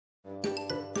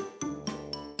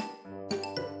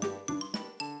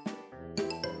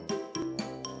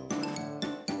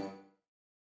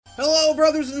Hello,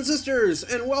 brothers and sisters,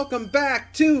 and welcome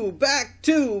back to Back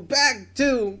to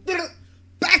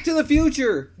the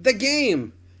Future, the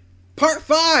game, Part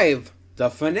 5,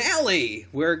 the finale,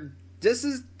 where this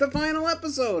is the final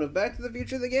episode of Back to the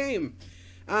Future, the game.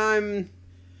 I'm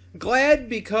glad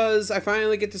because I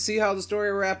finally get to see how the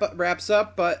story wraps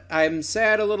up, but I'm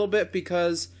sad a little bit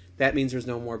because that means there's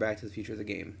no more Back to the Future, the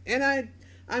game. And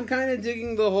I'm kind of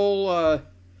digging the whole,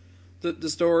 the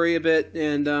story a bit,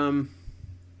 and,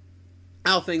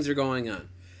 how things are going on.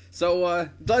 So,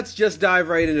 let's just dive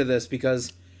right into this,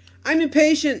 because I'm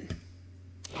impatient.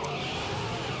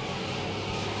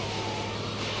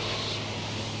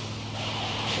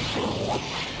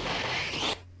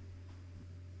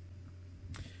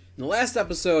 In the last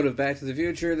episode of Back to the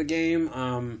Future, the game,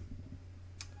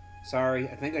 sorry,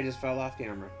 I think I just fell off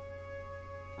camera.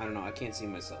 I don't know, I can't see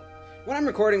myself. When I'm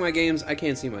recording my games, I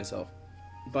can't see myself.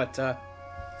 But,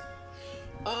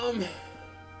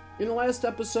 in the last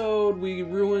episode, we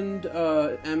ruined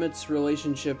Emmett's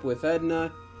relationship with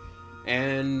Edna,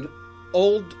 and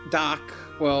old Doc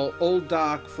from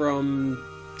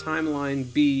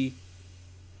Timeline B.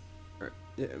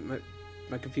 Am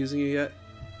I confusing you yet?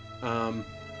 I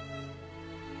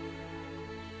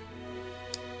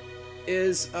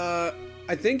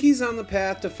think he's on the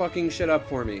path to fucking shit up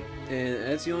for me, and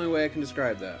that's the only way I can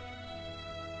describe that.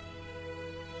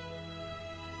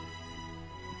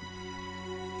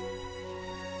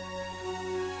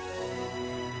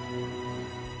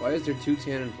 Why is there 2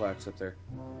 tannin plaques up there?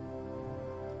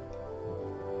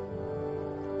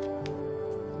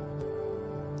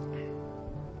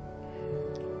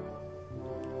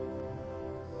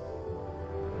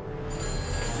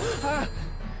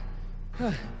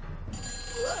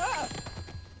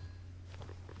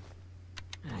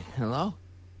 Hello?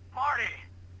 Marty!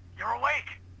 You're awake!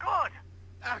 Good!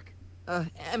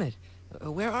 Emmett,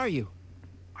 where are you?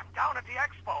 I'm down at the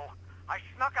expo. I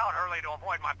snuck out early to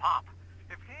avoid my pop.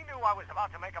 If he knew I was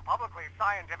about to make a publicly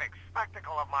scientific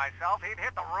spectacle of myself, he'd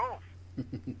hit the roof.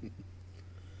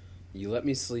 You let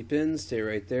me sleep in, stay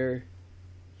right there. You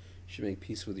should make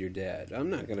peace with your dad. I'm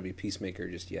not gonna be peacemaker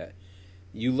just yet.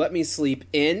 You let me sleep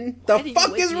in? The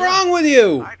fuck is wrong with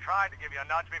you? I tried to give you a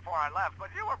nudge before I left, but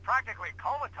you were practically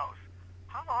comatose.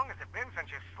 How long has it been since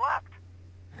you slept?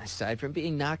 Aside from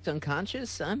being knocked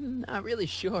unconscious, I'm not really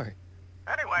sure.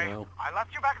 Anyway, Well, I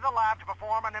left you back at the lab to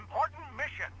perform an important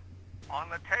mission. On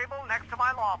the table next to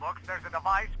my law books, there's a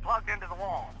device plugged into the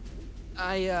wall.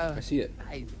 I see it.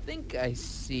 I think I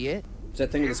see it. It's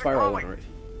that thing with the spiral on it, right?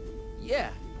 Yeah.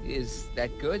 Is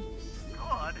that good?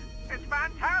 Good? It's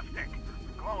fantastic.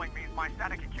 Glowing means my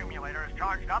static accumulator is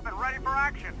charged up and ready for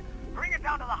action. Bring it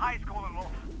down to the high school and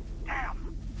we'll...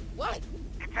 Damn! What?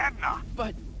 It's Edna!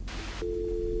 But...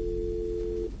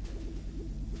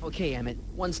 Okay, Emmett.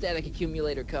 1 static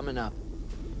accumulator coming up.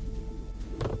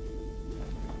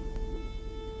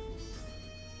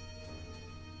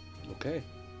 Okay.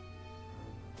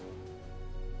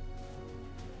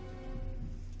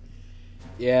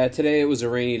 Yeah, today it was a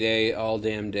rainy day, all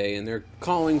damn day, and they're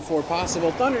calling for possible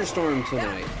thunderstorm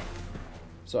tonight.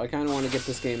 So I kind of want to get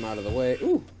this game out of the way.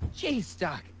 Ooh! Jeez,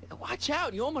 Doc. Watch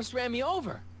out. You almost ran me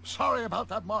over. Sorry about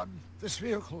that, Martin. This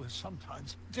vehicle is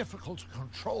sometimes difficult to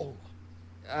control.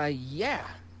 Yeah.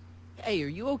 Hey, are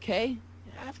you okay?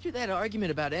 After that argument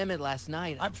about Emmett last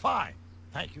night... I'm fine.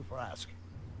 Thank you for asking.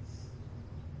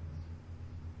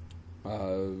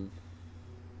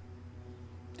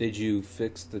 Did you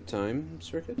fix the time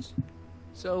circuits?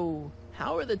 So,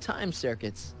 how are the time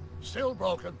circuits? Still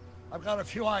broken. I've got a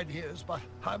few ideas, but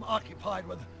I'm occupied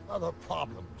with other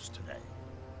problems today.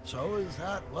 So is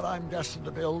that what I'm destined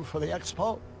to build for the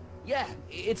expo? Yeah,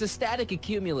 it's a static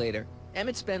accumulator.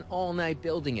 Emmett spent all night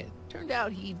building it. Turned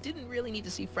out he didn't really need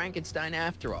to see Frankenstein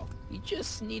after all. He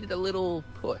just needed a little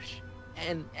push.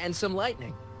 And some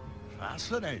lightning.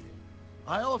 Fascinating.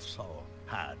 I also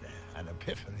had an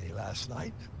epiphany last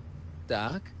night.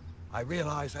 Doc? I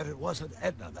realized that it wasn't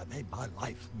Edna that made my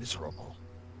life miserable.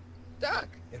 Doc!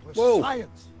 It was Whoa.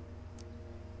 science.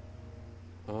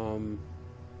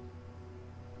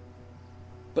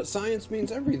 But science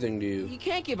means everything to you. You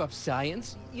can't give up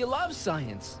science. You love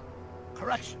science.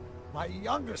 Correction. My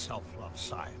younger self loves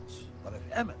science. But if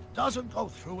Emmett doesn't go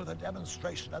through with a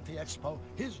demonstration at the expo,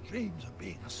 his dreams of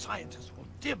being a scientist will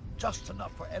dim just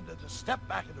enough for Edna to step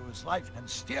back into his life and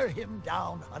steer him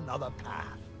down another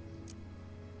path.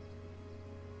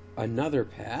 Another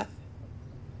path?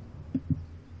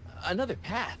 Another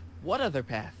path? What other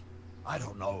path? I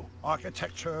don't know.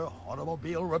 Architecture,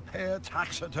 automobile repair,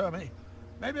 taxidermy.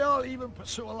 Maybe I'll even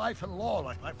pursue a life in law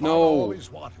like my father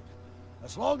always wanted.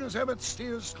 As long as Emmett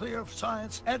steers clear of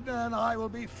science, Edna and I will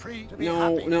be free to be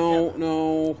No, happy no, together.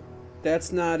 no.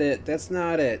 That's not it. That's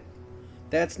not it.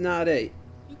 That's not it.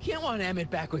 You can't want Emmett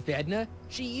back with Edna.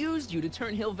 She used you to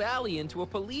turn Hill Valley into a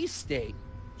police state.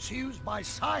 She used my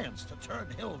science to turn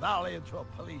Hill Valley into a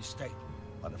police state.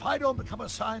 But if I don't become a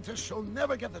scientist, she'll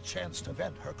never get the chance to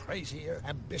vent her crazy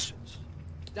ambitions.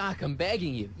 Doc, I'm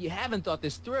begging you. You haven't thought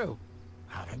this through.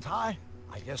 Haven't I?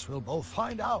 I guess we'll both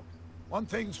find out. One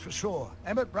thing's for sure,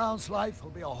 Emmett Brown's life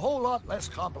will be a whole lot less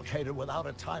complicated without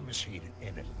a time machine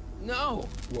in it. No.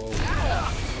 Whoa.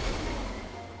 Ah!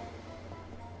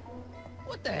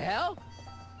 What the hell?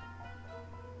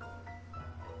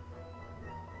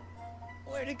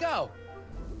 Where'd it go?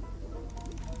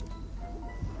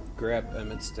 Grab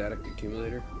Emmett's static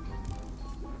accumulator.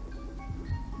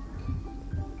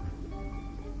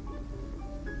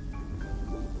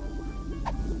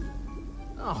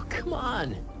 Oh, come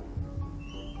on.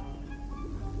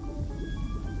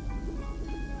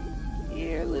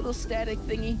 Here, little static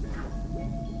thingy.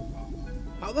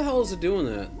 How the hell is it doing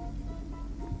that?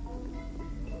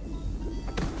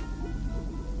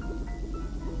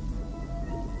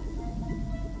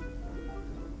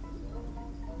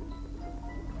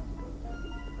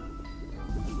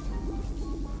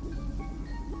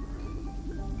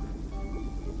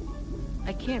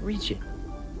 I can't reach it.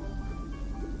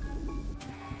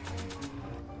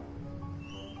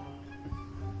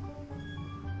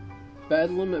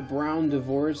 Bedlam at Brown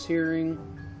divorce hearing.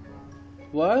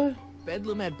 What?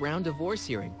 Bedlam at Brown divorce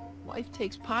hearing. Wife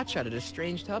takes potshot at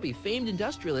estranged hubby, famed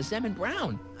industrialist Emmett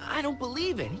Brown. I don't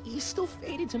believe it. He's still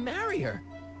fated to marry her.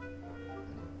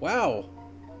 Wow.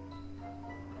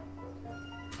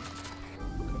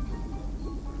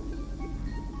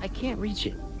 I can't reach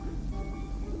it.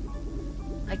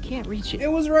 I can't reach it.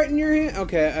 It was right in your hand.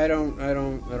 Okay, I don't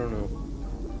know.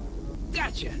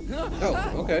 Gotcha.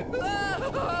 Oh, okay.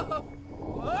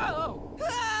 Whoa.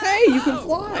 Hey, you can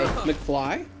fly,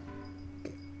 McFly.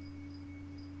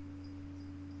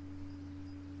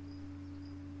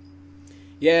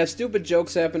 Yeah, stupid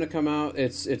jokes happen to come out.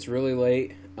 It's really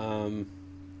late.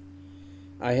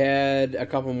 I had a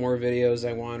couple more videos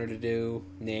I wanted to do.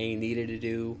 Needed to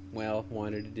do. Well,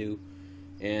 wanted to do.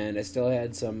 And I still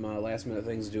had some last minute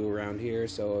things to do around here.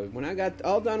 So when I got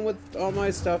all done with all my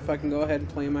stuff, I can go ahead and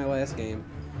play my last game.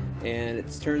 And it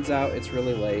turns out it's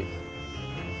really late.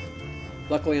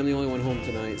 Luckily, I'm the only one home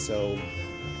tonight, so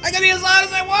I can be as loud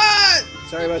as I want!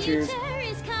 Sorry about yours. The future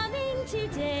is coming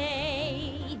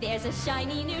today. There's a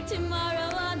shiny new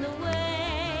tomorrow on the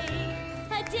way.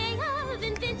 A day of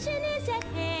invention is at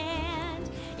hand.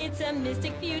 It's a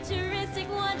mystic, futuristic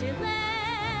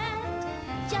wonderland.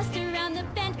 Just around the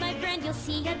bend, my friend, you'll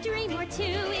see a dream or two.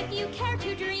 If you care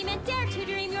to dream and dare to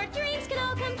dream, your dreams can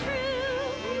all come true.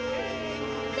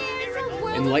 There's a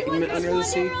world Enlightenment of under the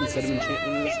sea wonders instead of enchantment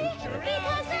under the sea? wondering, Sure.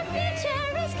 because the future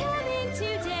is coming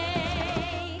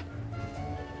today.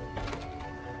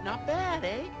 Not bad,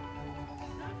 eh?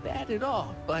 Not bad at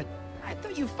all, but I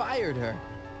thought you fired her.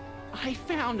 I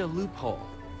found a loophole.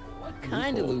 What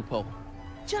kind of loophole?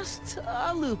 Just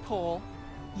a loophole.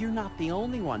 You're not the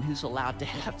only one who's allowed to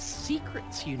have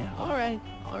secrets, you know. All right.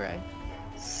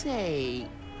 Say,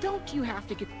 don't you have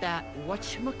to get that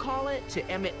whatchamacallit to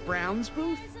Emmett Brown's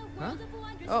booth? Huh?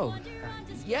 Oh,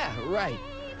 yeah, right.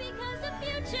 Because the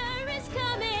future is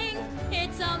coming.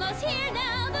 It's almost here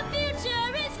now. The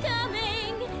future is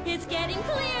coming. It's getting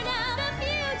clear now. The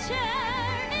future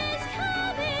is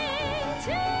coming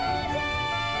today.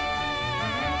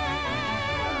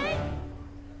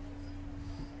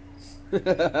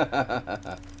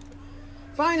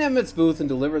 Find Emmett's booth and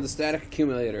deliver the static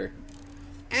accumulator.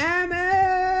 Emmett!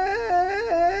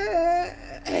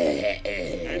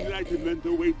 Enlightenment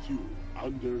awaits you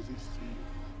under the sea.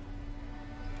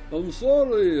 I'm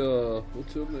sorry,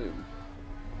 what's your name?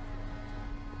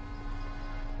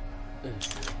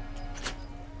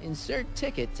 Insert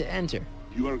ticket to enter.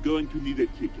 You are going to need a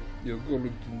ticket. You're going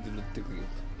to do the ticket.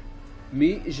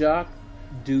 Meet Jacques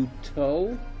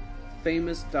Duteau,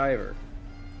 famous diver.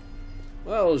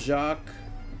 Well, Jacques.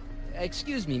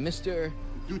 Excuse me, Mr.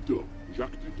 Duteau,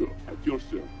 Jacques Duteau, at your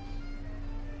service.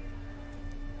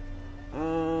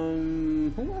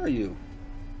 Who are you?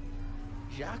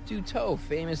 Jacques Duteau,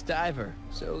 famous diver.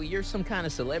 So you're some kind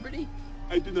of celebrity?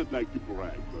 I do not like to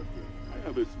brag, but I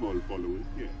have a small following,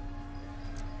 yes.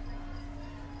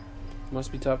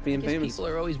 Must be tough being Guess famous. people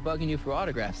are always bugging you for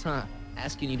autographs, huh?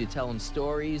 Asking you to tell them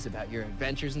stories about your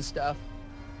adventures and stuff.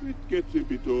 It gets a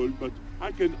bit old, but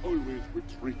I can always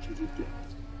retreat to the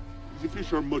depths. The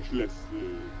fish are much less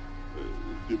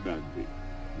demanding.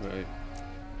 Right.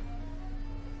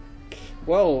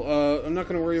 Well, I'm not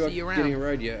going to worry about See you around. getting a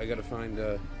ride yet. I got to find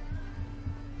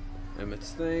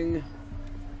Emmett's thing.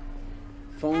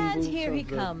 Phone And booth here he of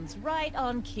the- comes, right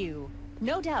on cue.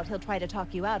 No doubt he'll try to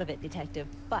talk you out of it, Detective,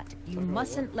 but you Talk about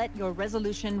mustn't what? let your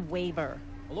resolution waver.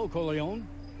 Hello, Corleone.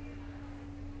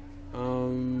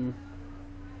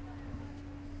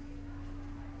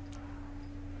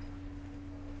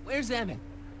 Where's Emmett?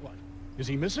 What? Is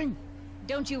he missing?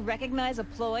 Don't you recognize a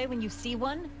ploy when you see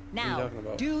one? Now, talking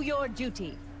about? do your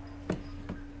duty.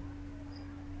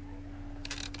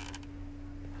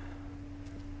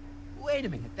 Wait a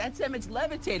minute, that's Emmett's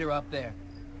levitator up there.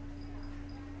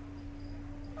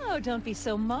 Oh, don't be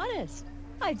so modest.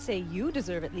 I'd say you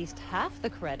deserve at least half the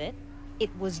credit. It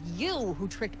was you who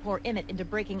tricked poor Emmett into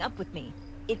breaking up with me.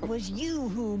 It was you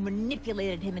who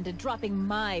manipulated him into dropping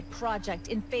my project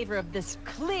in favor of this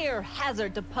clear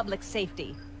hazard to public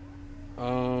safety.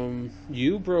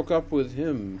 You broke up with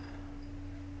him.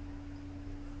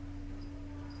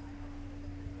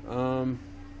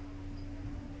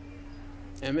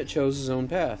 Emmett chose his own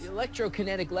path. The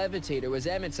electrokinetic levitator was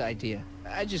Emmett's idea.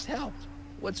 I just helped.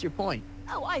 What's your point?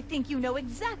 Oh, I think you know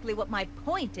exactly what my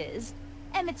point is.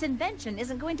 Emmett's invention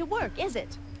isn't going to work, is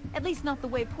it? At least not the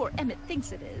way poor Emmett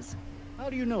thinks it is. How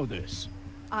do you know this?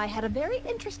 I had a very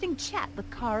interesting chat with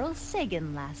Carl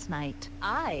Sagan last night.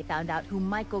 I found out who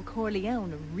Michael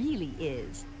Corleone really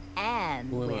is, and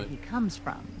Who am where I? he comes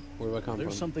from. Where do I come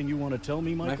There's from? something you want to tell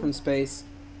me, Am I Michael? from space?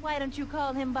 Why don't you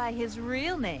call him by his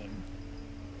real name?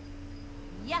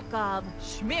 Yakov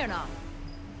Smirnov,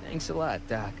 Thanks a lot,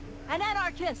 Doc. an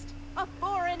anarchist, a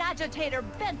foreign agitator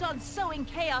bent on sowing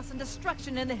chaos and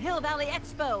destruction in the Hill Valley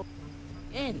Expo.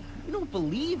 Andy, you don't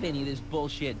believe any of this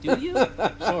bullshit, do you?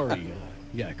 Sorry,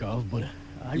 Yakov, but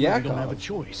I really Yakov? don't have a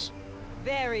choice.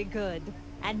 Very good.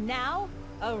 And now,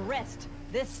 arrest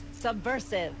this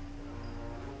subversive.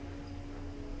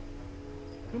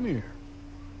 Come here.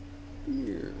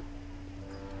 Here.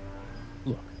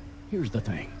 Look, here's the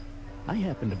thing. I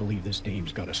happen to believe this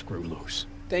dame's got a screw loose.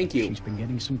 Thank you. She's been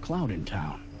getting some clout in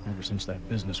town, ever since that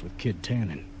business with Kid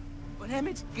Tannen. But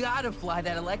Emmett's gotta fly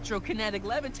that electrokinetic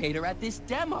levitator at this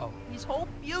demo. His whole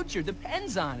future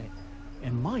depends on it.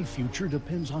 And my future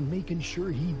depends on making sure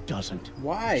he doesn't.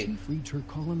 Why? Chief reads her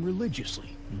column religiously.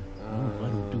 I won't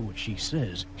let her do what she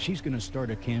says. She's gonna start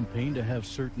a campaign to have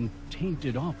certain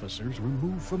tainted officers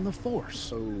removed from the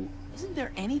force. Oh. Isn't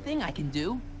there anything I can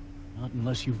do? Not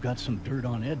unless you've got some dirt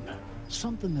on Edna.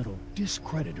 Something that'll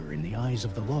discredit her in the eyes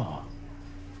of the law.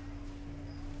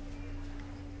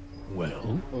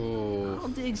 Well, I'll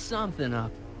dig something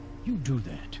up. you do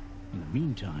that. In the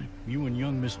meantime, you and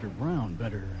young Mr. Brown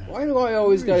better... Why do I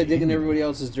always Where gotta is dig in he? everybody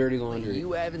else's dirty laundry?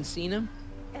 You haven't seen him?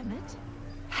 Emmett?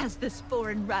 Has this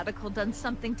foreign radical done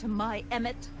something to my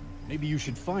Emmett? Maybe you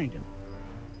should find him.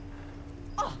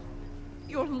 Oh,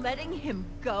 you're letting him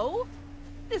go?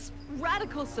 This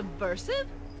radical subversive?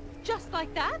 Just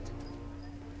like that?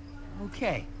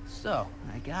 Okay, so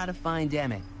I gotta find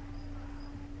Emmett.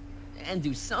 And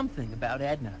do something about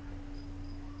Edna.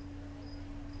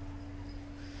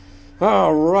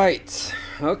 Alright.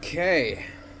 Okay.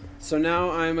 So now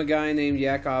I'm a guy named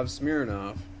Yakov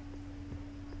Smirnov.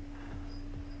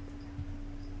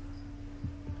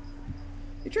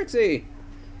 Hey, Trixie!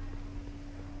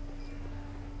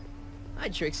 Hi,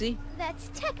 Trixie. That's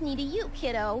techni to you,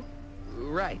 kiddo.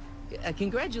 Right.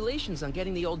 Congratulations on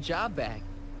getting the old job back.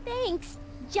 Thanks.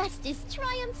 Justice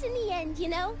triumphs in the end, you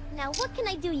know? Now what can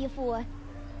I do you for?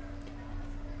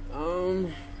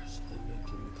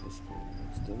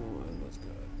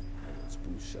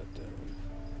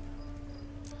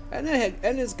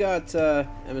 Edna's got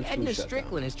Emmett's Edna booth shut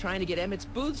Strickland is trying to get Emmett's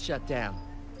booth shut down.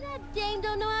 That dame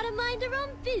don't know how to mind her own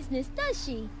business, does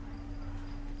she? down.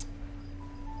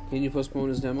 Can you postpone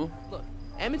his demo? Look,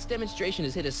 Emmett's demonstration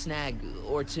has hit a snag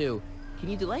or two. Can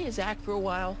you delay his act for a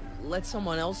while? Let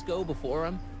someone else go before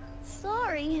him?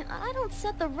 Sorry, I don't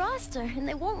set the roster, and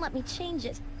they won't let me change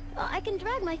it. I can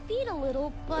drag my feet a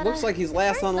little, but It looks like he's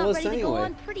last Bert's on the not list ready to go anyway.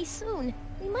 on pretty soon.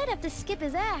 We might have to skip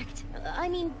his act. I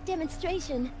mean,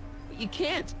 demonstration. You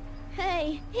can't.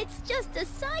 Hey, it's just a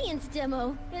science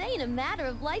demo. It ain't a matter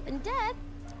of life and death.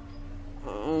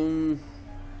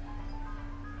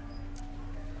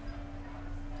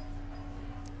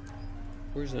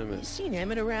 Where's You Emmett? seen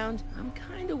Emmett around? I'm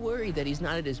kinda worried that he's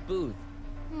not at his booth.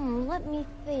 Let me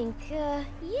think.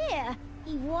 Yeah.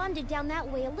 He wandered down that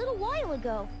way a little while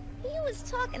ago. He was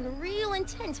talking real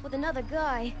intense with another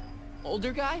guy.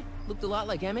 Older guy? Looked a lot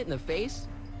like Emmett in the face?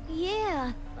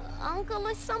 Yeah. Uncle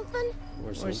or something?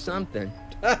 Or something.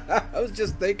 I was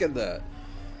just thinking that.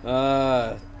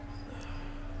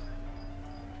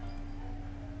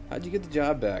 How'd you get the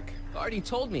job back? Artie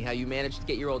told me how you managed to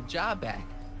get your old job back.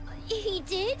 He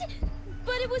did?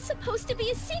 But it was supposed to be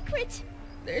a secret.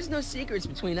 There's no secrets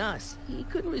between us. He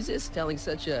couldn't resist telling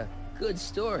such a good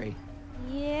story.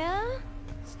 Yeah?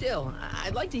 Still,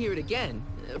 I'd like to hear it again,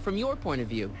 from your point of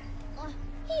view.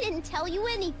 He didn't tell you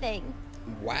anything.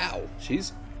 Wow,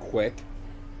 she's quick.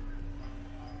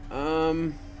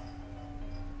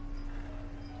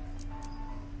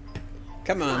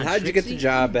 Come on, how'd you get the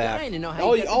job back?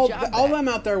 All them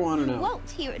out there want to know. You won't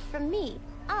hear it from me.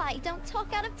 I don't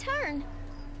talk out of turn.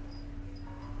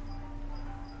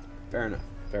 Fair enough.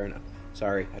 Fair enough.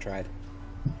 Sorry, I tried.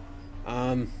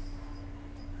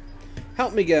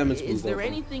 Help me get Emmett's booth Is there open.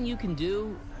 anything you can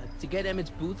do to get Emmett's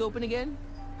booth open again?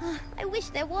 I wish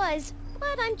there was,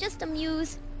 but I'm just a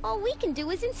muse. All we can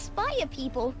do is inspire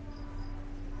people.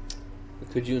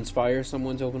 Could you inspire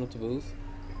someone to open up the booth?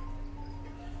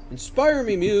 Inspire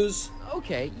me, Muse!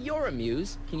 Okay, you're a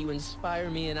muse. Can you inspire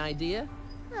me an idea?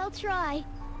 I'll try.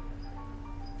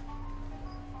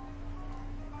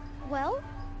 Well?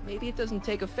 Maybe it doesn't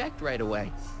take effect right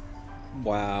away.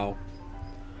 Wow.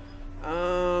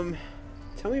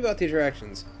 Tell me about the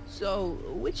attractions. So,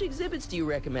 which exhibits do you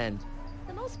recommend?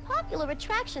 The most popular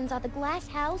attractions are the Glass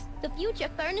House, the Future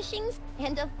Furnishings,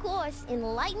 and of course,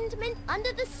 Enlightenment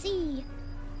Under the Sea.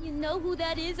 You know who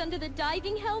that is under the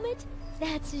diving helmet?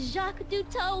 That's Jacques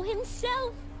Duteau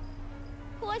himself.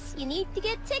 Of course, you need to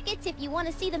get tickets if you want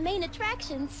to see the main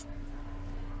attractions.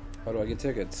 How do I get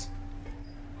tickets?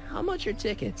 How much are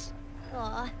tickets?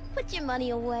 Aw, put your money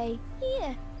away.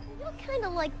 Here, you're kind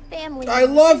of like family. I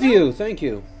love you! Thank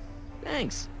you.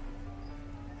 Thanks.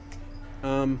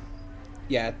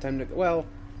 Yeah, time to... Well,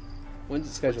 when's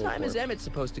it scheduled What time for? is Emmett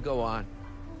supposed to go on?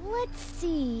 Let's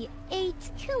see, 8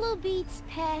 kilobeats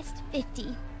past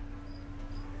 50.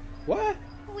 What?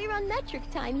 We're on metric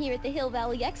time here at the Hill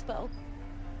Valley Expo.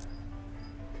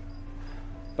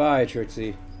 Bye,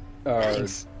 Trixie.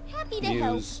 Thanks. Happy to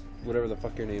help. Muse, whatever the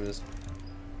fuck your name is.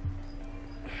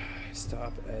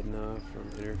 Stop Edna from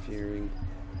interfering.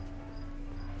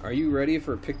 Are you ready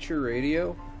for picture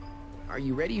radio? Are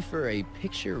you ready for a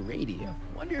picture radio?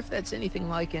 Wonder if that's anything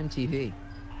like MTV.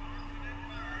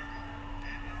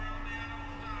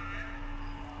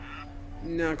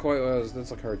 Not quite. Well,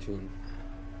 that's a cartoon.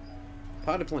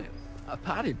 Potted plant. A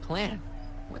potted plant?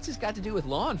 What's this got to do with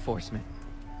law enforcement?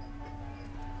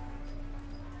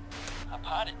 A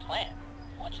potted plant?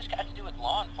 What's this got to do with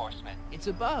law enforcement? It's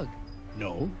a bug.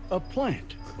 No, a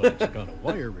plant. But it's got a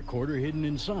wire recorder hidden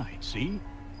inside, see?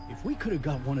 If we could have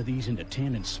got one of these into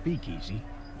Tannen's speakeasy,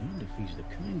 and if he's the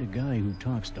kind of guy who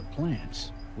talks to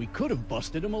plants, we could have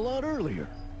busted him a lot earlier.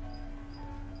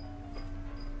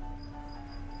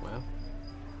 Wow.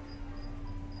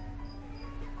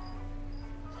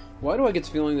 Why do I get the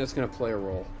feeling that's going to play a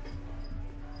role?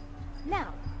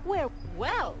 Now,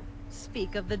 well,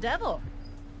 speak of the devil.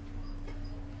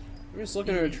 I'm just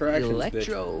looking at attractions,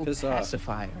 Electro bitch. Piss off.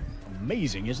 pacifier.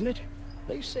 Amazing, isn't it?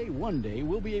 They say one day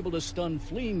we'll be able to stun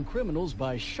fleeing criminals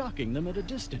by shocking them at a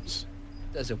distance.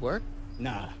 Does it work?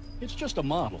 Nah, it's just a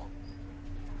model.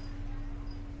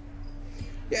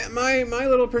 Yeah, my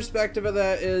little perspective of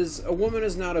that is a woman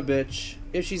is not a bitch.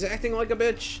 If she's acting like a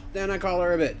bitch, then I call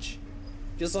her a bitch.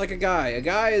 Just like a guy. A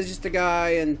guy is just a guy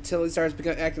until he starts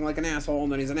acting like an asshole,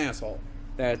 and then he's an asshole.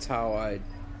 That's how I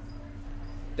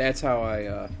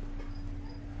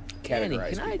categorize Danny,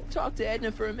 can I people. talk to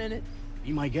Edna for a minute?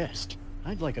 Be my guest.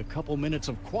 I'd like a couple minutes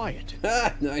of quiet.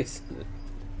 Ah, nice.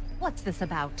 What's this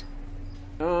about?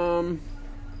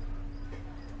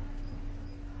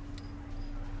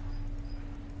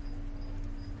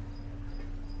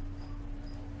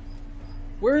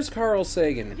 Where's Carl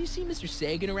Sagan? Have you seen Mr.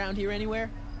 Sagan around here anywhere?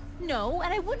 No,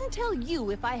 and I wouldn't tell you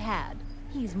if I had.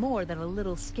 He's more than a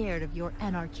little scared of your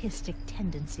anarchistic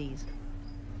tendencies.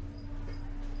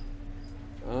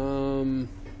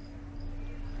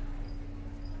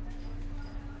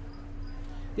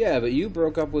 Yeah, but you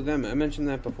broke up with them. I mentioned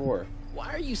that before.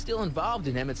 Why are you still involved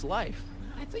in Emmett's life?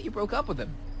 I thought you broke up with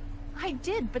him. I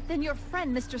did, but then your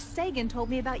friend, Mr. Sagan, told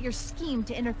me about your scheme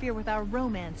to interfere with our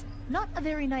romance. Not a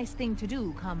very nice thing to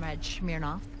do, Comrade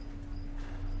Smirnoff.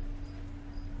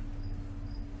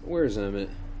 Where's Emmett?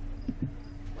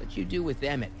 What'd you do with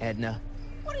Emmett, Edna?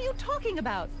 What are you talking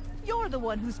about? You're the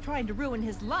one who's trying to ruin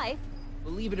his life.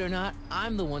 Believe it or not,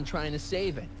 I'm the one trying to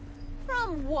save it.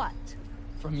 From what?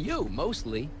 From you,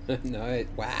 mostly.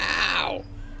 Wow!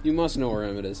 You must know where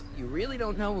Emmett is. You really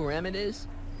don't know where Emmett is?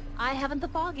 I haven't the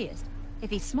foggiest.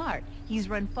 If he's smart, he's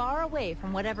run far away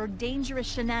from whatever dangerous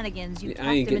shenanigans you I talked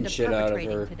ain't him getting into shit out of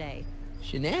perpetrating her. today.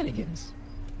 Shenanigans?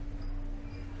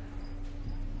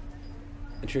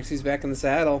 And Trixie's back in the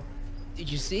saddle.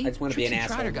 Did you see? I just want to be an Trixie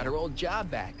asshole. Trotter got her old job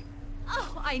back.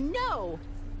 Oh, I know!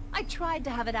 I tried to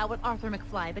have it out with Arthur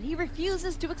McFly, but he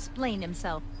refuses to explain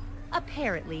himself.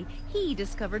 Apparently, he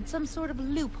discovered some sort of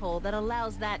loophole that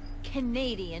allows that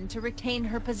Canadian to retain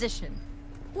her position.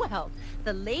 Well,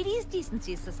 the Ladies'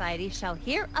 Decency Society shall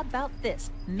hear about this.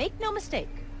 Make no mistake.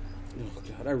 Oh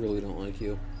god, I really don't like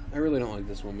you. I really don't like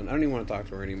this woman. I don't even want to talk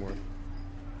to her anymore.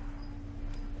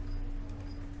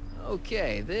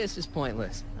 Okay, this is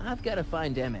pointless. I've got to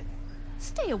find Emmett.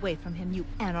 Stay away from him, you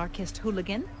anarchist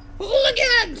hooligan.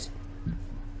 Hooligans!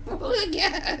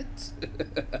 Hooligans!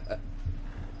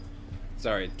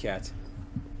 Sorry, cat.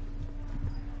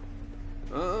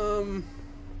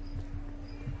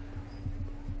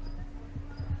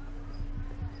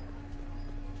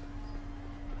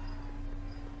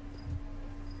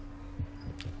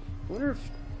 Wonder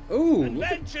if... Ooh!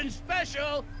 Convention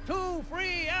special! 2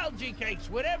 free algae cakes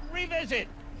with every visit!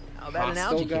 How about an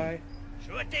Hostile algae guy? cake?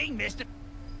 Sure thing, mister.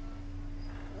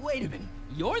 Wait a minute.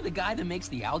 You're the guy that makes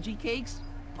the algae cakes?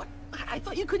 What? I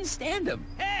thought you couldn't stand them.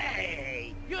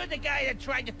 Hey! You're the guy that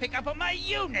tried to pick up on my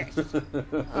Eunice!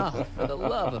 Oh, for the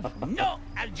love of... No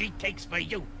algae cakes for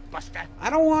you, Buster! I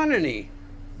don't want any.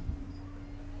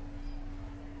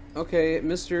 Okay,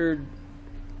 Mr.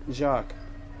 Jacques.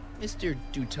 Mr.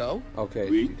 Duteau? Okay,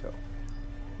 Oui. Duteau.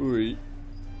 Oui.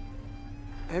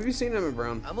 Have you seen Emmett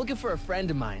Brown? I'm looking for a friend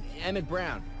of mine, Emmett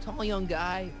Brown. Tall young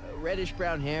guy,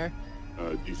 reddish-brown hair.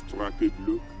 A distracted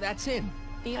look. That's him.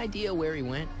 Any idea where he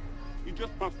went? He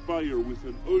just passed by here with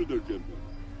an older gentleman.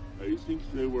 I think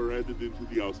they were headed into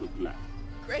the House of Glass.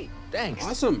 Great, thanks.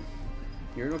 Awesome.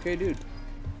 You're an okay dude.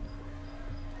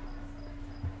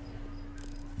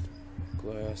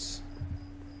 Glass.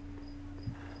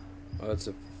 Oh, that's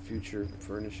a future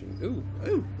furnishing. Ooh,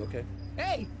 ooh, okay.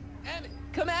 Hey, Emmett,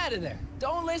 come out of there.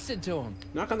 Don't listen to him.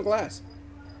 Knock on the glass.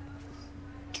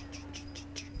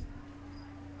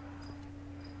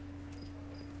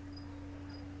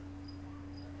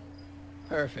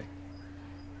 Perfect.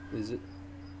 Is it?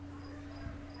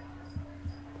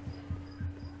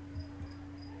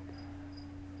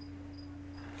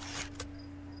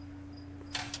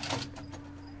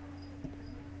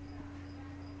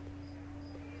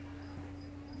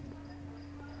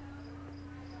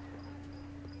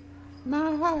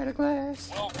 My heart of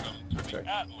glass. Welcome to the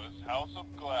Atlas House of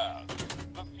Glass,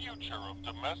 the future of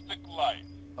domestic life.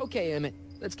 Okay, Emmett,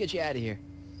 let's get you out of here.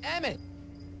 Emmett!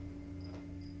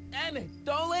 Emmett,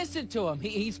 don't listen to him.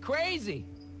 He's crazy.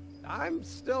 I'm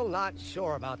still not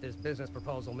sure about this business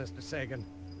proposal, Mr. Sagan.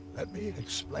 Let me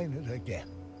explain it again.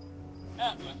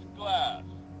 Atlas Glass,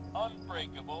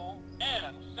 unbreakable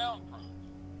and soundproof.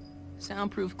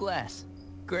 Soundproof glass.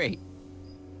 Great.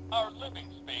 Our living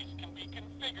space can be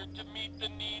configured to meet the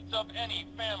needs of any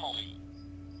family.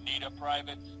 Need a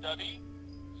private study?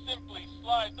 Simply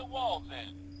slide the walls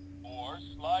in, or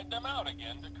slide them out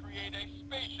again to create a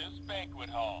spacious banquet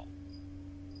hall.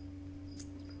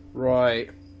 Right.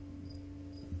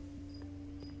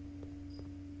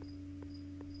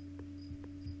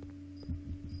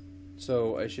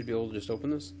 So I should be able to just open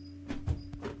this?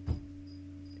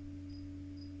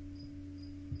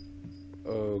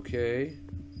 Okay.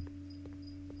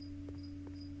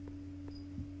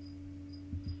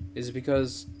 Is it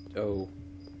because... Oh.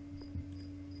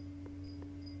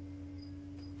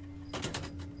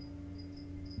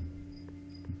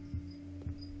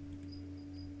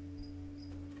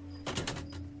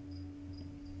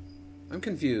 I'm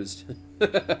confused.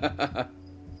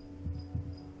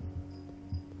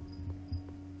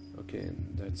 Okay, and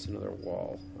that's another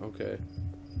wall. Okay.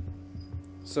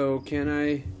 So, can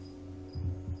I...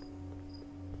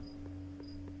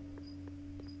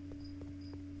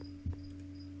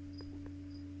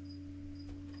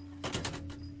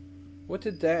 What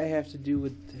did that have to do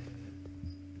with...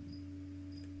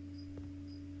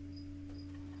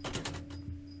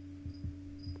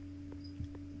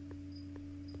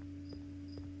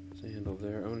 There's a handle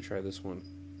there. I want to try this one.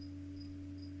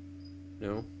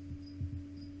 No?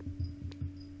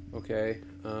 Okay,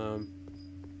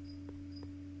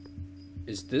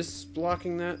 is this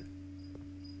blocking that?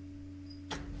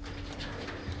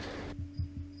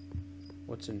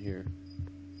 What's in here?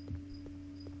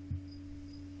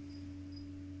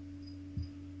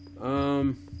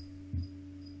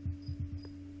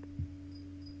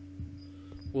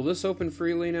 Will this open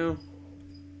freely now?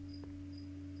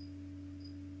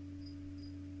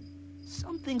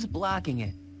 Something's blocking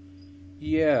it.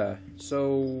 Yeah,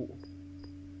 so...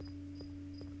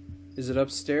 Is it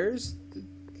upstairs?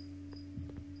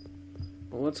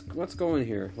 Well, let's go in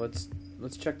here. Let's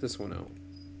check this one out.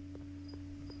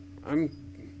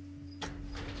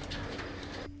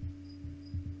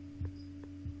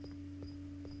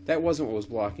 That wasn't what was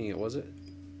blocking it, was it?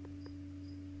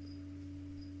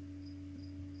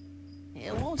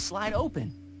 It won't slide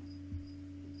open.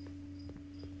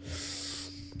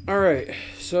 Alright,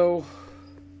 so...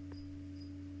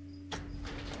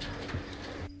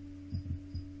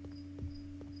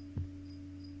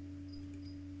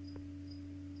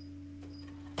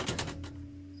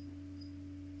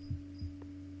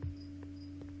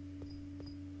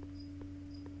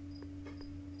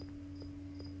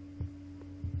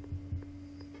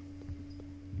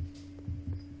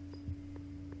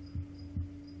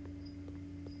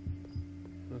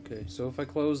 Okay, so if I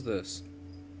close this...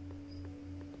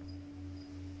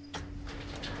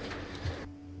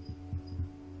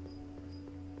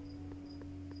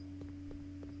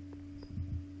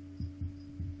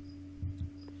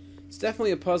 It's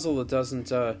definitely a puzzle that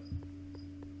doesn't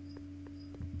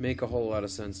make a whole lot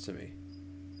of sense to me.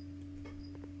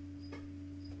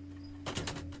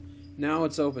 Now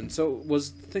it's open. So,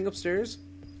 was the thing upstairs?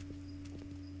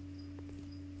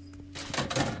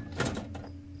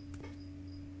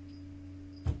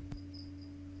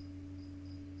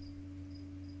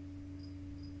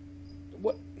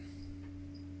 What?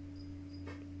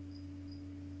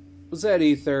 Was that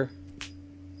ether?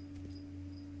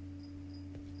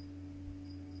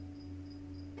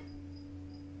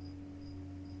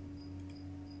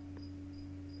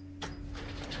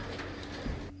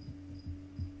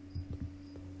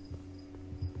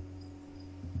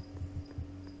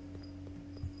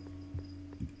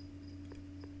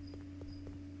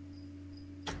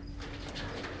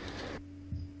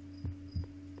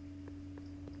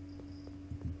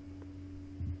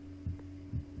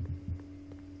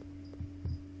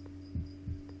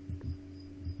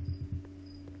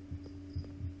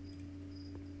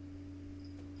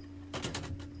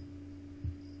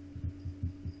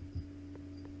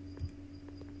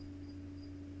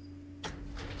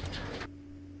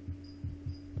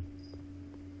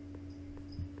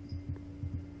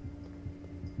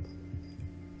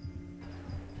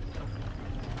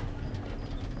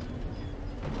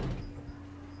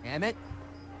 Emmett?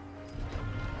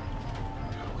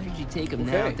 Where did you take him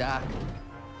now, Doc?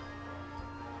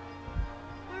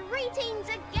 Greetings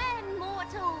again,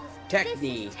 mortals! Techne. This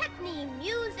is Techne,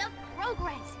 Muse of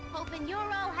Progress. Hoping you're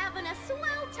all having a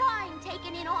swell time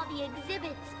taking in all the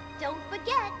exhibits. Don't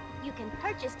forget, you can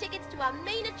purchase tickets to our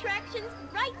main attractions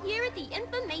right here at the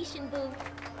information booth.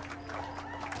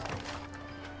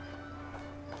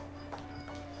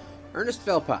 Ernest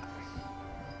Philpott.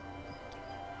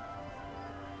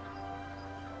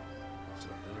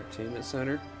 Entertainment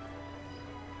Center.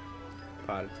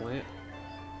 Potted plant.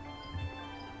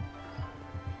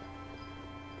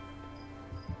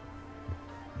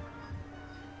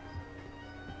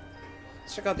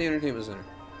 Let's check out the entertainment center.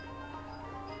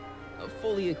 A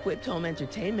fully equipped home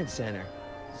entertainment center.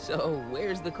 So,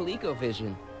 where's the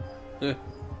ColecoVision?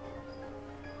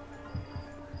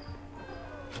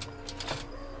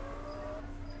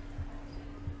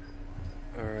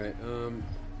 Alright,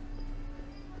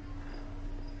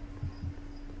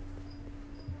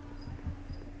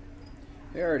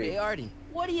 Hey, Artie. Hey, Artie,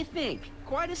 what do you think?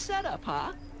 Quite a setup,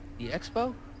 huh? The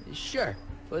expo? Sure,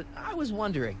 but I was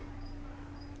wondering.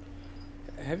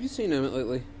 Have you seen Emmett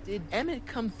lately? Did Emmett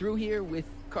come through here with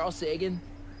Carl Sagan?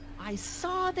 I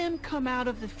saw them come out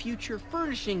of the Future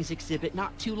Furnishings exhibit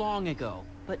not too long ago.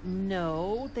 But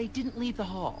no, they didn't leave the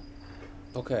hall.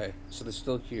 Okay, so they're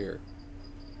still here.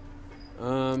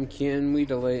 Can we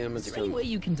delay Emmett's Is there any way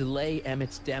you can delay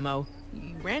Emmett's demo?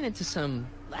 He ran into some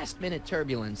last-minute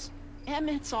turbulence.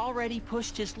 Emmett's already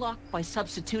pushed his luck by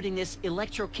substituting this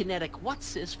electrokinetic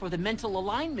what's-this for the mental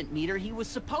alignment meter he was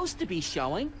supposed to be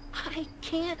showing. I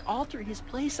can't alter his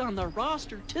place on the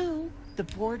roster, too. The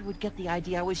board would get the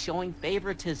idea I was showing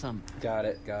favoritism. Got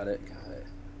it.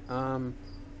 Can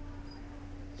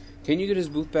you get his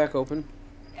booth back open?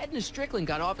 Edna Strickland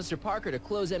got Officer Parker to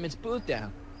close Emmett's booth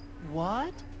down.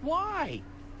 What? Why?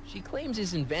 She claims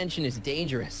his invention is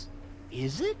dangerous.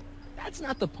 Is it? That's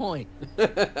not the point.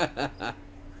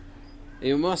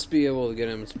 You must be able to get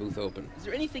Emmett's booth open. Is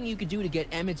there anything you could do to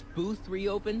get Emmett's booth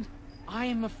reopened? I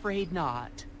am afraid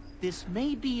not. This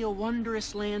may be a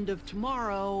wondrous land of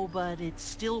tomorrow, but it's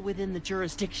still within the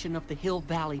jurisdiction of the Hill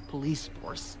Valley Police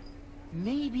Force.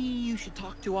 Maybe you should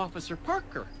talk to Officer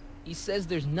Parker. He says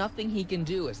there's nothing he can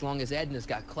do as long as Edna's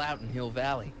got clout in Hill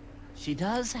Valley. She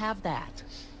does have that.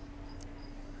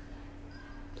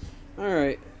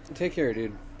 Alright, take care,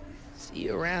 dude. See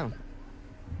you around.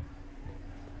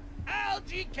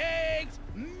 Algae cakes!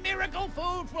 Miracle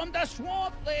food from the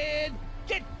swampland!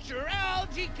 Get your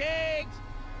algae cakes!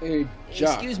 Hey,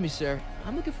 Jock. Excuse me, sir.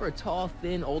 I'm looking for a tall,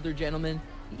 thin, older gentleman.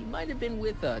 He might have been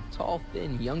with a tall,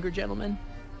 thin, younger gentleman.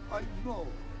 I know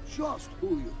just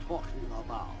who you're talking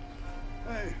about.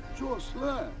 Hey, just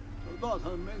left not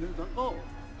a minute ago.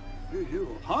 If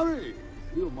you hurry,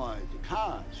 you might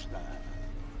catch that.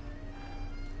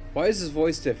 Why is his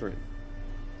voice different?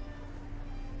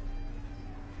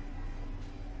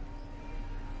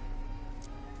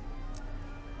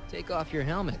 Take off your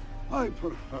helmet. I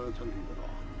prefer to leave it on.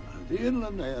 The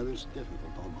inland air is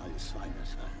difficult on my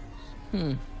sinuses.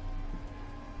 I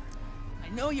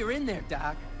know you're in there,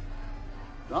 Doc.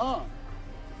 Doc?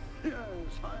 Yes,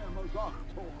 I am a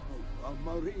doctor of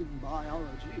marine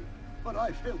biology, but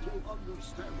I fail to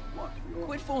understand what you're...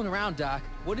 Quit fooling around, Doc.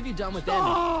 What have you done with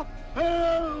Stop!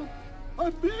 Help!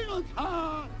 I'm being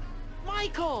attacked!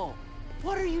 Michael!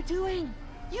 What are you doing?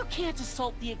 You can't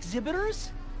assault the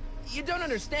exhibitors! You don't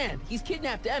understand. He's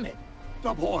kidnapped Emmett.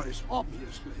 The boy's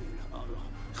obviously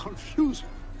confusing.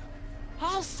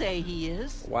 I'll say he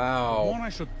is. Wow. One I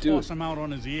should toss him out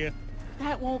on his ear.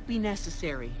 That won't be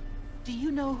necessary. Do you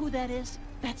know who that is?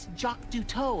 That's Jacques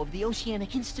Duteau of the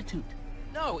Oceanic Institute.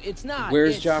 No, it's not.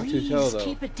 Where's it's... Jacques Duteau, though?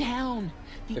 Keep it down.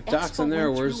 The If Doc's in Expo there,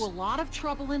 went where's... through a lot of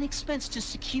trouble and expense to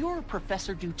secure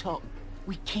Professor Duteau.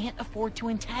 We can't afford to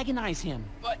antagonize him.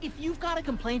 But if you've got a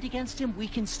complaint against him, we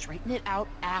can straighten it out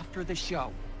after the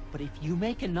show. But if you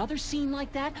make another scene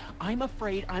like that, I'm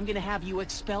afraid I'm gonna have you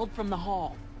expelled from the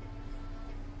hall.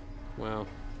 Wow.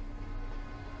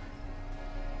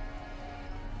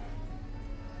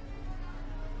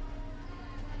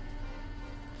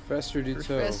 Professor Duteau.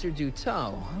 Professor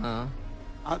Duteau, huh?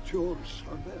 At your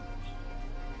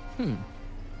service.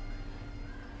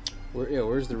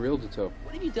 Where's the real Duteau?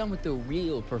 What have you done with the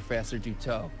real Professor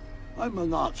Duteau? I'm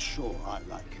not sure I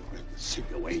like your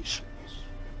insinuations.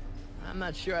 I'm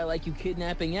not sure I like you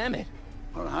kidnapping Emmett.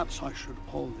 Perhaps I should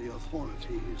call the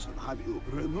authorities and have you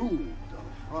removed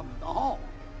from the hall.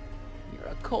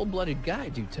 You're a cold-blooded guy,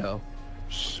 Duteau.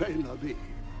 C'est la vie.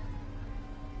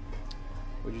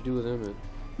 What'd you do with Emmett?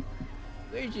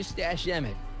 Where'd you stash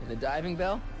Emmett? In the diving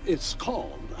bell? It's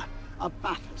called a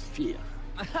bathysphere.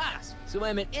 Aha! So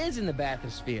Emmett is in the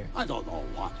bathysphere. I don't know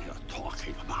what you're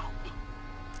talking about.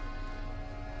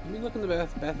 Let me look in the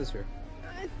bathysphere.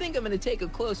 I think I'm gonna take a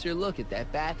closer look at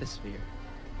that bathysphere.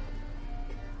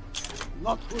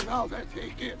 Not without a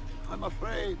ticket, I'm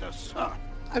afraid, sir.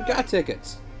 I've got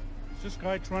tickets. Is this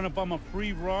guy trying to bum a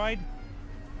free ride?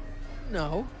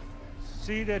 No.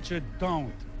 See that you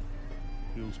don't.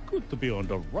 Feels good to be on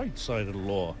the right side of the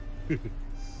law.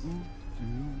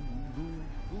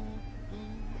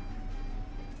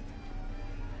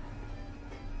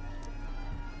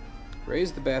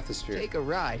 Raise the bathysphere. Take a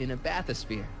ride in a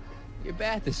bathysphere. Your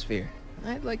bathysphere.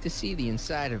 I'd like to see the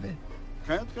inside of it.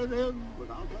 Can't get in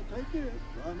without a ticket,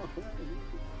 I'm afraid.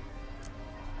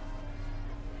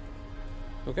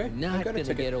 Okay. You're not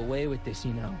gonna get away with this,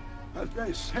 you know. As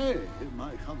they say in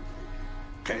my country,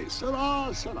 que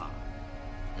sera, sera.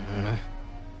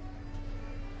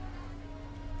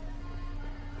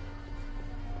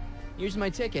 Here's my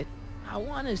ticket. I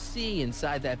want to see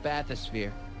inside that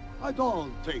bathysphere. I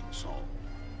don't think so.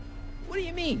 What do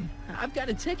you mean? I've got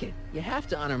a ticket. You have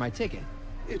to honor my ticket.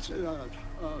 It's the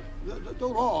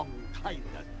wrong kind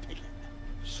of ticket.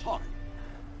 Sorry.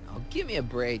 Oh, give me a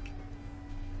break.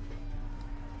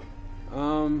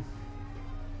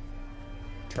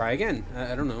 Try again.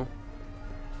 I don't know.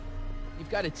 You've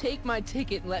got to take my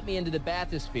ticket and let me into the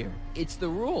bathysphere. It's the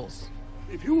rules.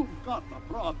 If you've got a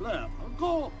problem,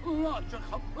 go lodge a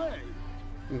complaint.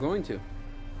 I'm going to.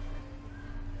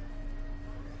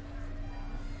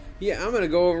 Yeah, I'm gonna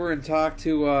go over and talk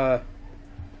to,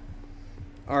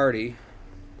 Artie.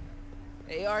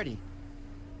 Hey, Artie.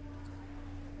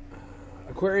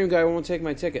 Aquarium guy won't take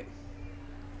my ticket.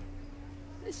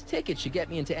 This ticket should get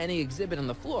me into any exhibit on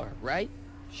the floor, right?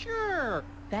 Sure,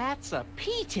 that's a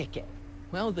P ticket.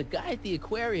 Well, the guy at the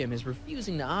aquarium is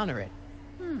refusing to honor it.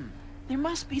 There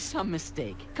must be some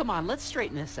mistake. Come on, let's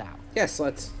straighten this out. Yes,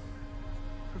 let's.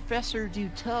 Professor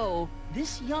Duteau,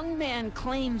 this young man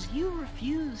claims you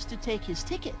refused to take his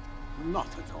ticket. Not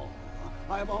at all.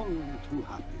 I'm only too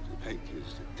happy to take his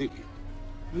ticket.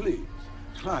 Please,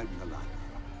 climb the ladder,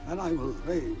 and I will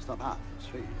raise the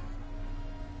bathysphere.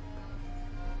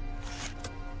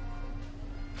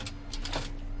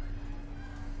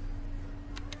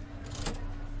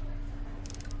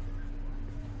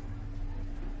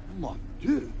 Mon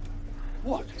Dieu!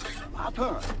 What is the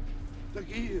matter? The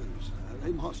gears,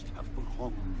 they must have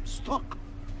become stuck.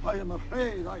 I am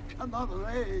afraid I cannot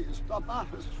raise the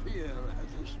bathysphere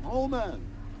at this moment.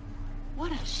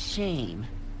 What a shame.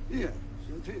 Yes,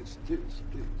 it is.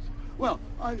 Well,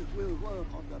 I will work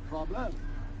on the problem.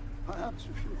 Perhaps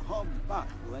if you come back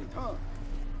later.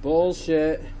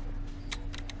 Bullshit.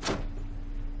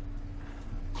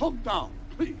 Come down,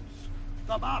 please.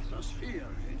 The bathysphere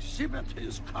exhibit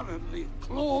is currently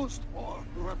closed for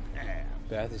repair.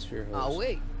 Bathysphere host. I'll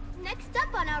wait. Next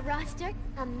up on our roster,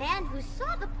 a man who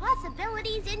saw the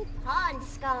possibilities in pond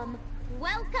scum.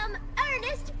 Welcome,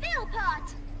 Ernest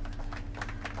Philpott.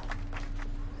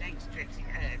 Thanks, Trixie.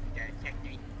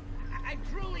 Technique. I'm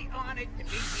truly honored to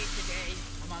be here today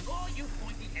among all you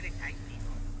pointy-headed type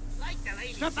people. Like the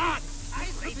lady Step said, back! I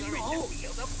labor in the hole.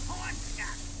 field of pond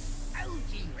scum.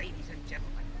 Algae, ladies and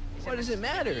gentlemen. is What an does it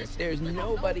matter if there's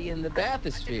nobody in the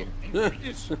bathysphere?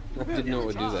 Didn't know it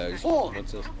would do that.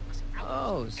 What's this?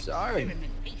 Oh, sorry.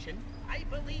 Experimentation, I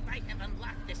believe I have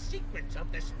unlocked the secrets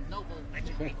of this noble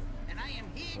vegetable, and I am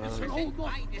here to present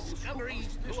my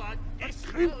discoveries to our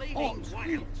desiccating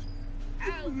wild.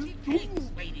 Algae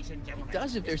cakes, ladies and gentlemen. It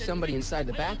does if there's somebody inside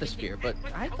the bathysphere, but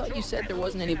I thought you said there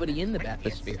wasn't anybody in the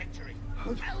bathysphere.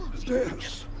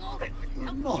 There's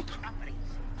not.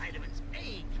 Vitamins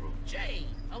A through J,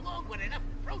 along with enough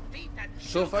protein to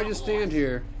So if I just stand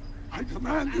here, I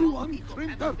command you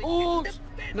unclip that hose.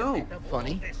 no.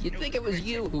 Funny, you'd think it was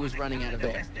you who was running out of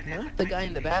air, not the guy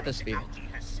in the bathysphere.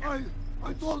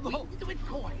 I don't know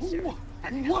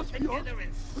what you're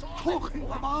talking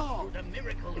about.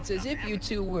 It's as if you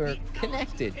two were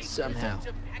connected somehow.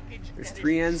 There's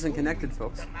 3 ends and connected,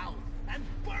 folks. And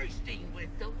bursting with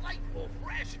delightful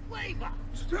fresh flavor.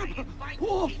 Step I invite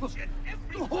off each and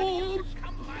every the one of you hose. to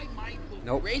come by my booth.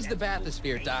 Nope. Raise the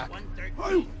bathysphere, Doc.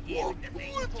 I won't do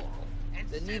it.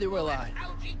 Then neither will I.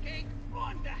 Algae cake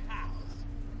on the house.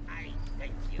 I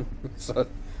thank you. So,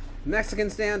 Mexican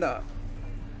standoff.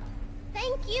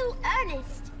 Thank you,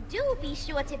 Ernest. Do be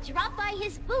sure to drop by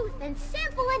his booth and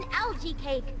sample an algae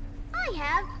cake. I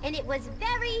have, and it was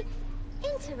very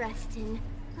interesting.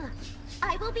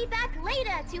 I will be back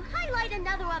later to highlight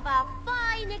another of our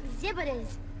fine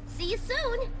exhibitors. See you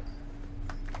soon.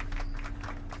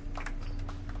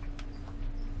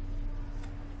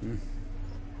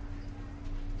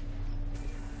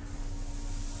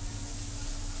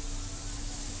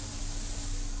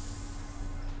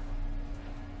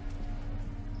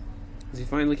 Is he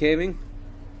finally caving?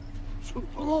 So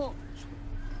long.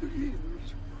 The years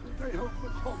they have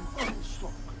become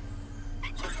unstuck.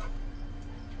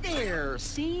 There,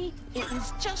 see? It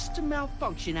was just a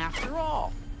malfunction after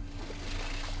all.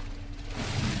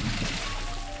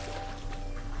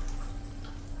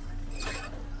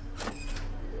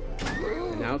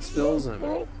 And now it spills him.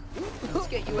 Let's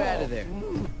get you out of there.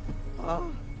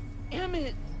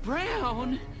 Emmett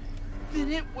Brown?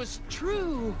 Then it was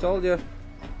true. Told you.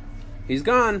 He's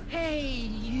gone. Hey,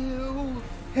 you.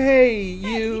 Hey, Hey,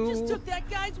 you. he just took that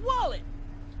guy's wallet.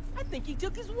 I think he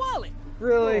took his wallet.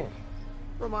 Really? Oh,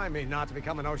 remind me not to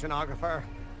become an oceanographer.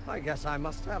 I guess I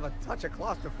must have a touch of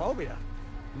claustrophobia.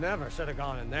 Never should have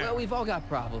gone in there. Well, we've all got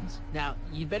problems. Now,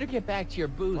 you'd better get back to your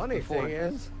booth Funny before... thing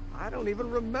is, I don't even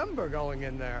remember going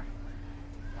in there.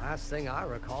 Last thing I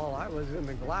recall, I was in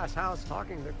the glass house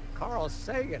talking to Carl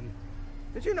Sagan.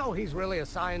 Did you know he's really a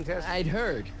scientist? I'd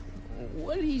heard.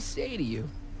 What did he say to you?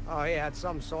 Oh, he had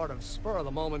some sort of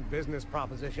spur-of-the-moment business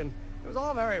proposition. It was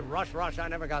all very rush. I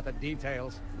never got the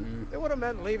details. It would have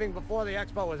meant leaving before the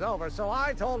expo was over, so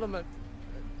I told him that...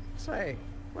 Say,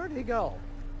 where did he go?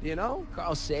 Do you know?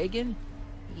 Carl Sagan?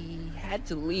 He had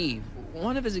to leave.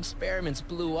 One of his experiments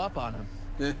blew up on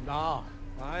him. No,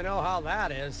 I know how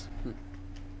that is.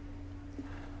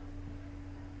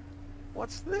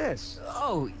 What's this?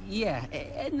 Oh, yeah.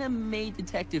 Edna made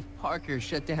Detective Parker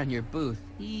shut down your booth.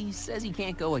 He says he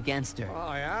can't go against her.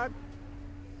 Oh, yeah?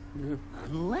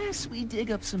 Unless we dig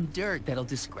up some dirt that'll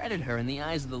discredit her in the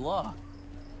eyes of the law.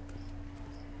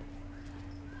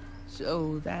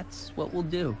 So that's what we'll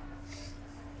do.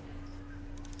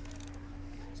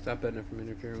 Stop Edna from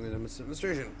interfering with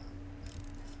administration.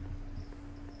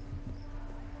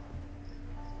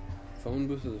 Phone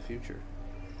booth of the future.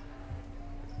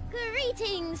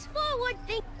 Greetings, forward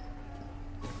think.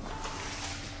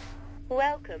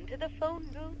 Welcome to the phone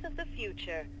booth of the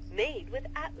future, made with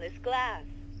Atlas glass.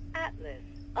 Atlas,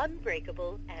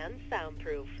 unbreakable and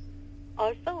soundproof.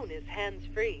 Our phone is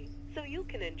hands-free, so you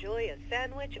can enjoy a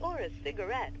sandwich or a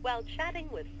cigarette while chatting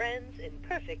with friends in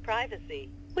perfect privacy.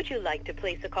 Would you like to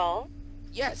place a call?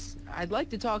 Yes, I'd like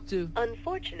to talk to...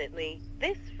 Unfortunately,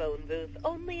 this phone booth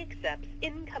only accepts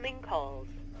incoming calls.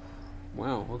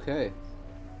 Wow, okay.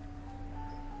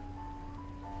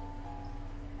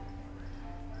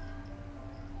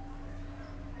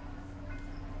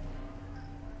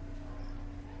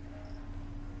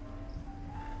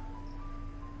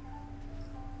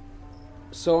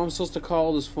 So I'm supposed to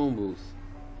call this phone booth.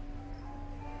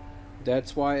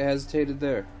 That's why I hesitated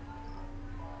there.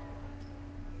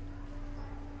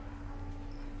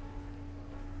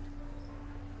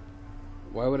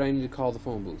 Why would I need to call the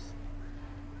phone booth?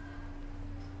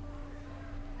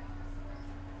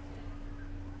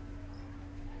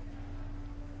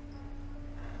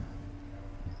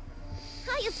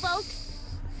 Hiya, folks.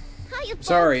 Hiya, folks.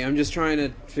 Sorry, I'm just trying to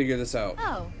figure this out.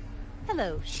 Oh,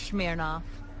 hello, Smirnoff.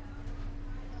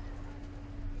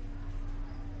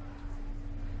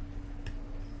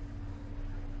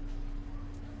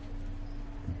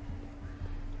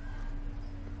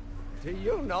 Do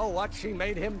you know what she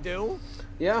made him do?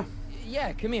 Yeah.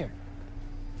 Yeah, come here.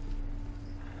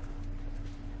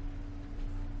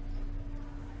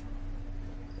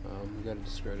 We gotta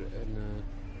discredit Edna.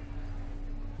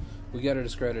 We gotta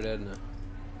discredit Edna.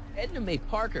 Edna made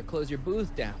Parker close your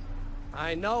booth down.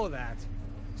 I know that.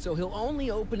 So he'll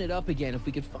only open it up again if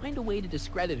we could find a way to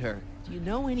discredit her. Do you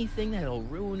know anything that'll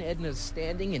ruin Edna's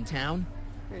standing in town?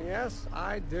 Yes,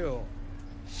 I do.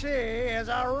 She is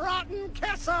a rotten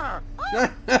kisser!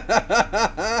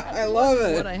 I love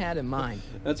it. What I had in mind.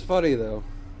 That's funny though.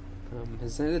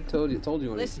 Has Edna told you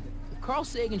anything? Listen, if Carl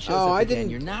Sagan shows Oh, up I again,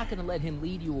 didn't- you're not gonna let him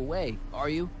lead you away, are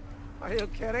you? Are you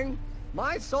kidding?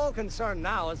 My sole concern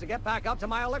now is to get back up to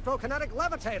my electrokinetic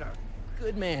levitator.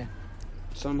 Good man.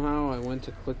 Somehow I went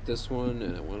to click this one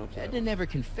and it went up to Edna never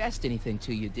confessed anything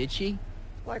to you, did she?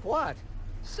 Like what?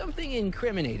 Something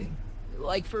incriminating.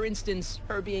 Like, for instance,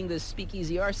 her being the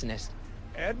speakeasy arsonist.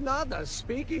 Edna, the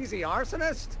speakeasy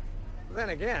arsonist? Then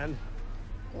again,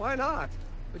 why not?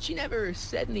 But she never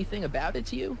said anything about it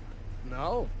to you?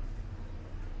 No.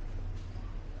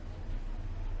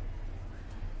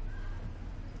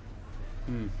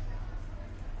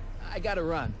 I gotta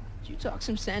run. Did you talk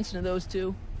some sense into those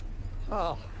two?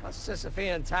 Oh, a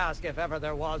Sisyphean task if ever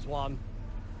there was one.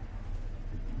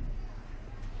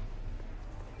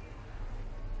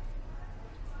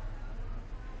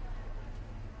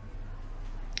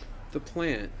 the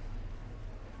plant.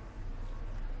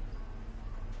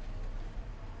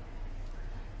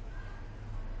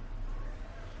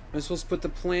 Am I supposed to put the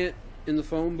plant in the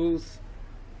phone booth?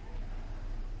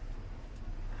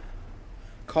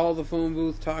 Call the phone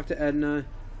booth, talk to Edna.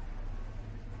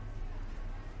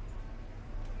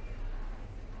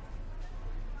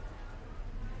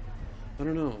 I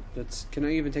don't know. Can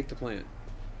I even take the plant?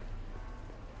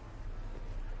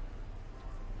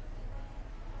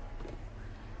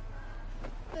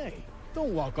 Hey,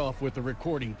 don't walk off with the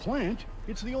recording plant.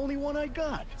 It's the only one I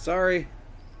got. Sorry.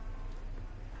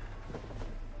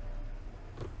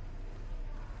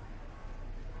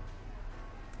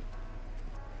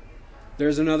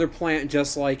 There's another plant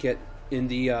just like it in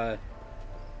the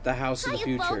house of the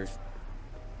future. Folks.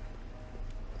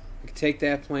 I can take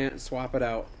that plant and swap it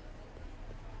out.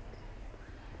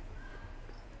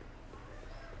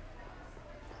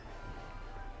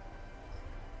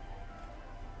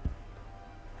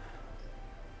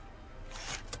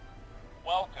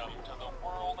 Welcome to the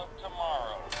world of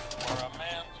tomorrow, where a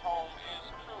man's home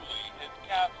is truly his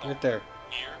castle. Right there.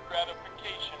 Here,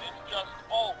 gratification is just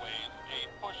always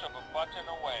a push of a button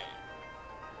away.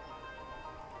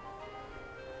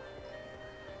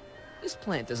 This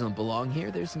plant doesn't belong here.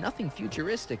 There's nothing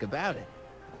futuristic about it.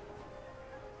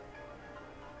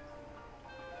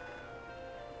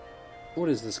 What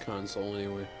is this console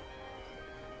anyway?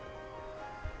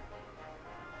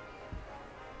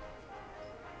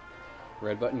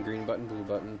 Red button, green button, blue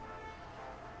button.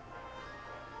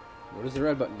 What does the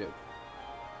red button do?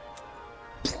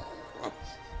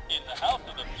 In the house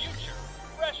of the future,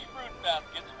 fresh fruit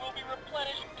baskets will be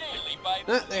replenished daily by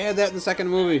Ah, they had that in the second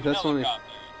movie. That's funny.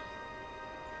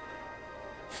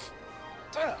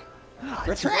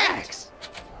 Tracks!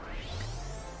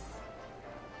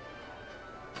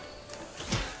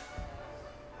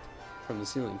 From the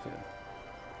ceiling fan.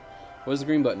 What does the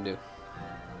green button do?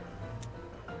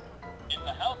 In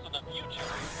the house of the future,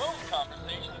 phone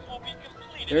conversations will be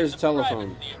completed There's in the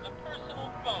telephone. privacy of the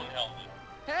personal phone helmet.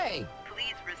 Hey!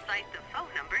 Please recite the phone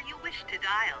number you wish to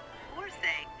dial, or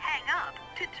say, hang up,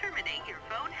 to terminate your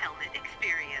phone helmet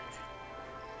experience.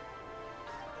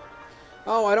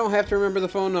 Oh, I don't have to remember the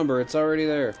phone number. It's already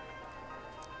there.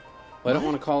 Well, I don't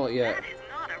want to call it yet. That is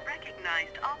not a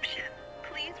recognized option.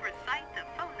 Please recite the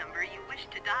phone number you wish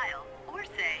to dial, or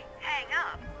say, hang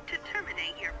up, to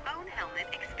terminate your phone helmet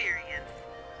experience.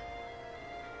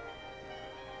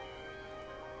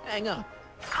 Hang up.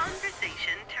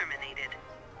 Conversation terminated.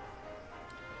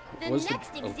 The What's the-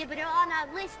 next oh. exhibitor on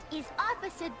our list is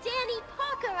Officer Danny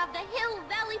Parker of the Hill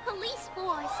Valley Police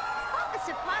Force.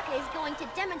 Officer Parker is going to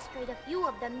demonstrate a few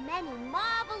of the many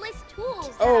marvelous tools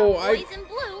that Oh, our boys in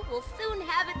blue will soon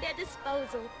have at their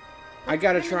disposal. I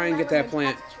gotta try and get that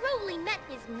plant. Has truly met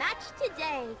his match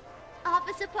today.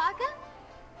 Officer Parker?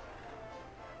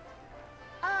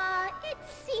 It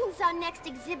seems our next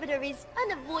exhibitor is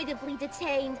unavoidably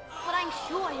detained, but I'm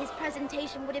sure his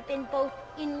presentation would have been both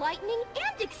enlightening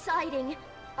and exciting.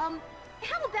 How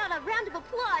about a round of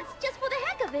applause just for the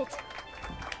heck of it?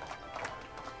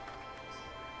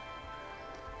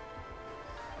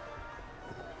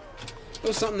 It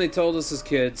was something they told us as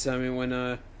kids. I mean, when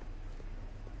I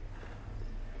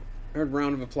heard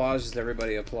round of applause, just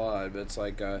everybody applaud, but it's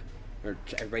like, or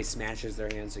everybody smashes their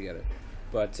hands together.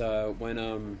 But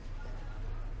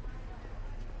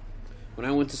when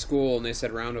I went to school and they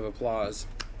said round of applause,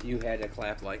 you had to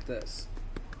clap like this.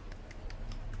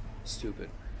 Stupid.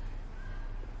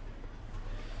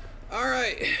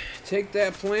 Alright, take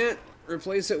that plant,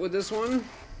 replace it with this one.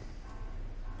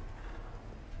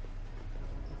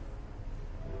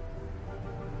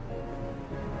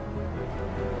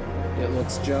 It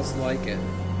looks just like it.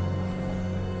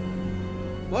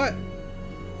 What?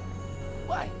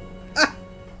 What?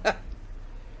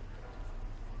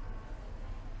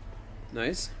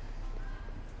 Nice.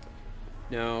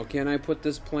 Now, can I put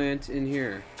this plant in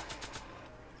here?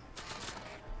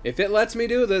 If it lets me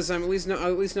do this, I'm at least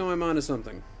know I'm onto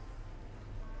something.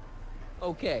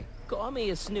 Okay, call me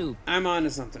a snoop. I'm onto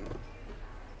something.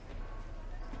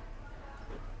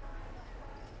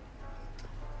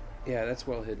 Yeah, that's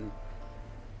well hidden.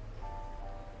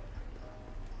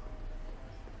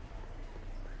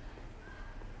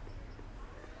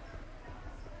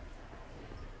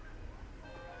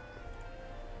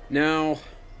 Now,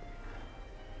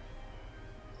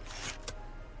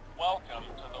 Welcome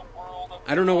to the world of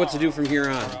I don't know what to do from here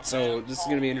on, so this is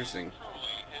going to be interesting. truly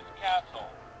his castle.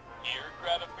 Here,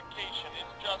 gratification is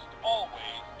just always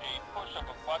a push of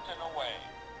a button away.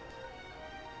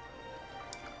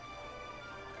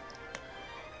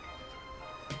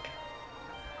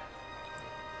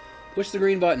 Push the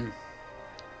green button.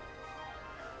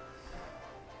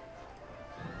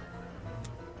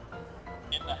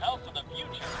 In the house of the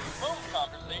future, phone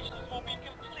conversations will be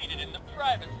completed in the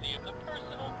privacy of the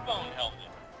personal phone helmet.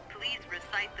 Please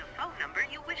recite the phone number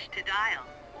you wish to dial,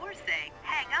 or say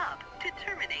hang up to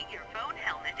terminate your phone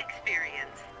helmet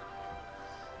experience.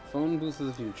 Phone booth of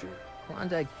the future.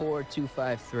 Klondike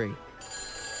 4253.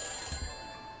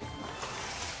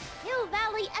 Hill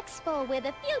Valley Expo, where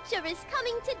the future is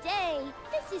coming today.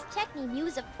 This is Techni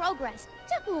News of Progress.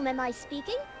 To whom am I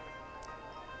speaking?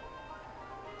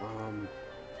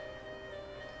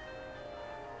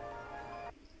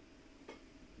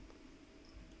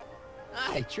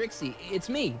 Hi, Trixie. It's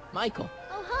me, Michael.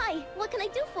 Oh, hi. What can I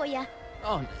do for you?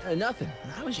 Oh, nothing.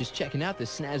 I was just checking out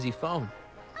this snazzy phone.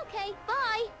 Okay,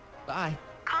 bye. Bye.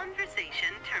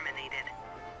 Conversation terminated.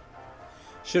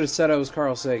 Should have said I was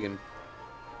Carl Sagan.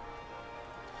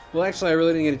 Well, actually, I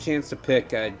really didn't get a chance to pick.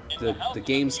 The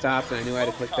game stopped, and I knew I had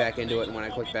to click back into it, and when I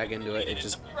clicked back into it, it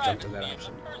just jumped to that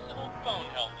option. Personal phone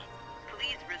helmet.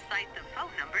 Please recite the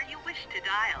phone number you wish to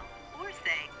dial, or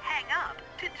say hang up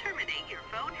to terminate your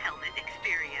phone helmet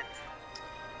experience.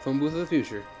 Phone booth of the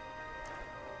future.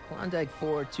 Klondike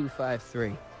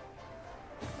 4253.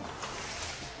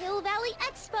 Hill Valley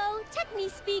Expo, Techni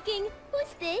speaking.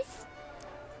 Who's this?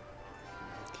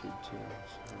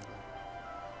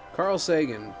 Carl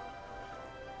Sagan.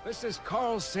 This is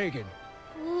Carl Sagan.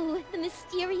 Ooh, the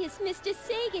mysterious Mr.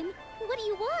 Sagan. What do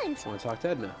you want? I want to talk to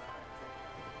Edna.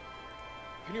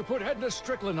 Can you put Edna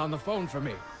Strickland on the phone for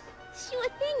me? Sure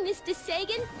thing, Mr.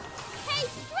 Sagan. Hey,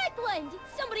 Strickland!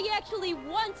 Somebody actually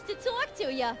wants to talk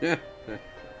to you.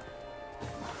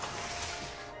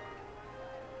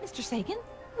 Mr. Sagan,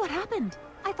 what happened?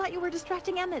 I thought you were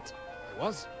distracting Emmett. I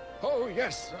was? Oh,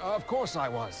 yes, of course I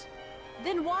was.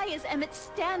 Then why is Emmett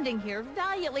standing here,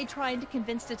 valiantly trying to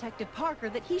convince Detective Parker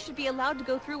that he should be allowed to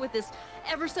go through with this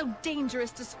ever so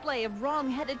dangerous display of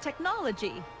wrong-headed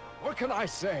technology? What can I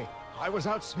say? I was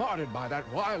outsmarted by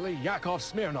that wily Yakov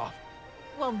Smirnov.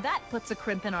 Well, that puts a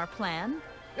crimp in our plan.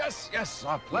 Yes,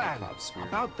 our plan.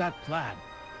 About that plan.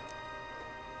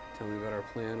 Tell me about our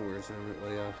plan. Where's Emmett?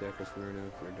 Lay off Yakov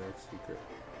Smirnov for a dark secret.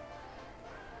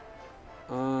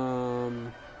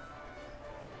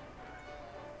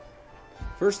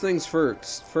 First things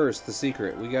first, the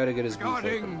secret. We gotta get his booth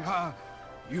Regarding, open.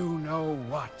 you know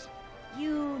what?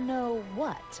 You know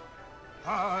what?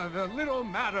 The little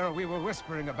matter we were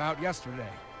whispering about yesterday.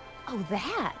 Oh,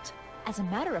 that! As a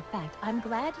matter of fact, I'm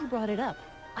glad you brought it up.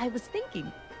 I was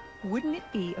thinking, wouldn't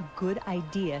it be a good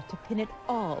idea to pin it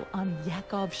all on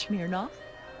Yakov Smirnov?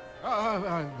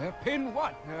 Pin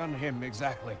what on him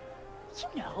exactly? You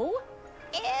know,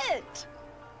 it!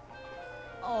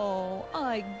 Oh,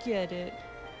 I get it.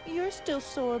 You're still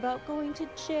sore about going to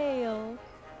jail.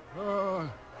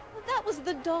 That was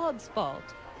the dog's fault.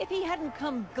 If he hadn't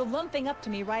come glumping up to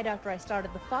me right after I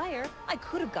started the fire, I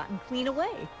could have gotten clean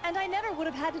away, and I never would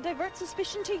have had to divert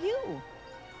suspicion to you.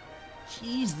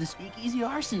 She's the speakeasy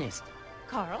arsonist.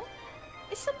 Carl,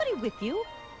 is somebody with you?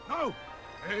 No,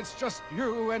 it's just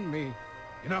you and me.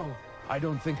 You know, I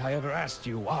don't think I ever asked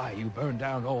you why you burned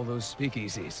down all those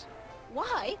speakeasies.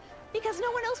 Why? Because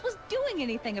no one else was doing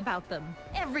anything about them.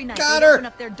 Every night Got they'd her. open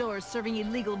up their doors serving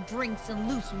illegal drinks and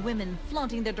loose women,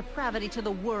 flaunting their depravity to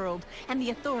the world, and the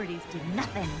authorities did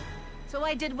nothing. So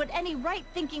I did what any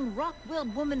right-thinking,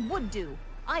 rock-willed woman would do.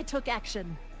 I took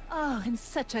action. Oh, and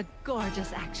such a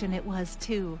gorgeous action it was,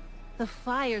 too. The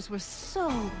fires were so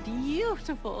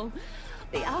beautiful.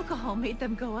 The alcohol made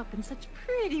them go up in such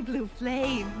pretty blue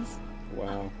flames.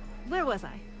 Wow. Where was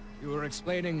I? You were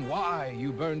explaining why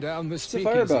you burned down the It's a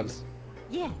firebug. speakeasies.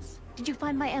 Yes. Did you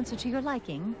find my answer to your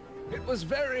liking? It was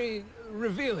very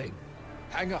revealing.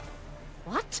 Hang up.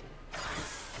 What?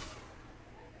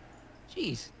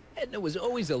 Jeez, Edna was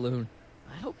always a loon.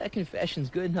 I hope that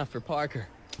confession's good enough for Parker.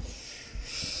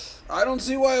 I don't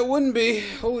see why it wouldn't be.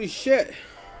 Holy shit.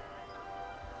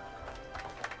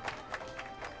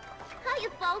 Hiya,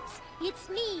 folks. It's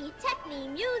me,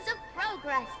 Techni, Muse of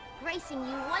Progress, gracing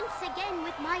you once again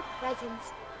with my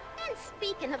presence. And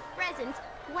speaking of presents,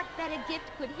 what better gift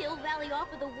could Hill Valley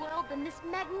offer the world than this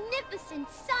magnificent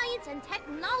science and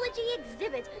technology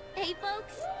exhibit, eh,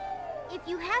 folks? If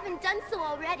you haven't done so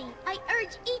already, I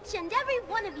urge each and every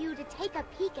one of you to take a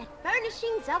peek at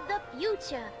Furnishings of the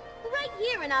Future, right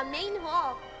here in our main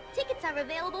hall. Tickets are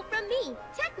available from me,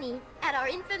 Techni, at our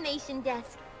information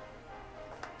desk.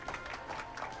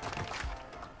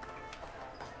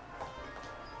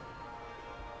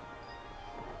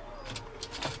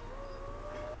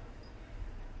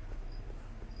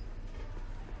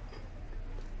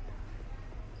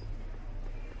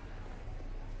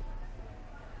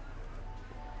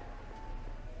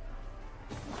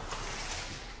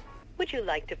 Would you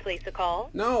like to place a call?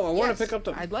 No, I want to pick up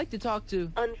the... I'd like to talk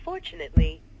to...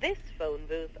 Unfortunately, this phone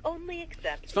booth only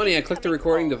accepts... It's funny, I clicked the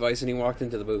recording device and he walked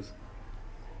into the booth.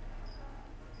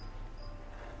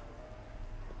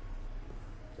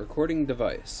 Recording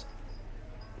device.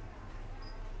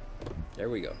 There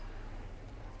we go.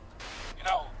 You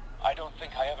know, I don't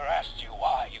think I ever asked you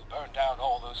why you burned down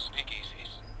all those speakeasies.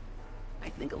 I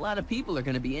think a lot of people are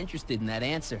going to be interested in that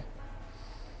answer.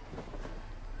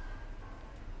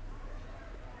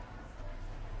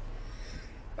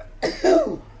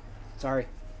 Sorry.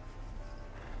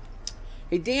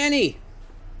 Hey, Danny!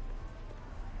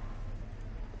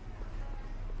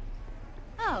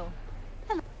 Oh.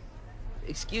 Hello.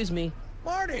 Excuse me.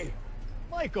 Marty!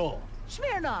 Michael!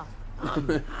 Smirnoff!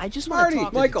 I just want to Marty,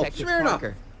 talk Michael, to Detective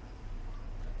Smirnoff.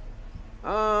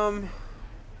 Parker.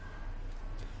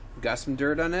 Got some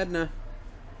dirt on Edna.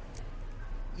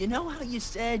 You know how you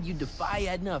said you'd defy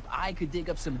Edna if I could dig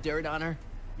up some dirt on her?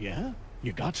 Yeah?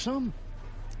 You got some?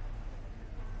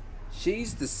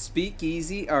 She's the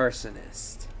speakeasy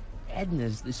arsonist.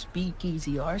 Edna's the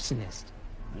speakeasy arsonist.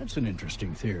 That's an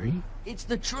interesting theory. It's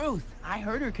the truth. I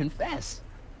heard her confess.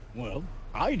 Well,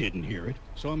 I didn't hear it,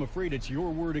 so I'm afraid it's your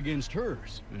word against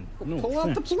hers. And no Pull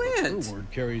out the offense, but plant. her word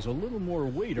carries a little more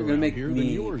weight You're gonna around make here than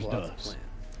me yours pull out the does. plant.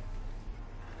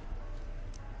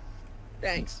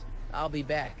 Thanks. I'll be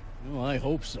back. Well, I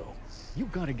hope so.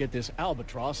 You've got to get this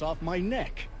albatross off my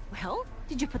neck. Well,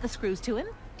 did you put the screws to him?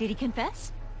 Did he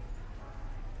confess?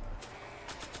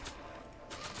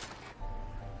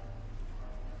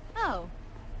 Oh,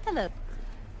 hello.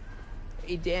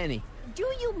 Hey, Danny. Do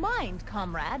you mind,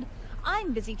 comrade?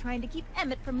 I'm busy trying to keep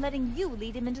Emmett from letting you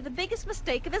lead him into the biggest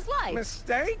mistake of his life.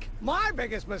 Mistake? My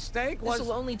biggest mistake was...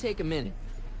 This'll only take a minute.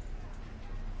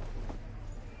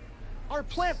 Our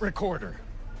plant recorder.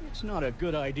 It's not a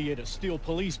good idea to steal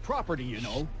police property, you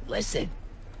know. Listen.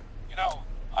 You know,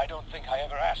 I don't think I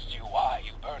ever asked you why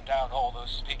you burned down all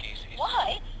those speakeasies.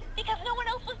 Why? Because no one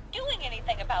else was doing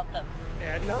anything about them.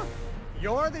 Edna?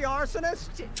 You're the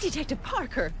arsonist? Detective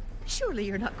Parker, surely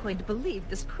you're not going to believe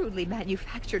this crudely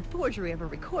manufactured forgery of a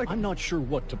recording. I'm not sure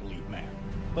what to believe, ma'am.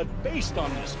 But based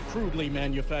on this crudely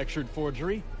manufactured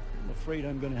forgery, I'm afraid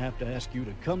I'm going to have to ask you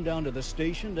to come down to the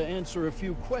station to answer a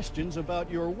few questions about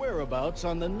your whereabouts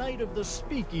on the night of the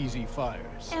speakeasy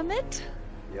fires. Emmett?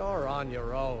 You're on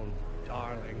your own,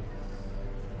 darling.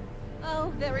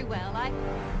 Oh, very well.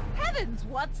 Heavens,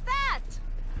 what's that?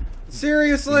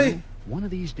 Seriously? You know, one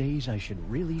of these days I should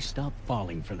really stop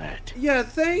falling for that. Yeah,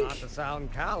 think? Not to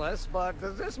sound callous, but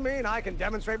does this mean I can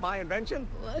demonstrate my invention?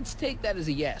 Let's take that as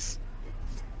a yes.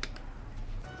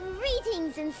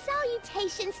 Greetings and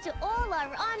salutations to all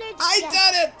our honored I guests.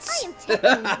 did it! I am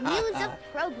Tiffany, Muse of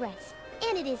Progress,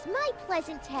 and it is my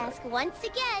pleasant task once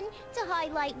again to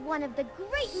highlight one of the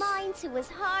great minds who was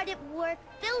hard at work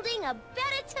building a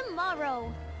better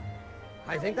tomorrow.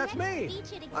 I think that's me.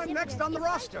 I'm next on the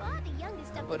roster.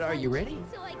 But are you ready?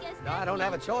 No, I don't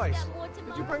have a choice.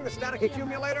 Did you bring the static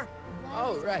accumulator?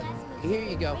 Oh, right. Here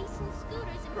you go.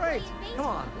 Great. Come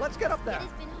on, let's get up there. He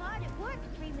has been hard at work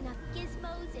dreaming up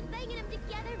gizmos and banging them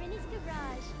together in his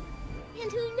garage.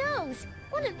 And who knows?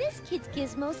 One of this kid's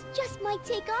gizmos just might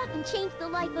take off and change the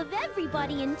life of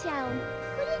everybody in town.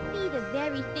 Could it be the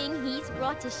very thing he's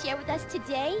brought to share with us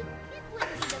today? It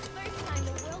wouldn't be the first time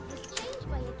the world was changed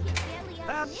by a kid barely out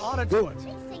That of ought to do it.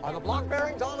 Are the block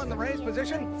bearings all in the raised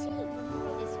position?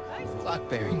 Block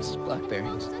bearings, block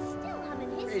bearings.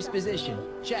 Raised position,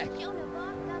 check.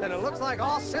 Then it looks like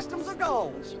all systems are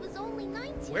go.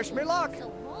 Wish me luck.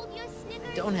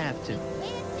 Don't have to.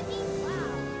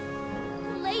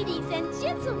 Ladies and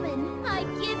gentlemen, I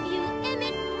give you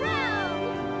Emmett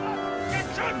Brown!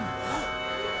 Objection!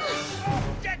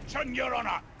 Objection, Your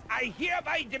Honor! I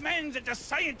hereby demand that the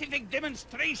scientific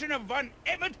demonstration of one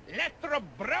Emmett Lathrop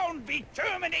Brown be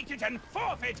terminated and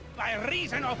forfeit by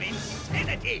reason of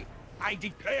insanity. I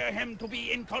declare him to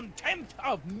be in contempt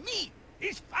of me,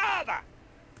 his father.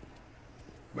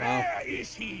 Where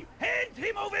is he? Hand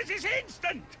him over this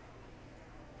instant!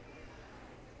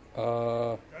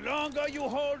 The longer you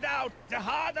hold out, the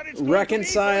harder it's going to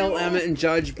reconcile be for you. Emmett and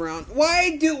Judge Brown.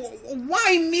 Why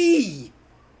me?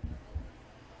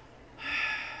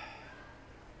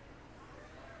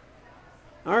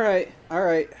 All right.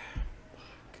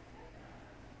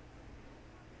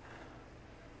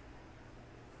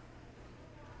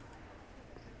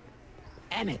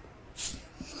 Emmett.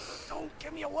 Don't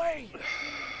give me away.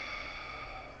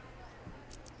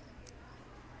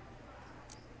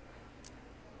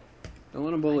 Don't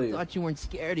let him bully you. I thought you weren't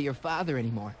scared of your father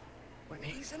anymore. When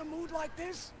he's in a mood like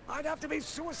this, I'd have to be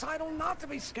suicidal not to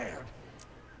be scared.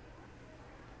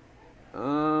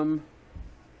 Let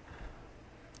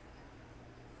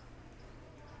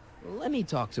me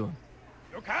talk to him.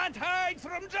 You can't hide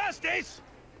from justice!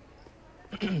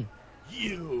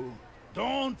 You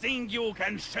don't think you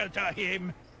can shelter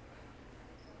him?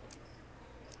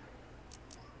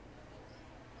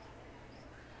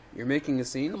 You're making a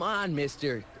scene? Come on,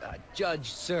 Mr. Judge,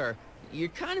 sir. You're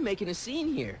kind of making a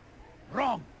scene here.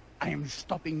 Wrong. I am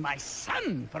stopping my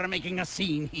son from making a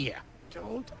scene here.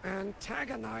 Don't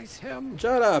antagonize him.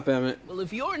 Shut up, Emmett. Well,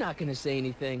 if you're not going to say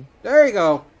anything... There you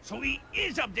go. So he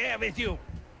is up there with you.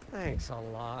 Thanks a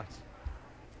lot.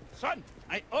 Son,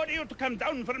 I order you to come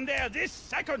down from there this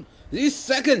second. This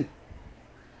second.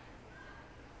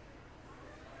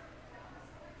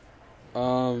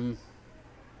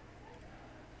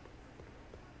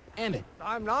 Emmett.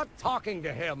 I'm not talking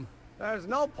to him. There's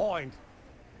no point.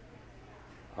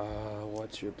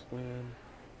 What's your plan?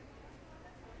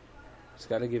 He's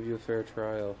got to give you a fair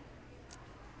trial.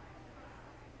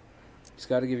 He's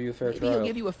got to give you a fair Maybe trial. he'll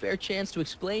give you a fair chance to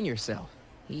explain yourself.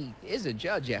 He is a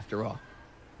judge, after all.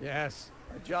 Yes,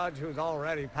 a judge who's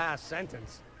already passed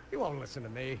sentence. He won't listen to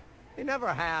me. He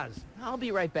never has. I'll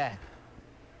be right back.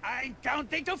 I'm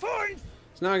counting to 4.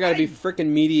 So now I gotta be frickin'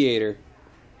 mediator.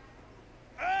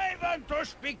 I want to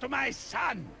speak to my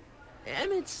son.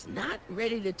 Emmett's not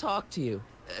ready to talk to you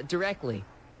directly.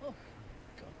 Oh,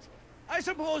 God. I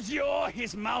suppose you're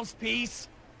his mouthpiece.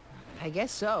 I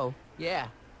guess so, yeah.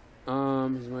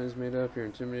 His mind is made up. You're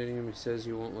intimidating him. He says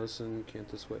you won't listen. Can't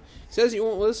this way. He says you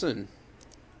won't listen.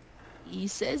 He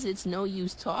says it's no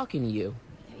use talking to you.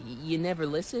 You never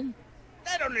listen?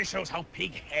 That only shows how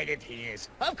pig-headed he is.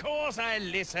 Of course I'll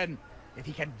listen. If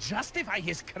he can justify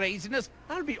his craziness,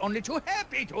 I'll be only too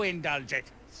happy to indulge it.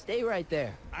 Stay right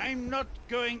there. I'm not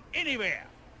going anywhere.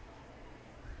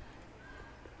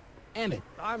 Emmett.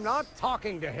 I'm not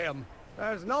talking to him.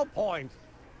 There's no point.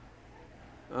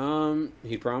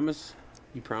 He promised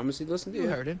he'd listen to you. You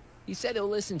heard him. He said he'll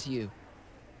listen to you.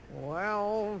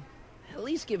 Well... At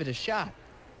least give it a shot.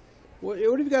 What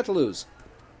have you got to lose?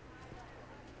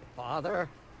 Father?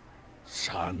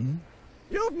 Son?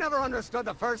 You've never understood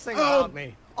the first thing about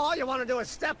me. All you want to do is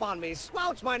step on me,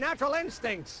 squelch my natural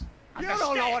instincts. You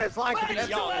don't know what it's like to be young.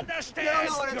 You don't know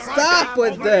what it's like. Stop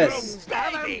with this.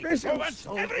 Have ambitions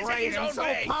so great and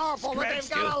so powerful that they've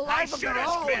got a life of their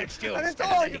own. And it's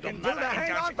all you can do to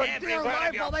hang on for dear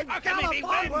life while they've got a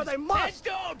bond where they must.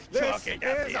 This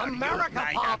is America,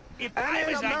 Pop. And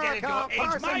in America, a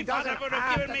person doesn't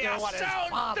have to do what his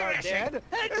father did.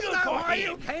 Isn't that why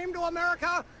you came to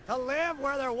America? To live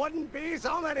where there wouldn't be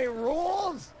so many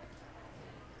rules?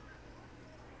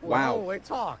 Wow. Well, we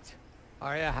talked.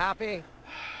 Are you happy?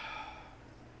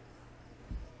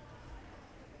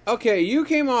 Okay, you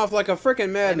came off like a frickin'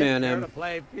 madman, Here Em. to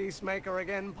play peacemaker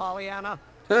again, Pollyanna?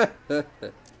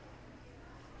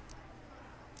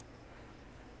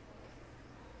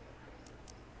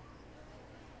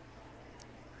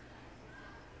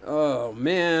 Oh,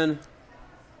 man.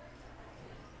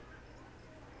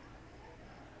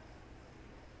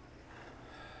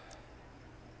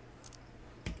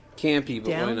 Campy, but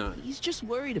why Down? not? He's just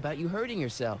worried about you hurting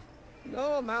yourself.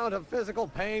 No amount of physical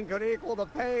pain could equal the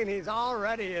pain he's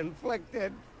already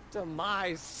inflicted to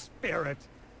my spirit.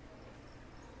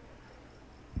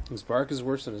 His bark is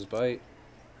worse than his bite.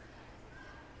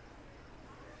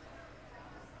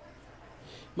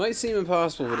 Might seem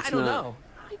impossible, but it's I don't not. know.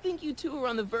 I think you two are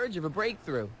on the verge of a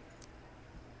breakthrough.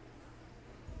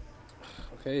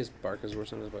 Okay, his bark is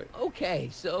worse than his bite. Okay,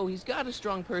 so he's got a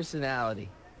strong personality.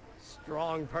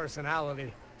 Strong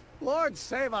personality. Lord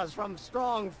save us from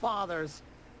strong fathers.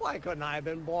 Why couldn't I have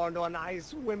been born to a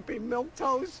nice, wimpy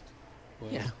milquetoast?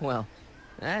 Yeah, well,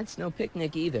 that's no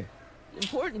picnic either. The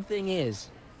important thing is,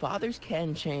 fathers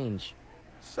can change.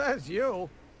 Says you.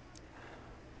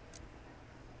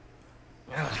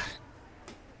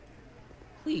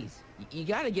 Please, you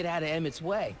gotta get out of Emmett's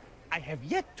way. I have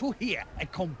yet to hear a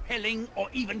compelling or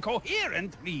even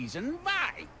coherent reason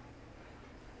why.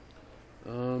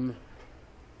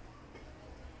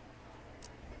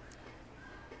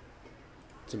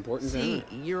 It's important to See,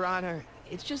 Emmett. Your Honor,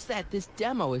 it's just that this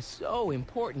demo is so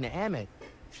important to Emmett.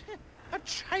 A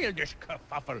childish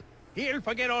kerfuffle. He'll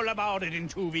forget all about it in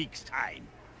 2 weeks' time.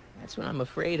 That's what I'm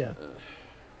afraid of.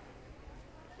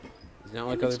 He's not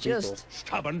like Emmett's other people. just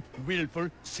Stubborn, willful,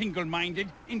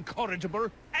 single-minded, incorrigible,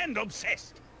 and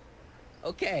obsessed.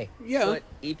 Okay, Yeah. but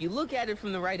if you look at it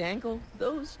from the right angle,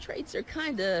 those traits are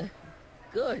kinda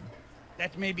good.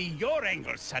 That may be your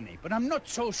angle, Sonny, but I'm not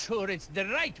so sure it's the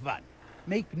right one.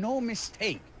 Make no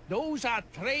mistake, those are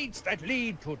traits that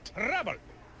lead to trouble.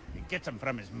 He gets them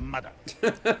from his mother.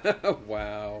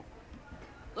 Wow.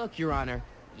 Look, Your Honor,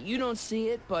 you don't see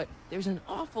it, but there's an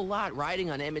awful lot riding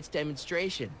on Emmett's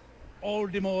demonstration. All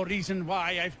the more reason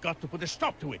why I've got to put a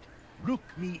stop to it. Look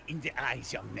me in the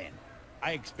eyes, young man.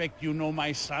 I expect you know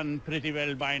my son pretty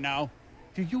well by now.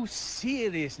 Do you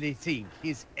seriously think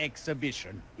his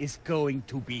exhibition is going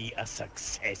to be a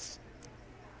success?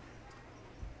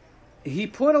 He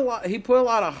put a lot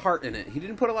of heart in it. He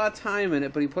didn't put a lot of time in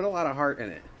it, but he put a lot of heart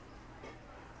in it.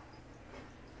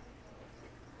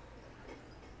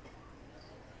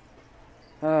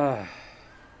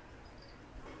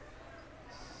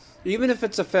 Even if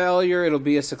it's a failure, it'll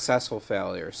be a successful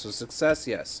failure. So success,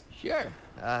 yes. Sure,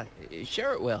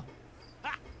 sure it will.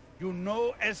 Ha! You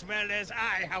know as well as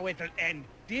I how it'll end.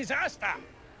 Disaster!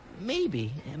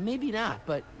 Maybe, and maybe not,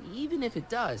 but even if it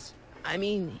does, I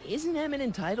mean, isn't Emmett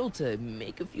entitled to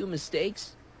make a few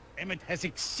mistakes? Emmett has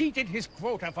exceeded his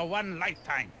quota for one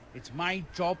lifetime. It's my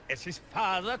job as his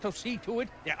father to see to it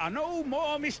there are no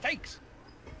more mistakes.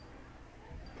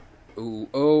 Ooh,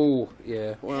 oh,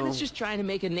 yeah, well... Emmett's just trying to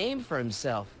make a name for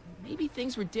himself. Maybe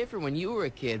things were different when you were a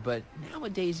kid, but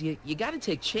nowadays you gotta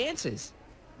take chances.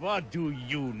 What do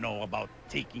you know about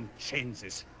taking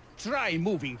chances? Try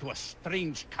moving to a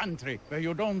strange country where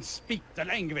you don't speak the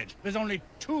language. There's only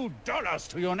 $2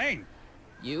 to your name.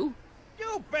 You?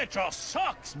 You bet your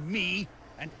socks, me.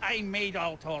 And I made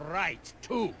out all right,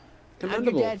 too. How'd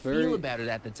your dad feel about it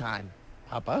at the time?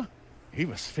 Papa? He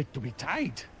was fit to be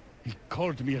tied. He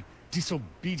called me a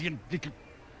disobedient little...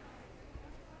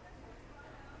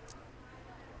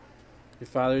 Your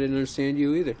father didn't understand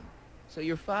you either. So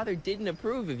your father didn't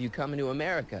approve of you coming to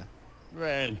America?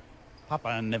 Well,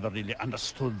 Papa never really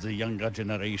understood the younger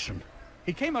generation.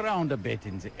 He came around a bit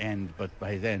in the end, but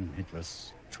by then it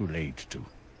was too late to.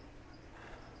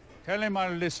 Tell him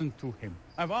I'll listen to him.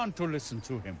 I want to listen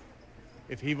to him.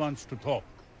 If he wants to talk.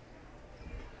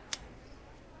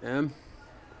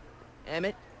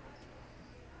 Emmett?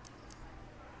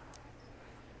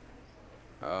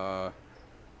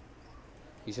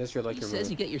 He says you're like he your says mother.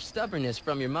 you get your stubbornness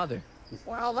from your mother.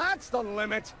 Well, that's the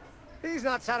limit. He's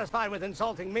not satisfied with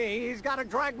insulting me. He's got to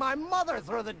drag my mother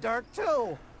through the dirt,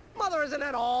 too. Mother isn't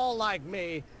at all like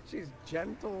me. She's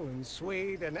gentle and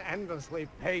sweet and endlessly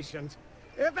patient.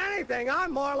 If anything,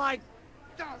 I'm more like...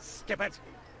 skip it.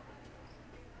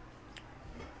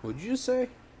 What'd you just say?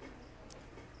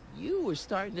 You were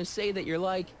starting to say that you're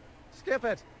like... Skip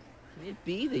it. Can it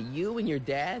be that you and your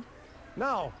dad?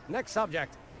 No. Next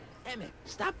subject. Emmett,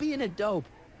 stop being a dope.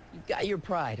 You've got your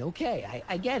pride, okay,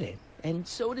 I get it. And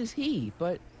so does he,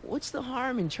 but what's the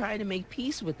harm in trying to make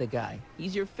peace with the guy?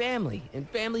 He's your family, and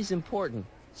family's important.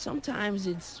 Sometimes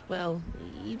it's, well,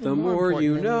 even The more more important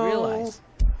you than know. realize.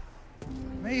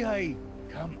 May I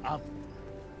come up?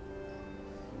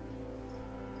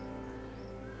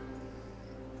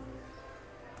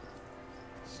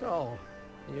 So,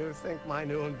 you think my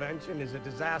new invention is a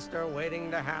disaster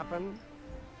waiting to happen?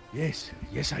 Yes,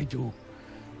 yes I do.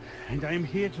 And I'm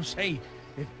here to say,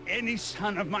 if any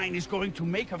son of mine is going to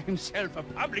make of himself a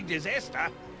public disaster,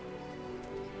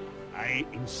 I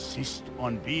insist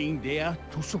on being there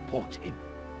to support him.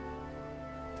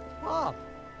 Pop!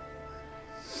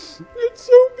 It's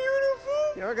so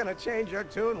beautiful! You're gonna change your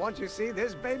tune once you see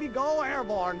this baby go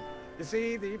airborne. You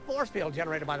see, the force field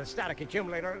generated by the static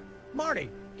accumulator... Marty,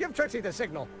 give Trixie the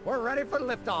signal. We're ready for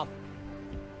liftoff.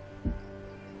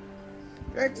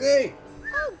 Trixie!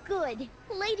 Oh, good.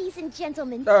 Ladies and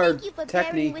gentlemen, Or thank you for bearing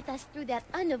Technique. with us through that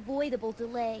unavoidable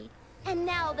delay. And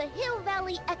now the Hill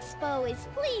Valley Expo is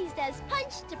pleased as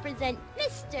punch to present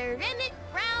Mr. Emmett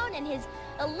Brown and his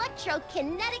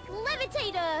electrokinetic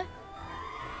levitator.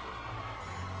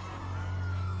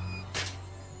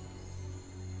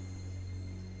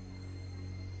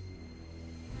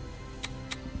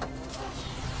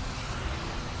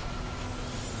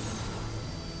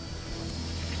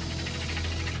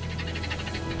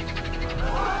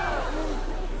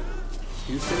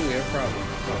 Houston, we have a problem.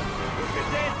 Look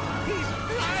at that! He's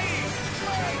flying!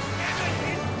 Emmett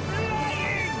is flying!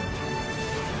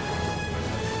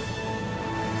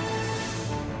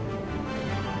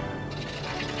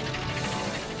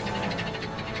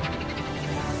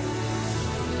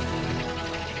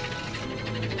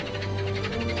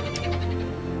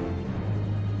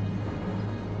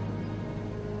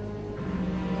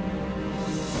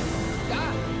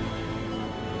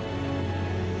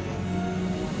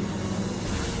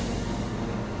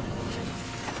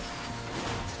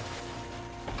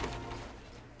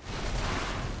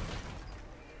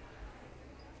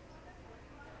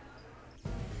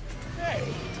 Hey!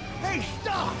 Hey,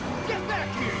 stop! Get back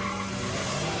here!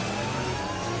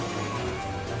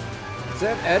 Is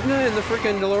that Edna in the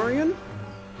freaking DeLorean?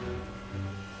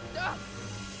 Doc!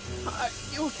 Are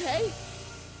you okay?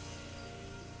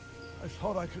 I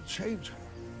thought I could change her.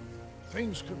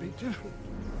 Things could be different.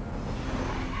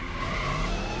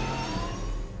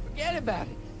 Forget about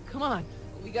it. Come on.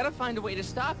 We gotta find a way to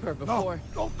stop her before... No,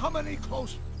 don't come any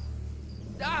closer.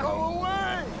 Doc! Go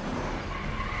away!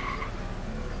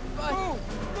 But... Move!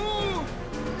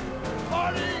 Move!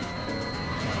 Marty!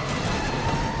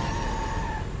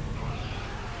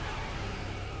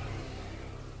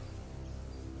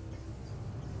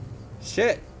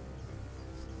 Shit.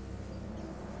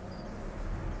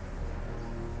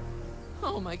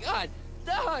 Oh my god!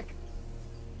 Doc!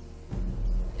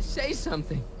 Say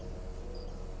something.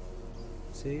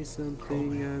 Say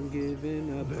something, I'm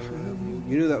giving up on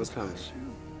you. You knew that was coming.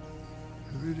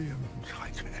 Iridium and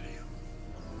titanium.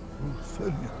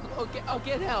 Ruthenium. I'll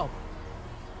get help.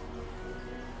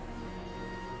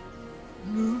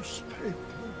 Newspaper.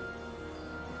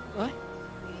 What?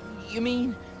 You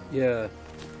mean... Yeah.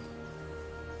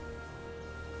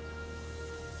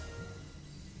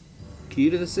 Key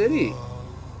to the city.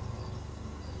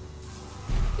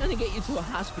 Gonna get you to a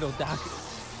hospital, Doc.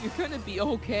 You're gonna be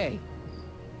okay.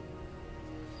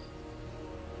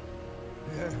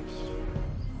 Yes.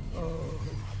 Oh,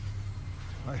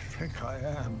 I think I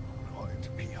am going to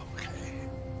be okay,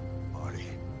 Marty.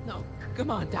 No,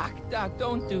 come on, Doc. Doc,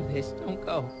 don't do this. Don't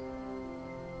go.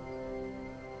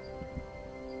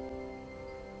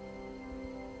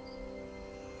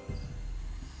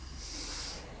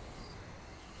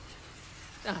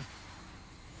 Doc,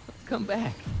 come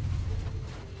back.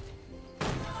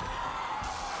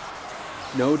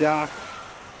 No Doc.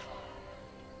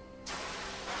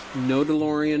 No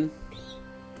DeLorean.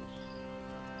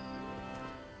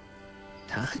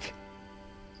 Doc?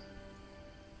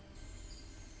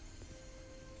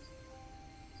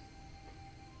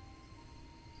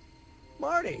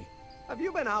 Marty, have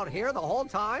you been out here the whole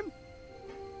time?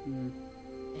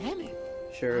 Damn it.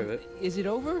 Sure of it. Is it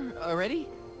over already?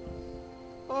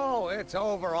 Oh, it's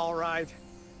over all right.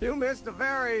 You missed a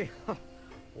very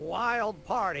wild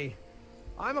party.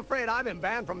 I'm afraid I've been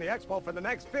banned from the expo for the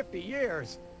next 50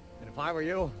 years. And if I were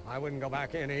you, I wouldn't go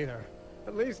back in either.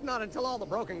 At least not until all the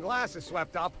broken glass is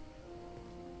swept up.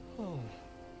 Oh,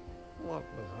 what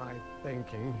was I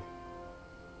thinking?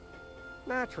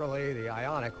 Naturally, the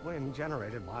ionic wind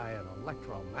generated by an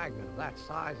electromagnet of that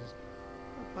size is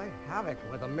going to play havoc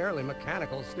with a merely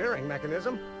mechanical steering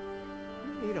mechanism.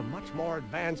 We need a much more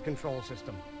advanced control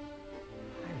system.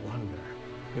 I wonder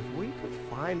if we could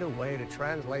find a way to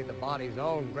translate the body's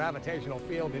own gravitational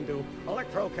field into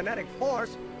electrokinetic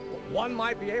force, One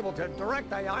might be able to direct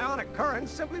the ionic current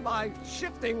simply by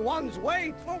shifting one's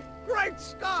weight. Oh, great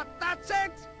Scott, that's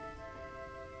it!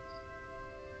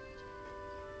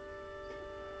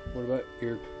 What about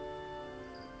your...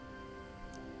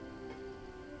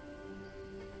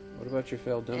 What about your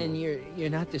failed demo? And you're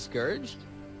not discouraged?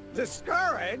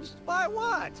 Discouraged? By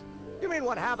what? You mean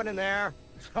what happened in there?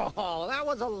 Oh, that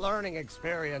was a learning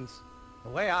experience. The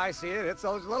way I see it, it's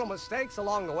those little mistakes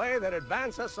along the way that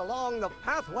advance us along the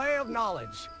pathway of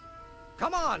knowledge.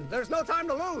 Come on, there's no time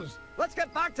to lose. Let's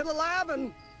get back to the lab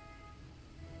and...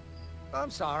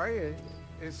 I'm sorry,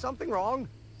 is something wrong?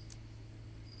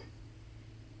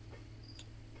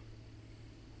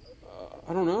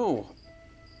 I don't know.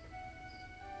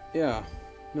 Yeah,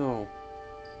 no.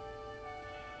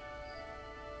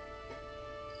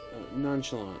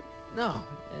 Nonchalant. No,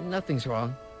 nothing's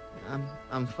wrong.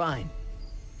 I'm fine.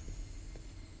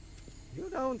 You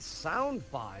don't sound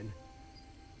fine.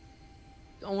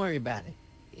 Don't worry about it.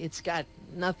 It's got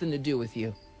nothing to do with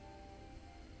you.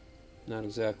 Not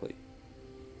exactly.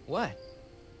 What?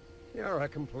 You're a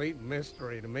complete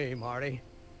mystery to me, Marty.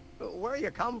 Where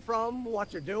you come from,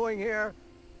 what you're doing here,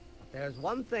 there's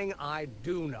one thing I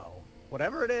do know.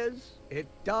 Whatever it is, it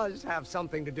does have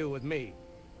something to do with me.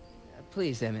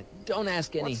 Please, Emmett, don't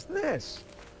ask any... What's this?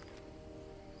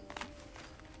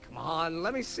 Come on,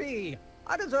 let me see.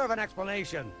 I deserve an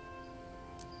explanation.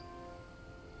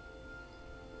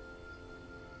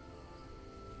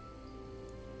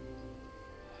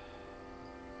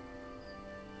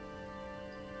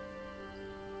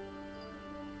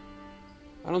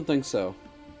 I don't think so.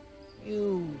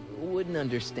 You wouldn't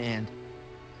understand.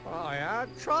 Oh, yeah?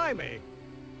 Try me.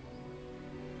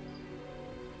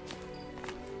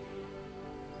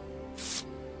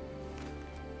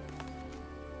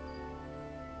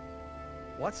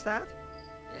 What's that?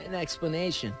 An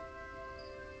explanation.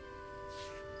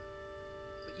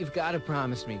 But you've got to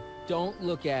promise me, don't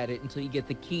look at it until you get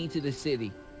the key to the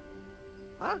city.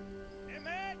 Huh?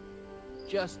 Emmett!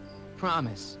 Just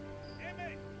promise.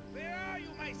 Emmett, where are you,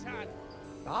 my son?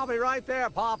 I'll be right there,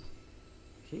 Pop.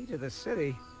 Key to the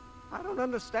city? I don't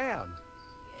understand.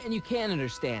 And you can't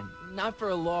understand. Not for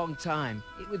a long time.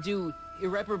 It would do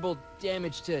irreparable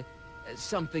damage to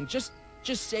something. Just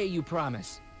say you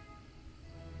promise.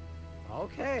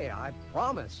 Okay, I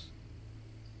promise.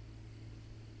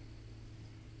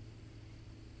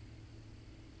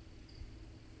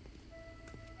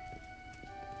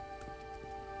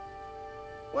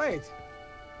 Wait,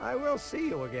 I will see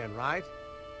you again, right?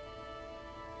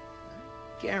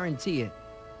 Guarantee it.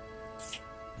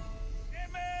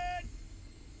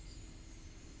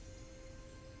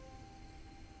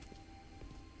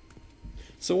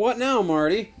 So what now,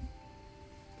 Marty?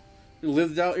 You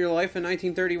lived out your life in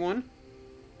 1931?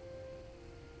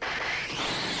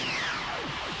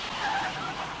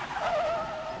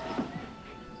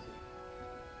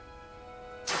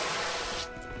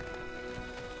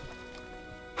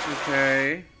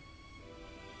 Okay.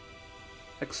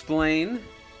 Explain.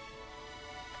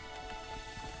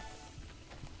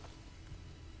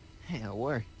 Hey, it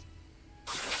worked.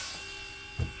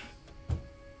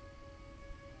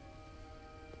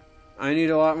 I need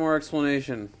a lot more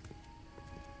explanation.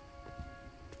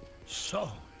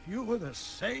 So, you were the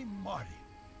same Marty.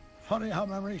 Funny how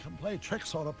memory can play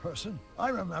tricks on a person. I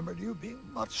remembered you being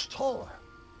much taller.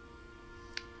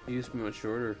 You used to be much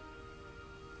shorter.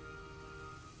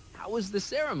 How was the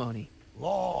ceremony?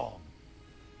 Long.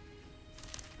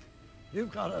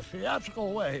 You've got a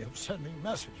theatrical way of sending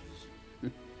messages.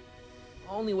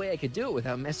 Only way I could do it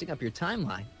without messing up your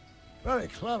timeline. Very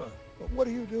clever. But what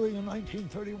are you doing in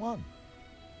 1931?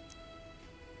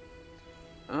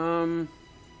 I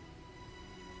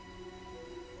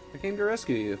came to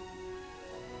rescue you.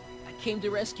 I came to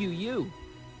rescue you.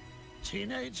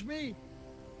 Teenage me?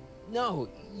 No,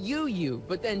 you.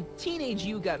 But then teenage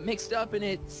you got mixed up in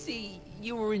it. See,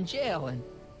 you were in jail and...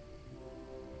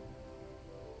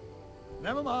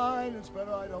 Never mind. It's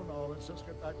better I don't know. Let's just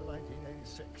get back to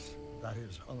 1986. That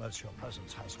is, unless your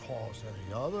presence has caused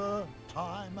any other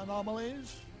time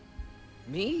anomalies.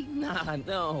 Me? Nah,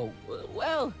 no.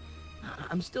 Well,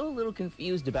 I'm still a little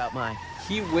confused about my...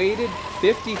 He waited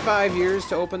 55 years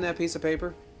to open that piece of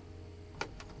paper?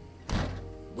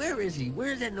 Where is he?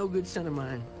 Where's that no-good son of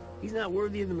mine? He's not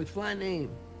worthy of the McFly name.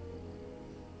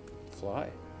 Fly?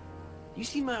 You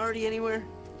see my Artie anywhere?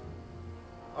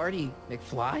 Artie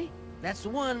McFly? That's the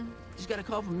one. Just got a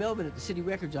call from Melvin at the city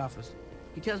records office.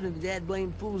 He tells me the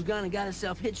dad-blamed fool's gone and got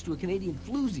himself hitched to a Canadian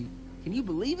floozy. Can you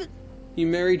believe it? You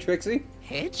married Trixie?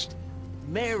 Hitched?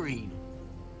 Married.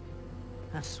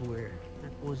 I swear,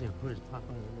 that boy's gonna put his pop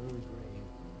on the nose grave.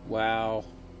 Wow.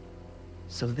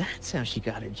 So that's how she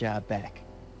got her job back.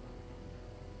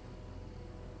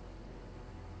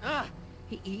 Ah,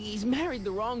 he's married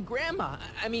the wrong grandma.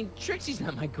 I mean, Trixie's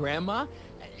not my grandma.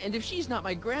 And if she's not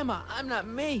my grandma, I'm not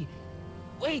me.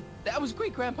 Wait, that was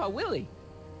Great-Grandpa Willie.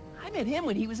 I met him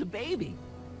when he was a baby.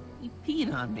 He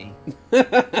peed on me.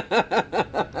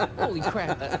 Holy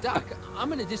crap, Doc, I'm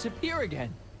gonna disappear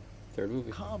again. Third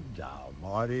movie. Calm down,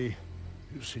 Marty.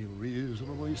 You seem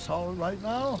reasonably solid right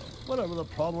now. Whatever the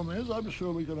problem is, I'm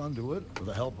sure we can undo it with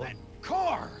the help of...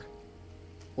 Car!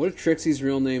 What if Trixie's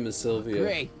real name is Sylvia?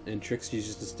 Great. And Trixie's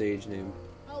just a stage name?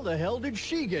 How the hell did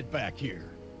she get back here?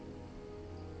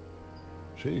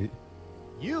 She?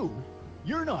 You?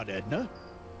 You're not Edna.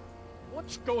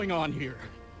 What's going on here?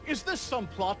 Is this some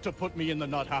plot to put me in the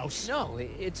nut house? No,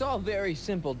 it's all very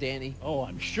simple, Danny. Oh,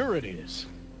 I'm sure it is.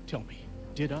 Tell me,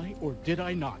 did I or did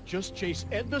I not just chase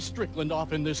Edna Strickland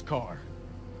off in this car?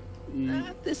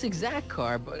 Not this exact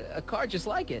car, but a car just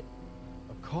like it.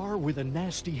 A car with a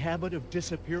nasty habit of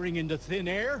disappearing into thin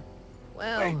air?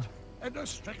 Well... Wait, Edna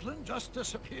Strickland just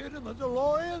disappeared in the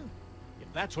DeLorean?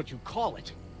 If that's what you call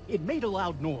it. It made a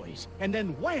loud noise, and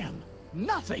then wham!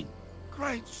 Nothing!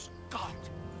 Great Scott!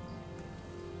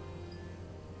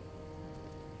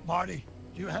 Marty,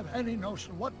 do you have any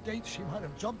notion what date she might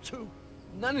have jumped to?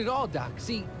 None at all, Doc.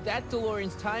 See, that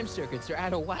DeLorean's time circuits are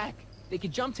out of whack. They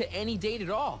could jump to any date at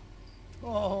all.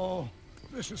 Oh,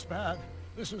 this is bad.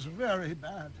 This is very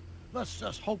bad. Let's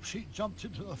just hope she jumped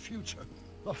into the future.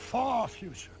 The far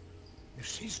future. If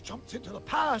she's jumped into the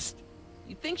past...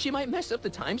 You think she might mess up the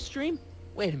time stream?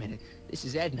 Wait a minute. This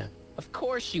is Edna. Of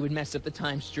course she would mess up the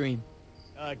time stream.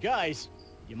 Guys,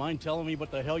 you mind telling me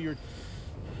what the hell you're...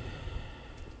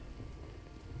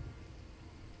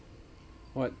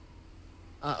 What?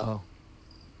 Uh-oh.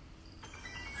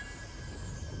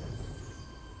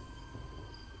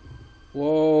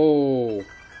 Whoa.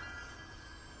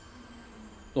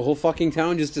 The whole fucking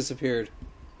town just disappeared.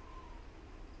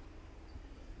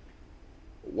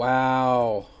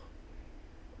 Wow.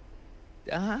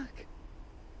 Doc?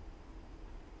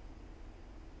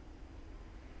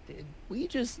 Did we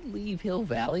just leave Hill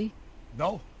Valley?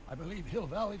 No, I believe Hill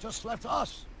Valley just left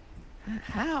us.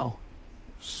 How?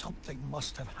 Something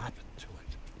must have happened to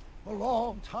it. A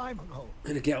long time ago.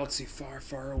 In a galaxy far,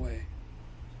 far away.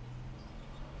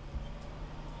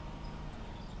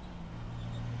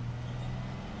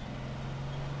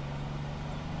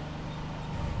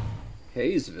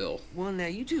 Hayesville. Well, now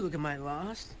you two look a mite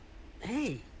lost.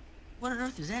 Hey, what on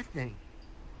earth is that thing?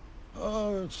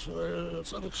 It's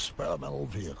an experimental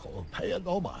vehicle. Pay it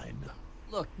no mind.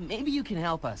 Look, maybe you can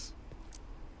help us.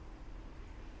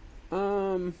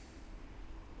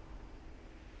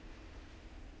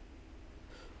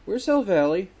 Where's Hill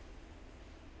Valley?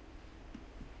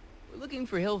 We're looking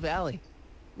for Hill Valley.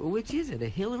 Well, which is it, a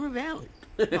hill or a valley?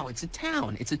 No, it's a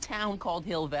town. It's a town called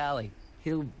Hill Valley.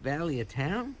 Hill Valley, a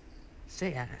town?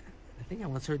 Say, I think I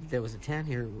once heard that there was a town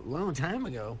here a long time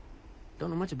ago. Don't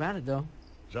know much about it, though.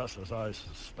 Just as I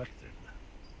suspected.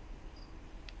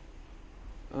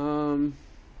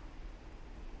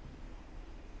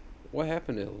 What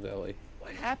happened to Hill Valley?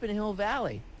 What happened to Hill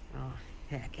Valley? Oh,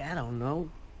 heck, I don't know.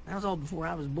 That was all before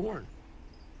I was born.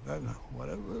 Then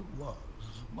whatever it was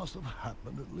must have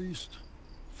happened at least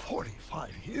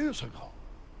 45 years ago.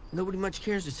 Nobody much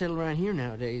cares to settle around here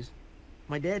nowadays.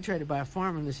 My dad tried to buy a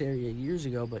farm in this area years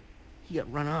ago, but he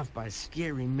got run off by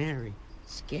Scary Mary.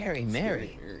 Scary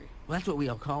Mary? Well, that's what we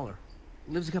all call her.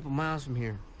 Lives a couple miles from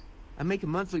here. I make a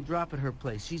monthly drop at her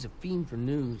place. She's a fiend for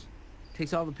news.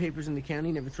 Takes all the papers in the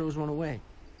county, never throws one away.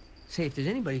 Say, if there's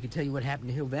anybody who can tell you what happened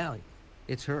to Hill Valley,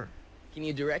 it's her. Can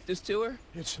you direct us to her?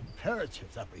 It's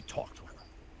imperative that we talk to her.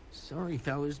 Sorry,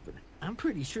 fellas, but I'm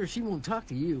pretty sure she won't talk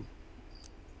to you.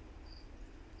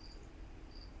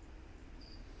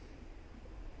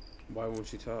 Why won't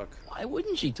she talk? Why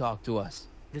wouldn't she talk to us?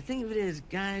 The thing of it is,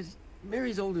 guys,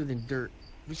 Mary's older than dirt,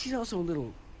 but she's also a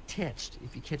little tetched,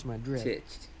 if you catch my drift.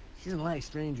 Titched. She doesn't like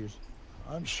strangers.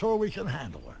 I'm sure we can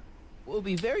handle her. We'll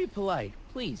be very polite.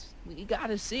 Please, we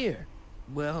gotta see her.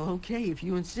 Well, okay, if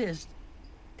you insist.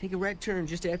 Take a right turn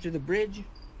just after the bridge,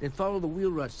 then follow the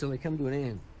wheel ruts till they come to an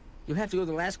end. You'll have to go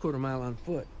the last quarter mile on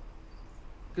foot.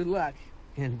 Good luck,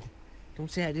 and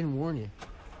don't say I didn't warn you.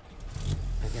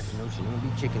 I got the notion I'll be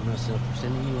kicking myself for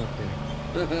sending you up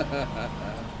there.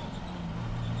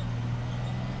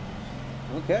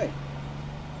 Okay.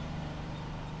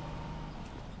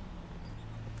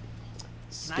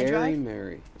 Scary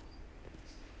Mary.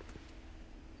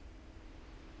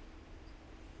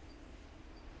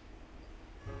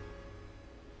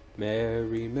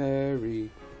 Mary,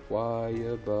 Mary, why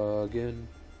you buggin'?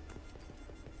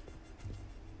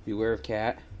 Beware of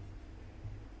cat.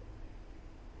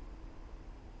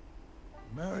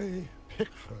 Mary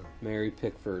Pickford. Mary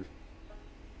Pickford.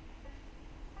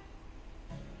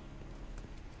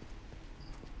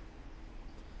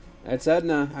 That's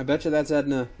Edna. I bet you that's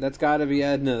Edna. That's gotta be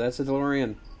Edna. That's a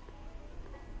DeLorean.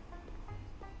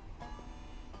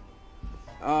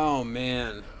 Oh,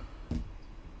 man.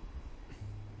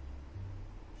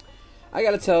 I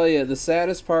gotta tell you, the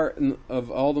saddest part of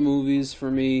all the movies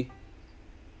for me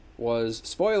was,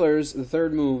 spoilers, the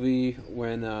third movie,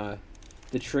 when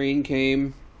the train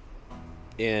came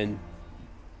and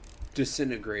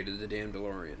disintegrated the damn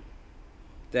DeLorean.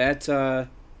 That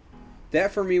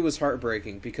for me was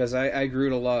heartbreaking, because I grew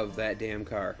to love that damn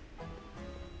car.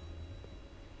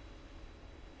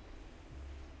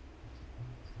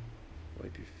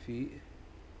 Wipe your feet.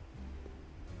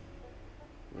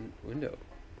 Window.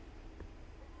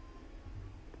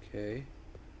 Okay.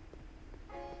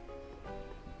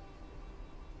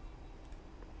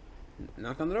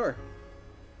 Knock on the door.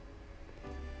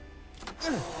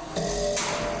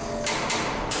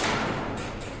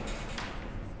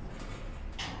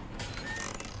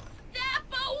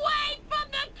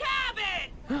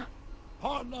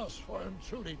 Pardon us for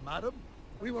intruding, madam.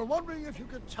 We were wondering if you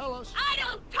could tell us... I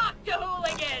don't talk to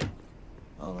hooligans!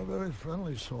 On a very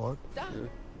friendly sort.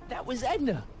 That was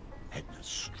Edna. Edna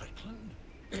Strickland?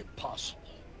 Impossible.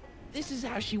 This is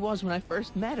how she was when I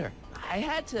first met her. I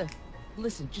had to...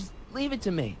 Listen, just leave it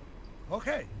to me.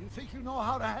 Okay, you think you know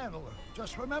how to handle her.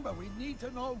 Just remember, we need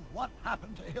to know what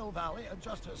happened to Hill Valley, and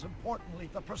just as importantly,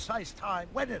 the precise time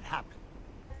when it happened.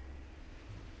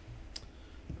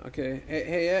 Okay.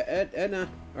 Hey, Edna,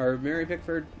 or Mary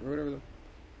Pickford, or whatever.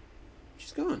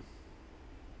 She's gone.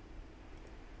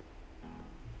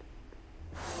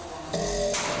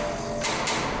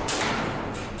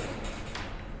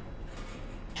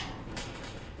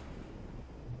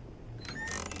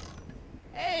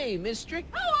 Hey, Miss Strick.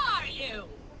 Who are you?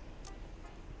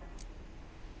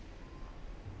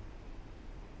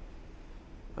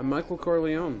 I'm Michael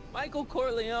Corleone. Michael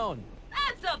Corleone.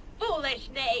 That's a foolish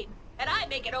name. And I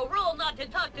make it a rule not to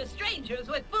talk to strangers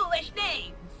with foolish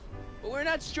names. But we're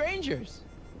not strangers.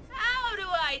 How do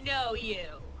I know you?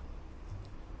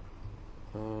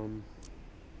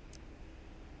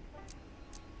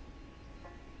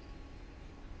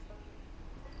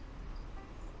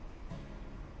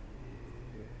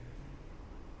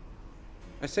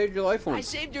 I saved your life once. I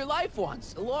saved your life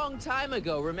once, a long time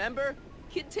ago, remember?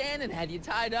 Kid Tannen had you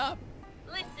tied up.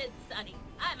 Listen, Sonny,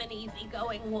 I'm an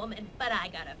easygoing woman, but I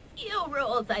got a few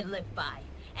rules I live by.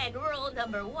 And rule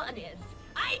number 1 is,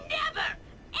 I never,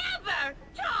 ever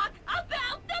talk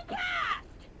about the past!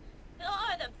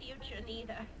 Or the future,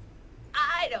 neither.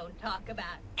 I don't talk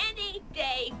about any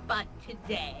day but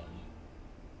today.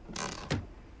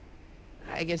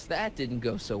 I guess that didn't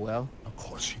go so well. Of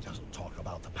course she doesn't talk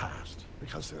about the past,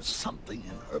 because there's something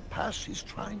in her past she's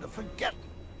trying to forget.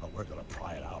 But we're gonna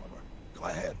pry it out of her. Go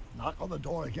ahead, knock on the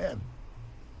door again.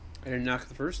 I didn't knock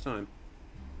the first time.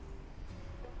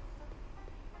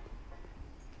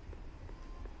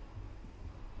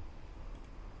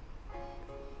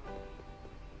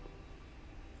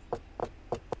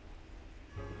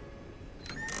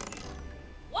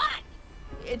 What?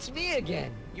 It's me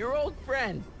again, your old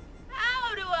friend.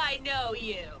 How do I know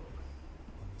you?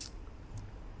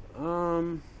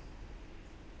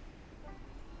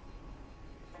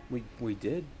 We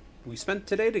did. We spent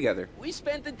today together. We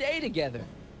spent the day together.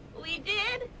 We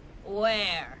did?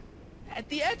 Where? At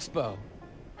the expo.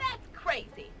 That's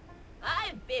crazy.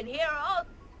 I've been here all...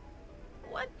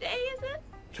 What day is it?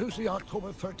 Tuesday, October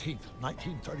 13th,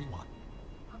 1931.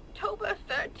 October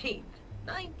 13th,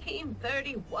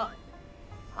 1931.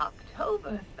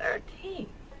 October 13th.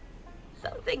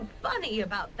 Something funny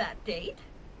about that date.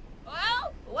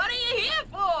 Well, what are you here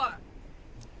for?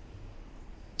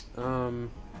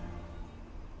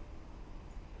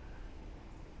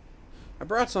 I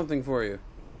brought something for you.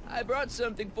 I brought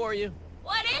something for you.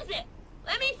 What is it?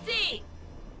 Let me see.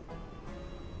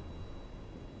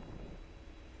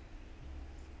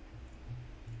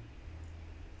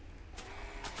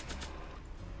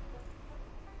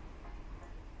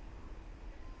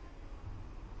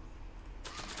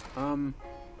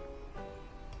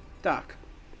 Doc.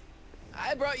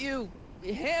 I brought you...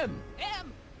 him.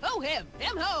 Him? Who him?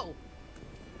 Him who?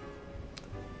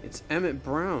 It's Emmett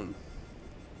Brown.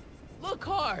 Look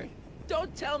hard.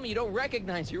 Don't tell me you don't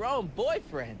recognize your own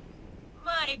boyfriend.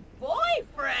 My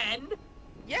boyfriend?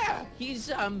 Yeah, he's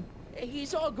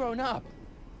all grown up.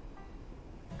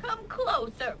 Come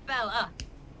closer, fella.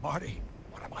 Marty,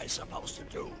 what am I supposed to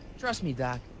do? Trust me,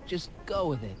 Doc. Just go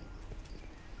with it.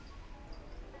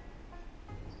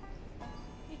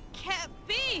 It can't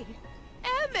be!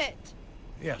 Emmett!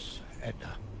 Yes, Edna.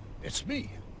 It's me.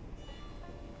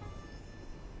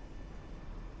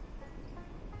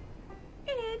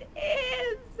 It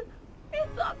is!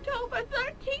 It's October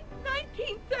 13th,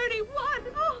 1931!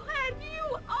 Oh, and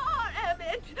you are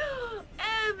Emmett!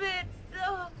 Emmett!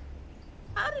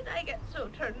 How did I get so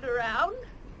turned around?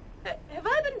 Have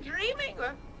I been dreaming,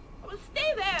 or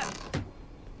stay there?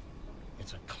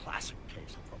 It's a classic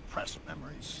case of repressed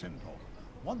memory syndrome.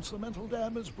 Once the mental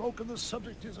dam is broken, the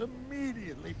subject is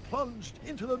immediately plunged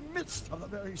into the midst of the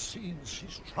very scenes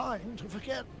she's trying to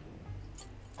forget.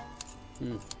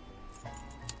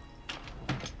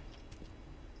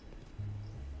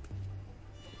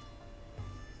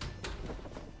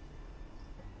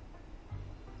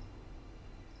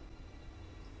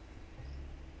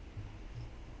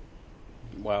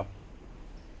 Wow.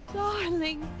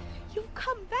 Darling, you've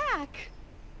come back.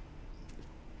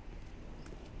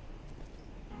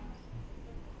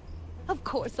 Of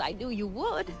course I knew you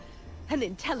would. An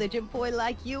intelligent boy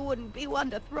like you wouldn't be one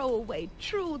to throw away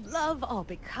true love all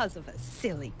because of a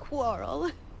silly quarrel.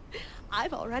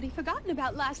 I've already forgotten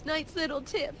about last night's little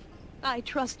tiff. I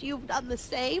trust you've done the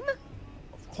same?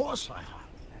 Of course I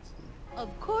have.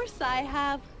 Of course I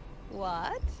have.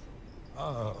 What?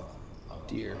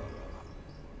 Dear.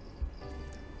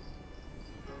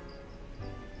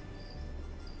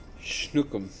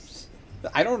 Schnookums.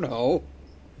 I don't know.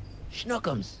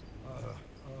 Schnookums.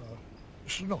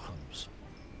 Schnookums.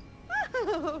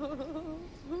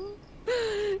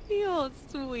 You're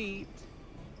sweet.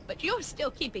 But you're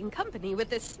still keeping company with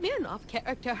this Smirnoff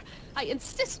character. I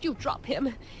insist you drop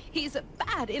him. He's a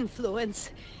bad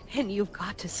influence. And you've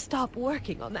got to stop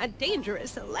working on that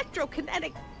dangerous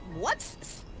electrokinetic... What's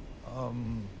this?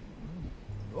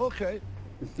 Okay.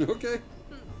 Okay.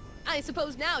 I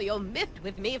suppose now you're miffed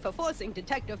with me for forcing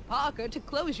Detective Parker to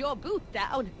close your booth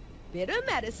down. Bitter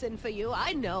medicine for you,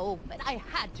 I know, but I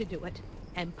had to do it.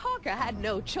 And Parker had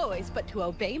no choice but to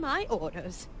obey my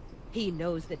orders. He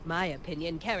knows that my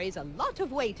opinion carries a lot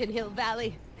of weight in Hill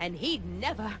Valley, and he'd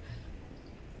never...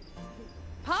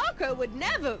 Parker would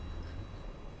never...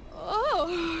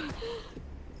 Oh...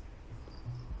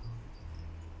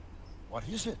 What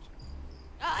is it?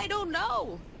 I don't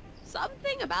know.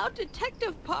 Something about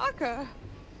Detective Parker.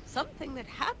 Something that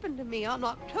happened to me on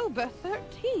October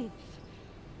 13th.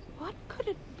 What could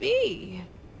it be?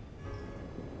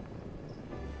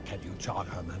 Can you jog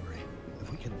her memory?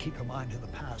 If we can keep her mind in the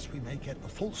past, we may get the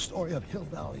full story of Hill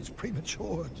Valley's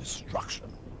premature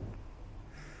destruction.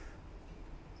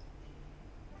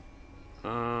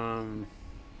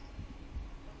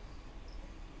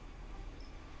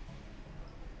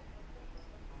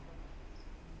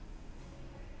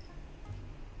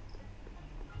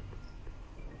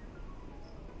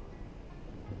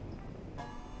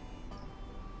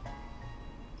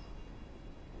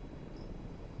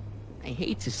 I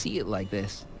hate to see it like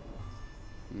this.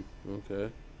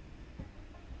 Okay.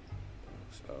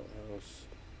 Outhouse.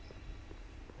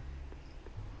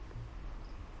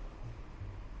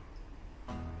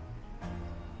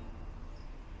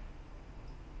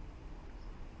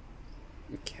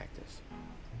 Cactus.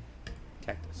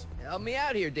 Cactus. Help me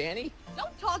out here, Danny.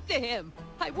 Don't talk to him.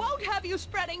 I won't have you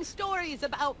spreading stories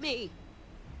about me.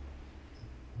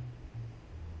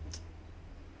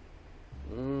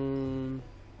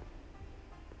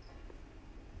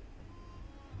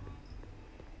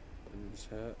 This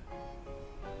hat.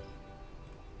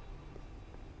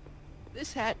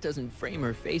 This hat doesn't frame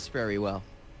her face very well.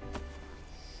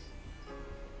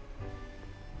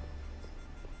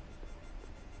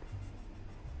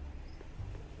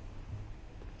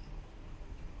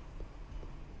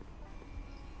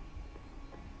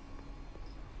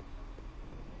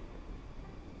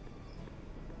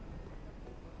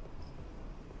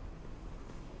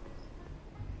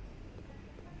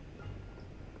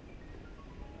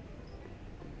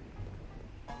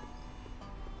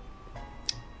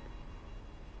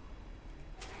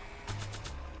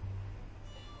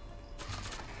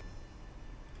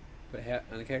 Put a hat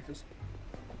on the cactus.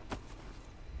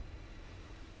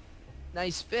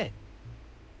 Nice fit.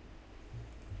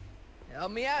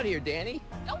 Help me out here, Danny.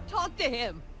 Don't talk to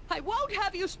him. I won't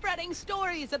have you spreading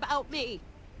stories about me.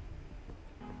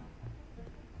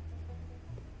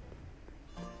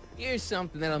 Here's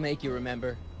something that'll make you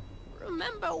remember.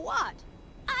 Remember what?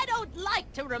 I don't like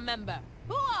to remember.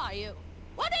 Who are you?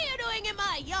 What are you doing in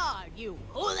my yard, you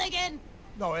hooligan?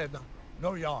 No, Edna.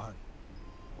 No yarn.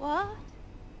 What?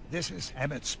 This is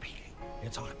Emmett speaking.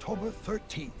 It's October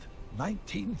 13th,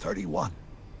 1931.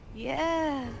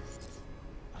 Yes.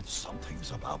 And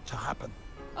something's about to happen.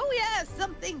 Oh yes,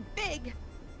 something big.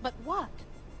 But what?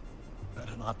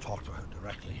 Better not talk to her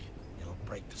directly. It'll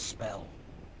break the spell.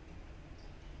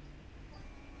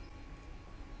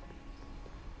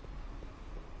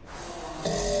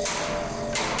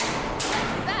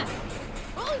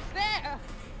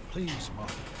 Please, Mark,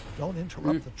 don't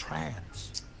interrupt the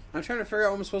trance. I'm trying to figure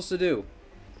out what I'm supposed to do.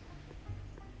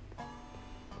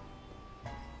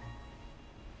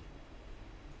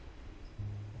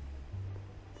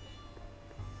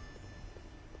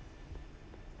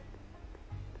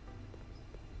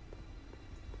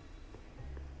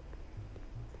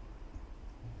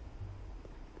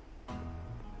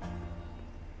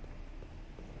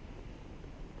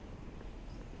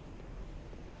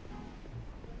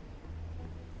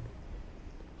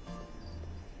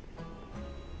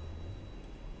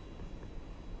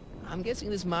 I'm guessing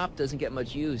this mop doesn't get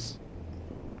much use.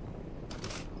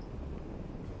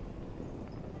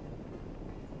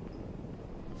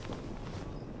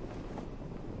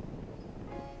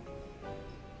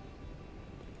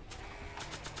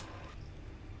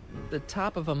 The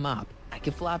top of a mop. I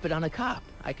could flop it on a cop.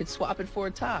 I could swap it for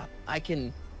a top. I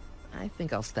think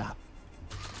I'll stop.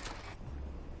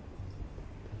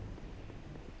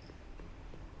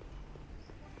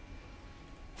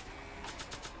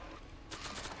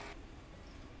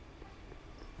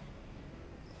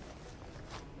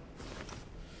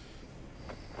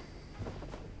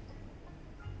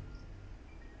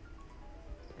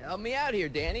 Help me out here,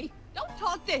 Danny. Don't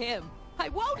talk to him. I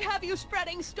won't have you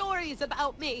spreading stories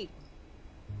about me.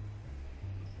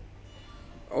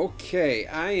 Okay,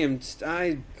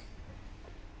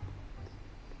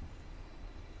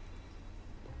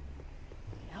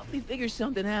 Help me figure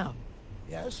something out.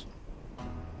 Yes?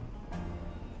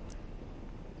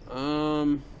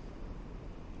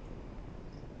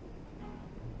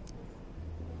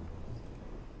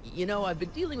 You know, I've been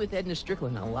dealing with Edna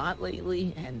Strickland a lot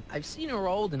lately, and I've seen her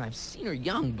old and I've seen her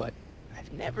young, but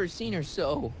I've never seen her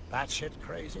so... batshit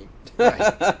crazy?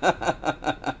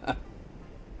 I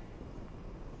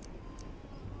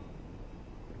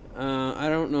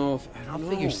don't know if... I'll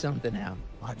figure something out.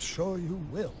 I'm sure you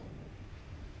will.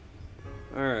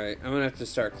 Alright, I'm gonna have to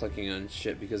start clicking on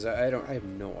shit because I have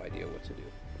no idea what to do.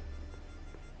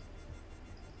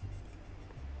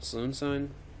 Saloon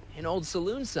sign? An old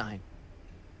saloon sign.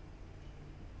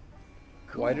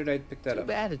 Cool. Why did I pick that up? Too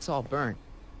bad it's all burnt.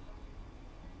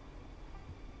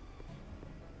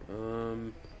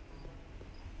 Burned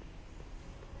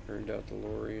out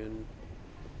DeLorean.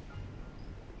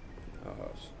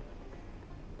 House.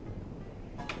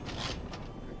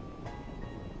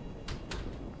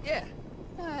 Yeah,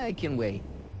 I can wait.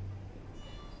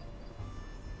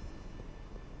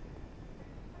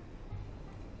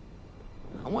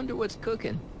 I wonder what's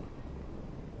cooking.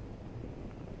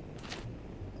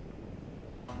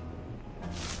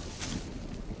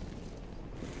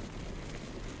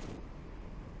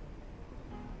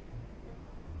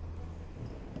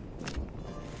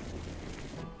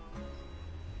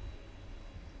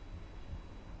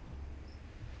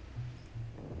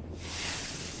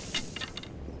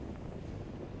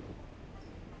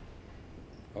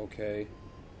 Okay.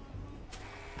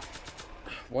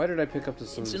 Why did I pick up the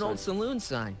saloon It's sign? an old saloon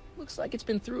sign. Looks like it's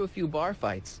been through a few bar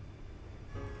fights.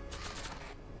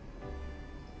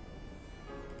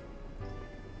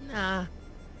 Nah.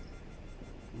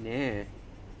 Nah.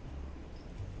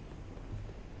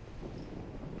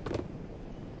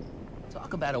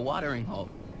 Talk about a watering hole.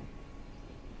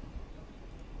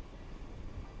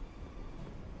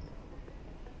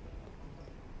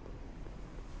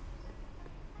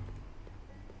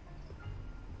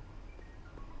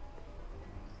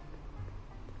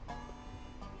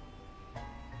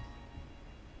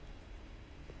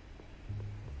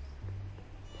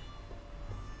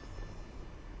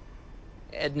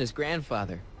 Edna's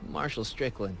grandfather, Marshall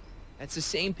Strickland. That's the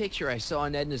same picture I saw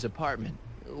in Edna's apartment,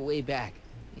 way back,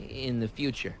 in the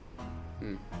future.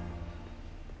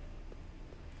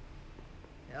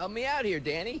 Help me out here,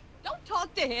 Danny. Don't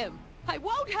talk to him. I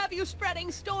won't have you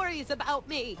spreading stories about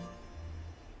me.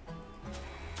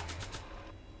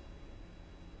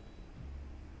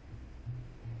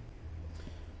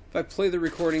 If I play the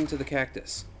recording to the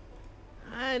cactus.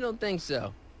 I don't think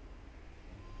so.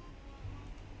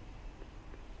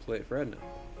 Play it for Edna.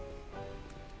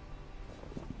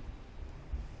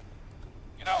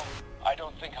 You know, I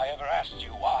don't think I ever asked you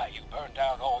why you burned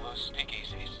down all those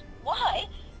speakeasies. Why?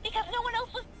 Because no one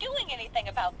else was doing anything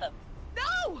about them.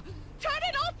 No! Turn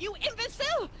it off, you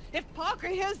imbecile! If Parker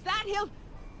hears that, he'll...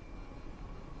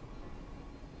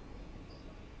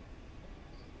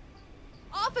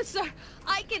 Officer,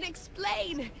 I can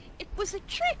explain. It was a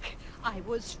trick. I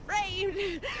was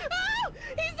framed. Oh!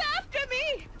 He's after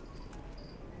me!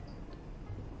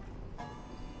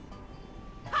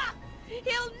 Ha!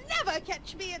 He'll never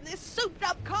catch me in this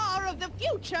souped-up car of the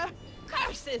future.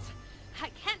 Curses! I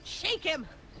can't shake him.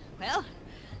 Well,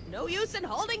 no use in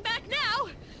holding back now.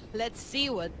 Let's see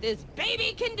what this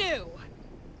baby can do.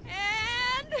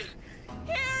 And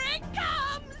here it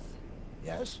comes.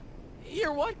 Yes?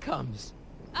 Here what comes?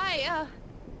 I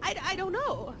don't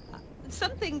know.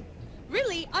 Something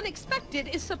really unexpected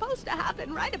is supposed to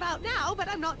happen right about now, but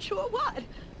I'm not sure what.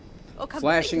 Oh, come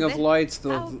Flashing of lights.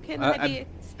 How can I be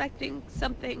expecting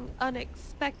something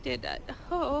unexpected?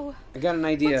 Oh. I got an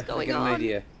idea. What's going I got an on?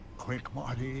 idea. Quick,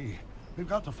 Marty. We've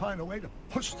got to find a way to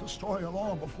push the story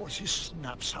along before she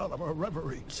snaps out of her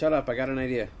reverie. Shut up. I got an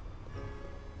idea.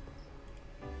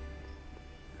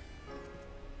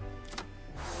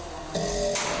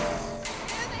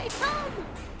 Here they come!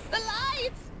 The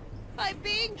lights! I'm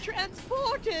being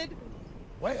transported!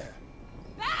 Where?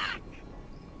 Back!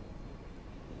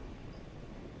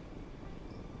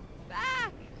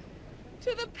 Back!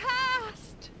 To the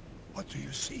past! What do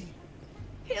you see?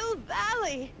 Hill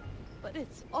Valley! But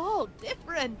it's all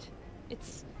different.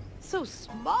 It's so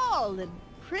small and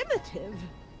primitive.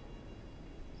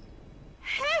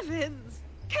 Heavens!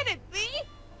 Can it be?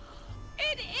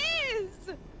 It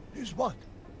is! Is what?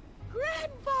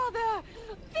 Grandfather!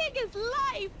 Big as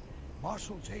life!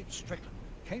 Marshal James Strickland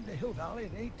came to Hill Valley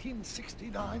in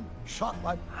 1869, shot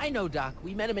by... I know, Doc.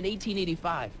 We met him in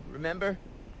 1885. Remember?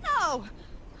 No!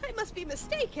 I must be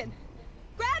mistaken.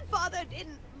 Grandfather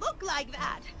didn't look like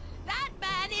that. That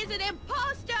man is an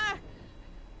imposter!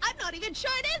 I'm not even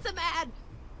sure it is a man!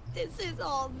 This is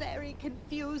all very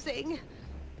confusing.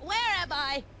 Where am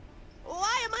I?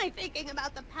 Why am I thinking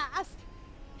about the past?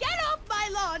 Get off my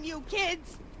lawn, you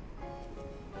kids!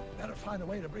 Better find a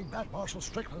way to bring back Marshal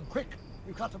Strickland quick.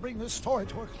 We've got to bring this story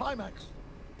to a climax.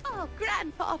 Oh,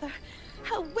 Grandfather,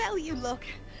 how well you look.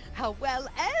 How well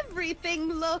everything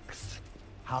looks.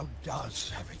 How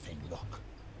does everything look?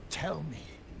 Tell me.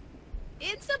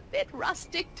 It's a bit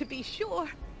rustic, to be sure,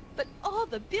 but all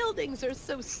the buildings are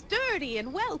so sturdy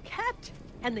and well kept.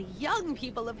 And the young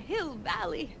people of Hill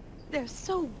Valley, they're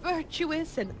so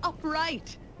virtuous and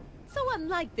upright. So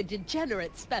unlike the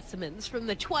degenerate specimens from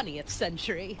the 20th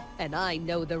century. And I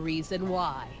know the reason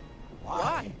why.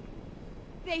 Why?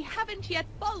 They haven't yet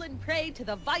fallen prey to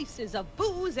the vices of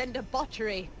booze and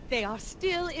debauchery. They are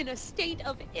still in a state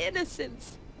of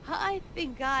innocence. I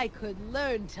think I could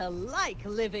learn to like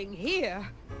living here.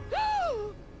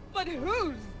 But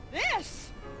who's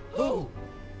this? Who?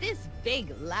 This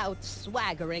big lout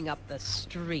swaggering up the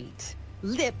street.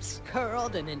 Lips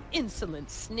curled in an insolent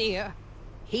sneer.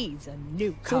 He's a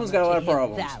newcomer Someone's got a lot to of Hill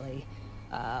problems. Valley.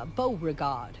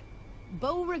 Beauregard.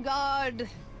 Beauregard...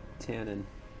 Tannen.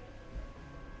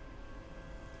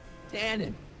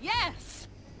 Tannen. Yes!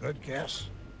 Good guess.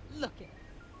 Look at him.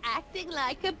 Acting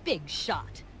like a big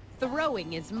shot.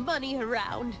 Throwing his money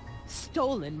around.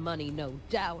 Stolen money, no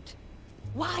doubt.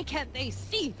 Why can't they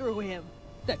see through him?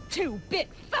 The two-bit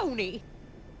phony!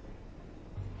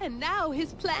 And now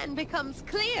his plan becomes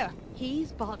clear.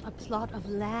 He's bought a plot of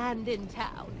land in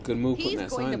town. Good move putting He's that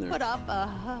going sign to there. put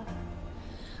up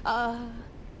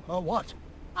what?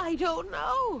 I don't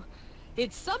know.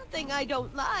 It's something I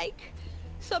don't like.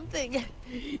 Something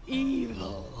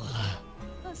evil.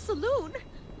 A saloon?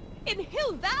 In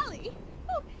Hill Valley?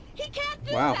 Oh, he can't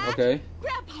do Wow, that. okay.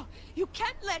 Grandpa, you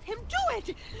can't let him do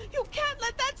it. You can't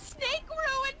let that snake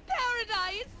ruin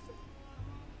paradise.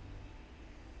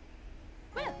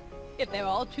 Well, if they're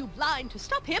all too blind to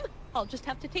stop him, I'll just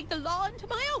have to take the law into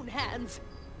my own hands.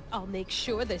 I'll make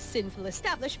sure this sinful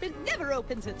establishment never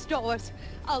opens its doors.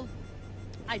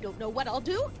 I don't know what I'll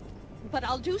do, but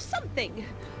I'll do something.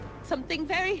 Something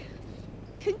very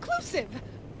conclusive.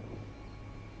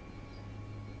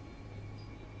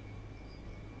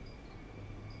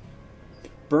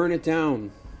 Burn it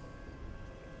down.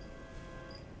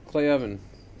 Clay oven.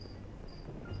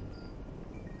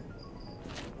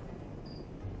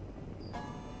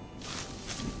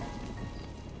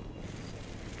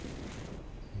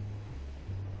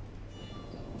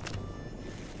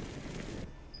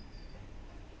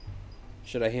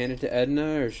 Should I hand it to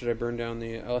Edna, or should I burn down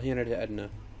the... I'll hand it to Edna.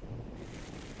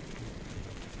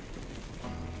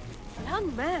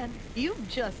 Young man, you've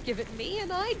just given me an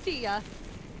idea.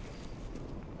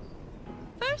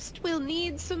 First, we'll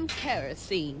need some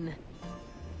kerosene.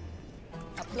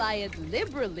 Apply it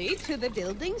liberally to the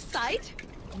building site.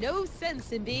 No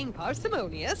sense in being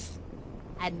parsimonious.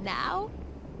 And now,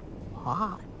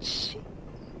 watch.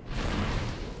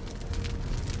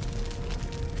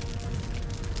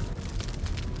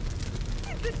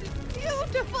 This is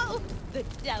beautiful! The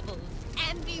devil's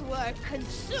handiwork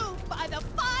consumed by the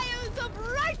fires of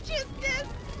righteousness!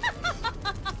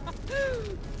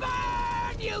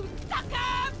 Burn, you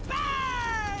sucker!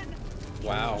 Burn!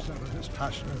 Wow. He was never this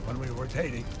passionate when we were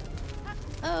dating.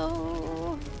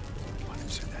 Oh. What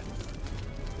is it, Edna?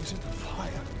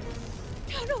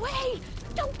 away!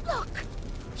 Don't look!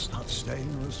 It's not staying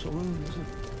in the saloon, is it?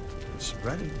 It's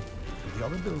spreading to the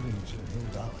other buildings in Hill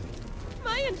Valley.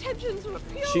 My intentions were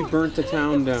pure. She burnt the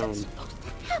town down.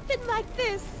 Happen like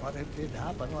this. But it did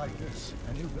happen like this,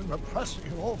 and you've been repressing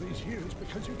it all these years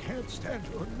because you can't stand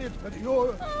to admit that you're...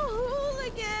 A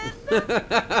hooligan.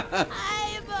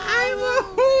 I'm a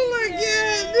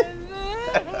hooligan.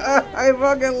 I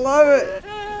fucking love it.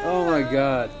 Oh my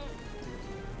god.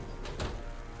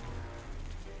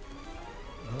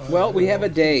 Well, we have a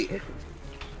date.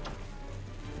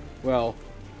 Well,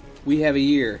 we have a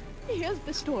year. Here's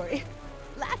the story.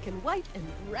 Black and white and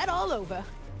red all over.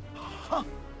 Huh.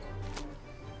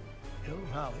 Hill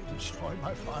Valley destroyed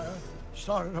by fire.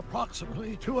 Started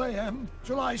approximately 2 a.m.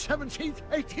 July 17th,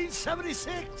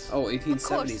 1876. Oh,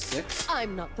 1876?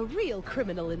 I'm not the real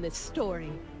criminal in this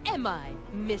story. Am I,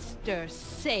 Mr.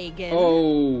 Sagan?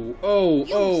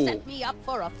 You set me up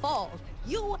for a fall.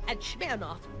 You and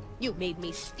Smirnoff. You made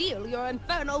me steal your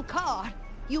infernal car.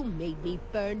 You made me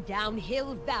burn down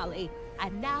Hill Valley.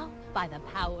 And now, by the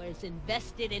powers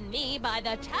invested in me by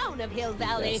the town of Hill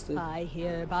Valley, I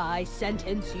hereby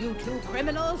sentence you two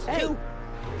criminals to...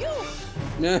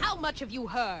 You! How much have you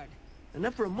heard?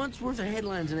 Enough for a month's worth of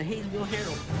headlines in the Hayesville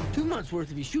Herald. 2 months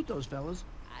worth if you shoot those fellas.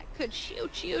 I could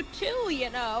shoot you too, you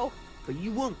know. But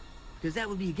you won't, because that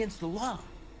would be against the law.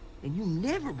 And you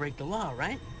never break the law,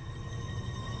 right?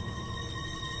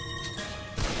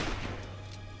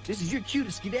 This is your cue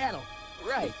to skedaddle.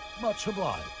 Right. Much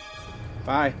obliged.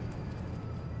 Bye.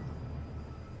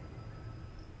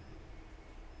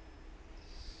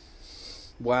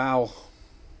 Wow.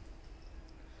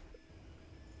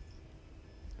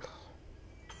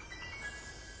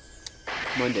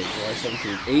 Monday, July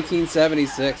 17th,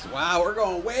 1876. Wow, we're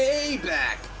going way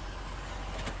back.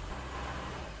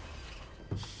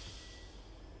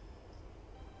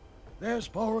 There's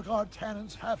Beauregard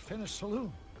Tannen's half-finished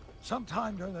saloon.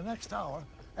 Sometime during the next hour,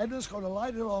 Edna's going to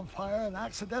light it on fire and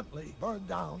accidentally burn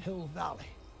down Hill Valley.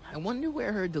 I wonder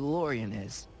where her DeLorean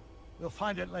is. We'll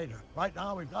find it later. Right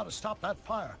now, we've got to stop that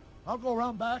fire. I'll go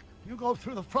around back. You go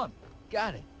through the front.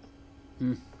 Got it.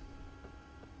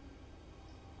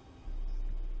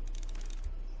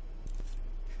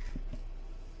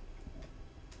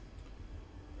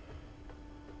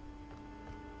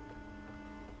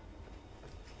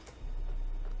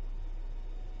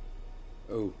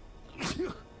 Oh.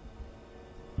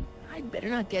 I'd better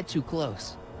not get too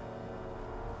close.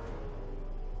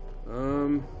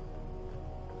 I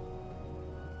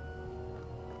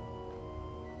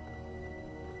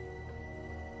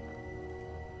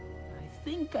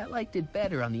think I liked it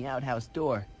better on the outhouse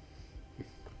door.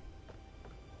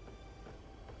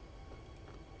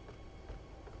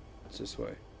 It's this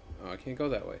way. Oh, I can't go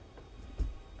that way.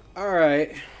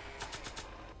 Alright.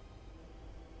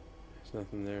 There's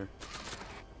nothing there.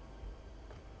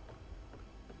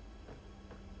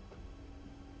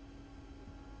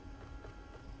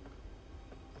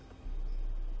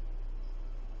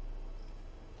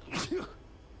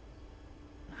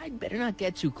 I'd better not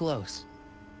get too close.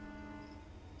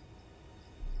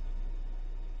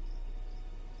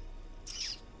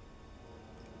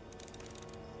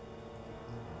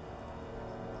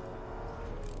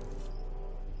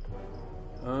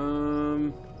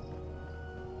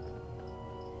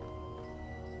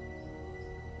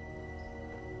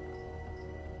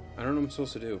 I don't know what I'm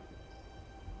supposed to do.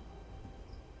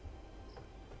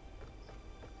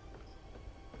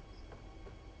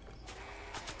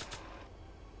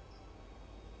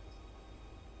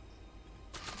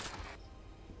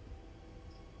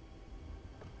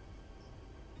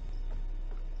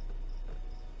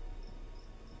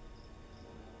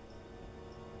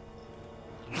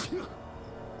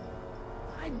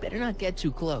 I'd better not get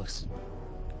too close.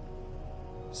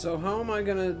 So how am I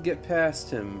gonna get past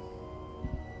him?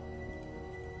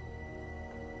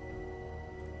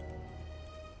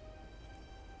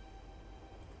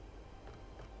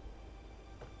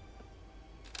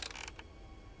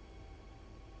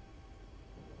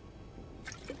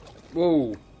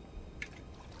 Whoa.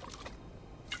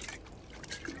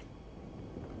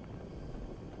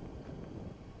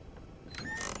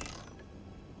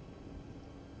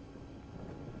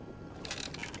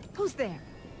 Who's there?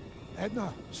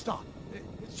 Edna, stop.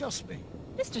 It's just me.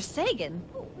 Mr. Sagan,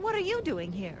 what are you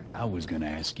doing here? I was gonna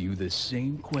ask you the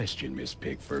same question, Miss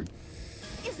Pickford.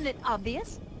 Isn't it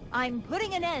obvious? I'm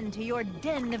putting an end to your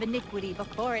den of iniquity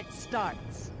before it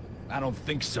starts. I don't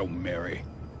think so, Mary.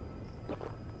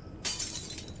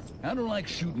 I don't like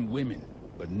shooting women,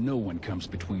 but no one comes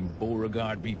between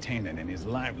Beauregard B. Tannen and his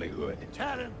livelihood.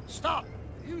 Tannen, stop!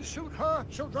 If you shoot her,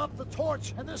 she'll drop the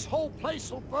torch, and this whole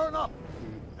place will burn up.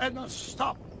 Edna,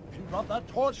 stop! If you drop that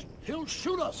torch, he'll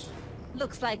shoot us.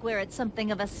 Looks like we're at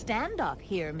something of a standoff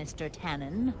here, Mr.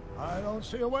 Tannen. I don't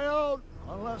see a way out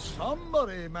unless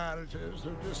somebody manages to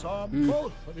disarm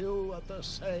both of you at the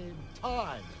same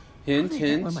time. Hint,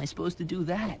 hint. How am I supposed to do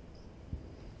that?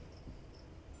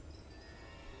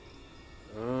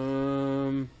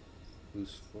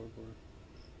 Loose floorboard.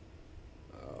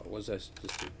 What's that?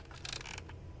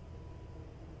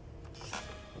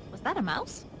 Was that a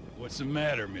mouse? What's the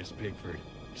matter, Miss Pickford?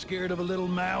 Scared of a little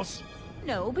mouse?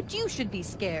 No, but you should be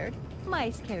scared.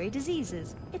 Mice carry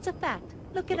diseases. It's a fact.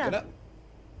 Look it up.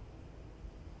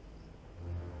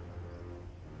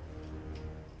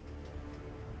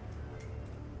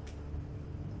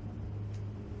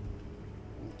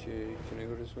 Okay, can I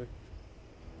go this way?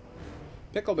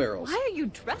 Pickle barrels. Why are you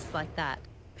dressed like that?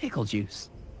 Pickle juice.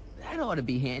 That ought to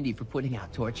be handy for putting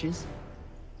out torches.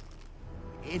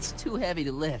 It's too heavy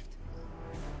to lift.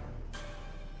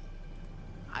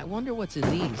 I wonder what's in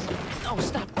these. Oh,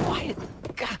 stop quiet.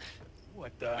 God.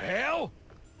 What the hell?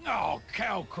 Oh,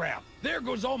 cow crap. There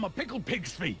goes all my pickled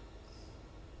pig's feet.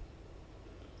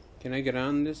 Can I get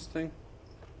on this thing?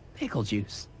 Pickle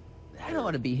juice. That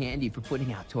ought to be handy for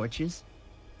putting out torches.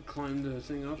 Climb the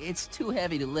thing up? It's too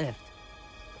heavy to lift.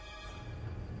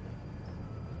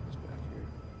 What's back here?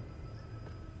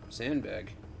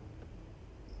 Sandbag.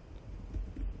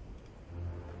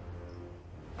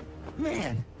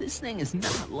 Man, this thing is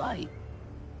not light.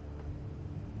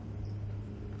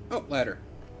 Oh, ladder.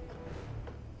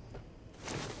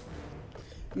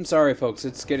 I'm sorry, folks.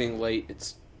 It's getting late.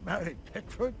 It's Mary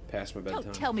Pickford? past my bedtime.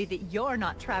 Don't tell me that you're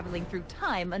not traveling through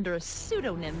time under a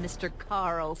pseudonym, Mr.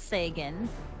 Carl Sagan.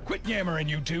 Quit yammering,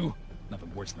 you two.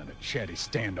 Nothing worse than a chatty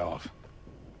standoff.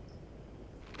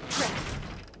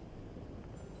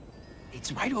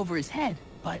 It's right over his head,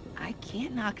 but I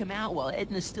can't knock him out while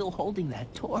Edna's still holding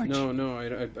that torch. No, I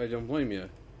don't blame you.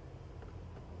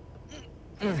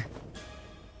 And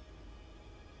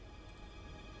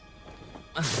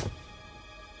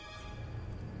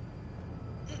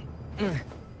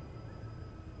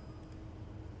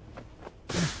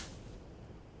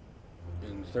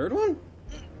the third one?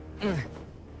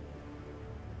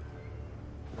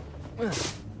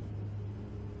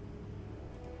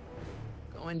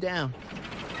 Going down.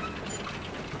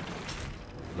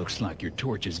 Looks like your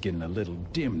torch is getting a little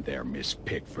dim there, Miss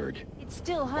Pickford. It's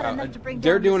still hot enough to bring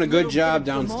They're down doing a this good little job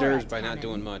bit of downstairs Gomorrah by not Tannen.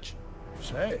 doing much.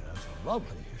 Say, that's a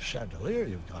lovely chandelier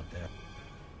you've got there.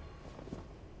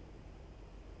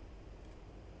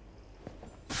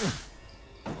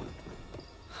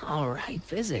 All right,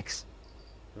 physics.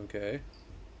 Okay.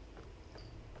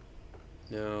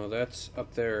 Now that's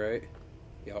up there, right?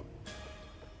 Yep.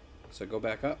 So go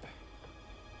back up.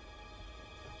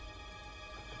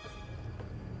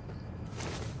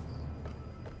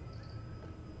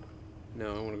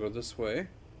 Now I want to go this way.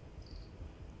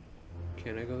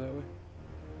 Can I go that way?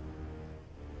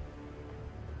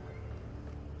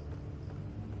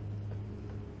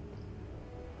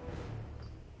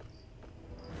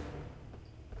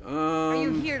 Are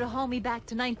you here to haul me back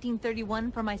to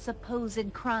 1931 for my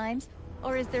supposed crimes?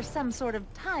 Or is there some sort of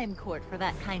time court for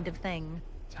that kind of thing?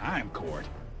 Time court?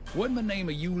 What in the name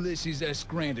of Ulysses S.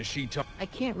 Grant is she talking? I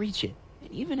can't reach it.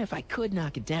 And even if I could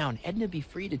knock it down, Edna'd be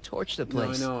free to torch the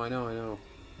place. No, I know.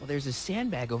 Well, there's a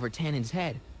sandbag over Tannen's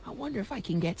head. I wonder if I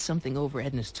can get something over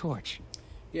Edna's torch.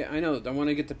 Yeah, I know. I want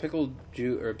to get the pickle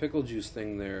juice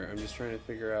thing there. I'm just trying to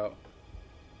figure out.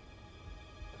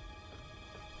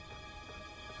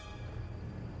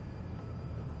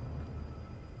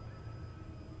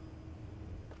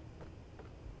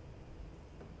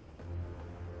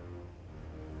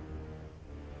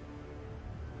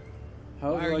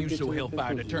 Why are you so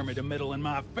hellfire determined to meddle in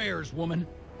my affairs, woman?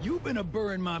 You've been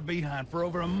a-burring my behind for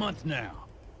over a month now.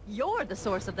 You're the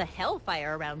source of the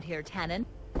hellfire around here, Tannen.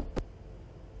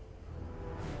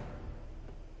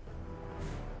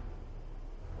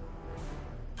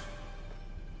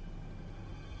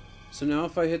 So now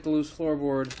if I hit the loose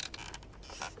floorboard...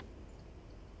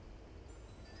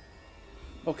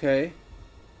 Okay.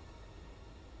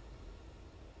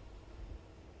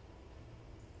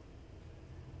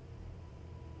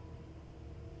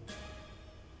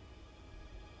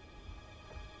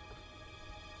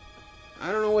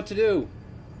 I don't know what to do.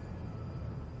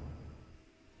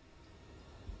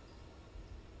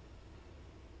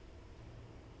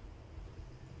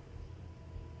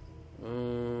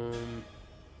 I'm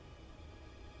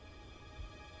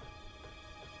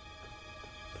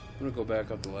gonna go back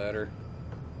up the ladder.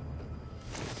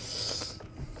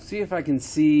 See if I can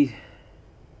see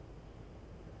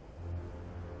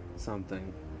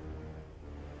something.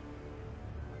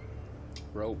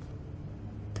 Rope.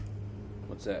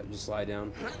 What's that? Just slide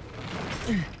down.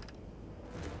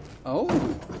 Oh.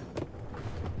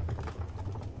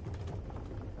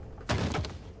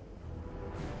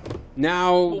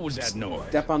 Now. What was that noise?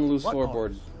 Step on loose What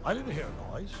floorboard. noise? I didn't hear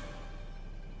a noise.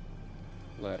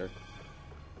 Ladder.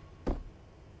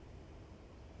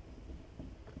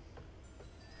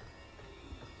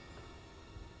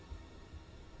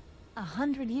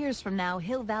 100 years from now,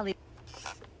 Hill Valley...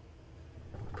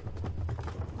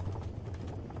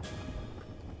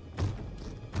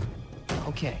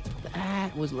 Okay,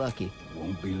 that was lucky.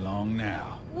 Won't be long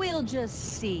now. We'll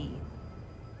just see.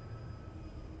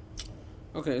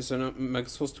 Okay, so now am I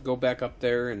supposed to go back up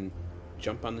there and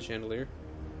jump on the chandelier?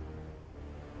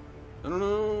 I don't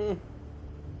know.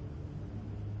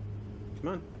 Come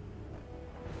on.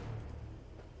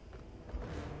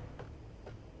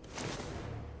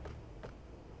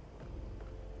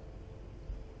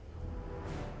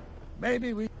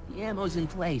 Maybe we... The ammo's in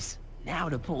place. Now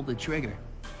to pull the trigger.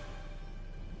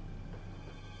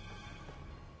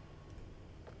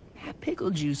 That pickle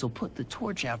juice will put the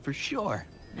torch out for sure.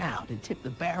 Now to tip the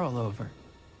barrel over.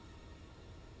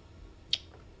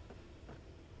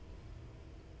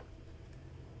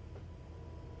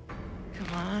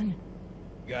 Come on.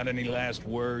 Got any last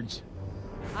words?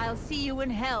 I'll see you in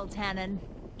hell, Tannen.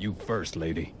 You first,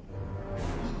 lady.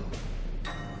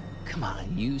 Come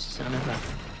on, you son of a...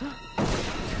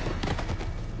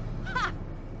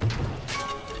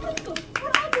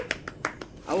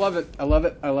 I love it. I love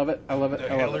it. I love it. I love it. The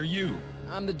I love hell it. are you?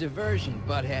 I'm the diversion,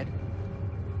 butthead.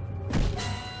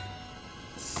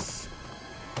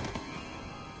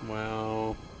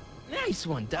 Wow. Nice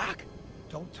one, Doc.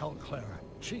 Don't tell Clara.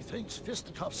 She thinks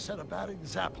fisticuffs set a bad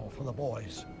example for the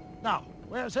boys. Now,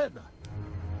 where's Edna?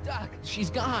 Doc, she's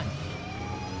gone.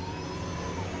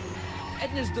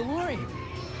 Edna's DeLorean.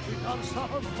 We gotta stop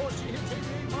her before she hits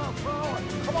 88 miles per hour.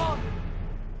 Come on!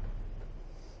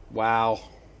 Wow.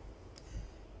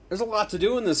 There's a lot to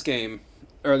do in this game.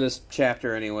 Or this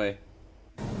chapter, anyway.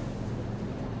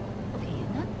 Okay,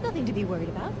 nothing to be worried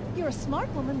about. You're a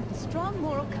smart woman with a strong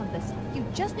moral compass. You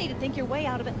just need to think your way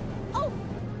out of it. Oh,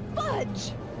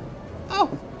 fudge! Oh,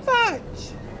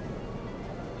 fudge!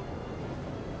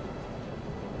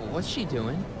 What's she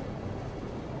doing?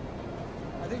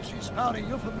 I think she's spouting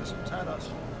euphemisms at us.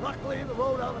 Luckily, the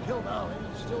road out of Hill Valley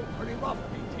is still pretty rough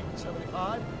in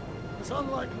 1875. It's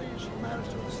unlikely she'll manage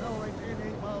to accelerate to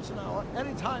 88 miles an hour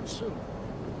anytime soon.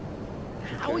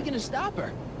 How are we gonna stop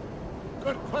her?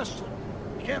 Good question.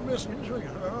 We can't risk injuring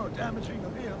her or damaging the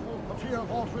vehicle for fear of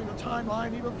altering the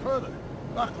timeline even further.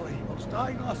 Luckily, those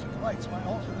diagnostic lights my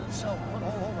alternate self put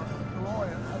all over the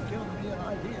DeLorean have given me an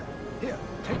idea. Here,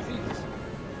 take these.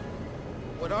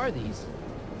 What are these?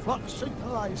 Flux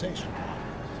synchronization.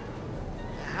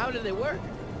 How do they work?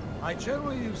 I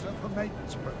generally use them for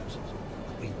maintenance purposes.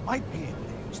 We might be able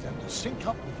to use them to sync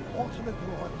up with the alternate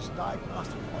DeLorean's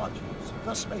diagnostic modules,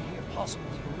 thus making it possible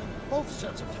to link both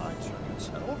sets of time circuits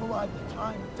and override the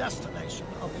time destination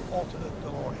of the alternate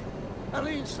DeLorean. At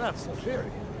least that's the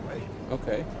theory, anyway.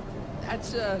 Okay.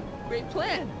 That's a great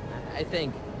plan, I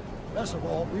think. Best of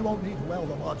all, we won't need to weld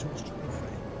the modules to the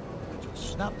frame. We'll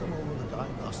just snap them over the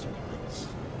diagnostic lights.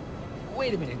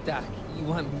 Wait a minute, Doc. You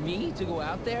want me to go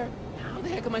out there? How the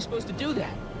heck am I supposed to do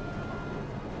that?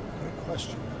 Good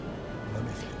question. Let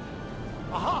me think.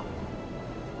 Aha!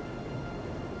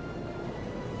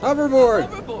 Hoverboard!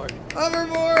 Hoverboard!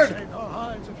 Hoverboard! Saved our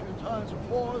hides a few times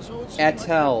before, so it's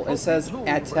Attel. It says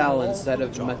Attel instead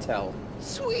of Mattel.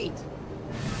 Sweet!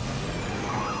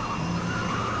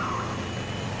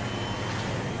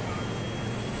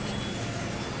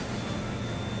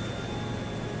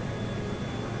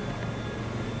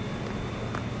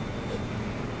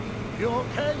 You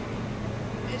okay?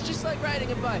 It's just like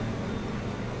riding a bike.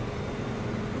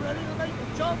 You ready to make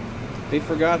the jump? They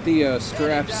forgot the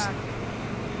straps.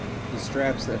 The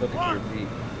straps that hook at your feet.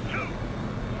 2,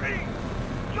 3,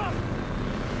 jump!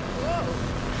 Whoa!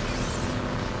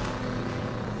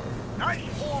 Nice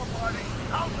form, buddy.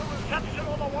 How's the reception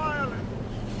on the wireless?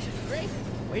 Great.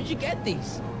 Where'd you get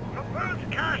these? From Bird's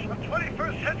cache of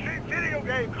 21st century video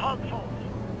game consoles.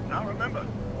 Now remember,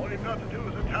 all you've got to do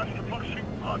is attach the flux sync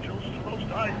modules to those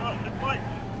diagnostic lights.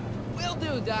 Will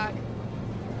do, Doc.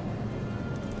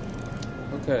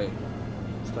 Okay.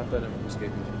 Stop that from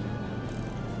escaping.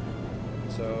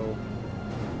 So,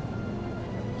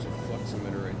 there's a flux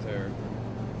emitter right there.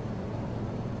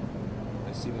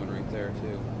 I see one right there,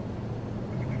 too.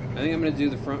 I think I'm going to do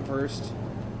the front first.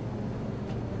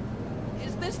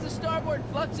 Is this the starboard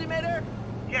flux emitter?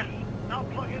 Yes, now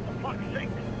plug in the flux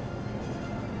sync.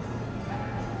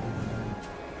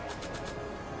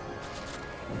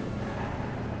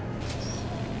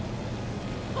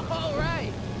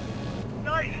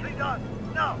 Nicely done.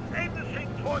 Now, aim the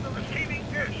sink toward the receiving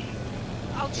dish.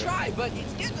 I'll try, but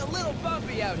it's getting a little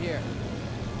bumpy out here.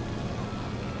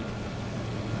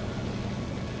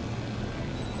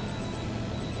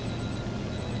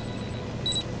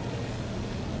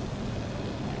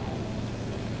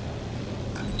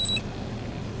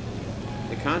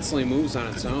 It constantly moves on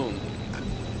its own.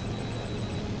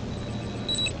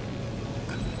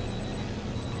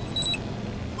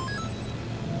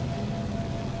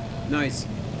 Nice.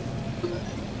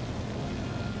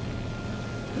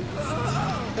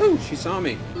 Oh, she saw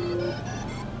me.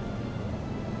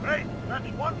 Great, that's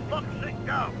one fuck sink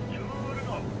down. 2 to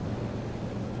go.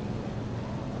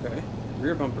 Okay.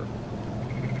 Rear bumper.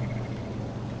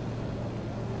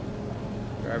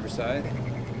 Driver's side.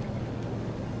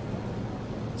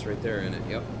 It's right there in it,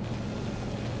 yep.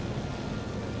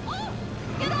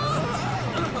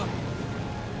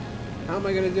 How am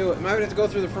I gonna do it? Am I gonna have to go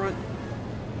through the front?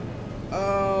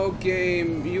 Oh,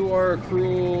 game, you are a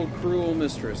cruel, cruel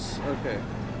mistress. Okay.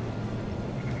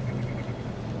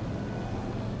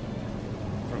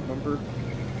 Front bumper.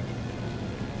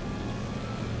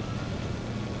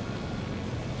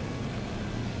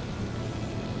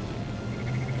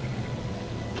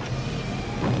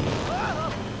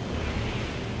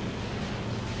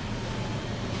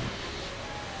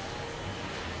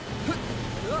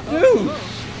 Dude!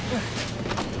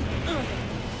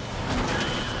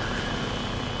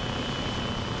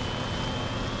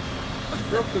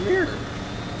 Broke the mirror.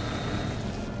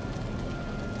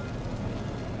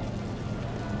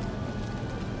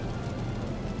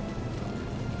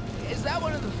 Is that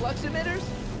one of the flux emitters?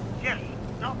 Yes,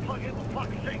 now plug in the fuck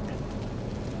sink.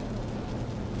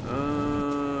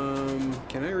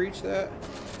 Can I reach that?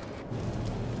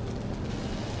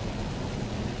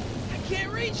 I can't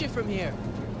reach it from here.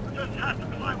 You just have to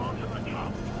climb onto the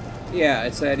top. Yeah,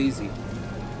 it's that easy.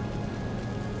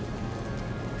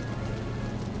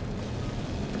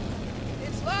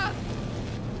 It's locked.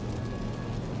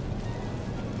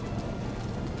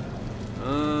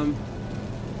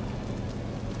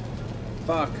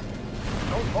 Fuck.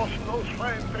 Don't cross through those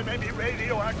flames, they may be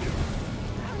radioactive.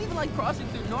 I don't even like crossing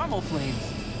through normal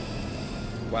flames.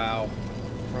 Wow.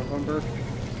 Front bumper.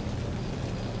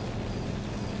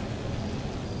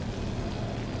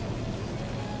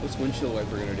 What's windshield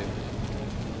wiper gonna do?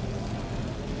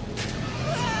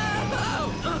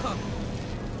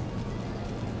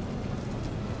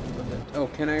 Oh,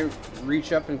 can I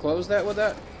reach up and close that with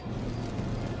that?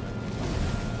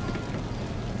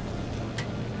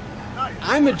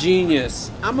 I'm a genius.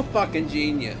 I'm a fucking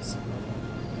genius.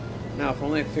 Now, if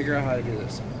only I could figure out how to do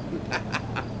this.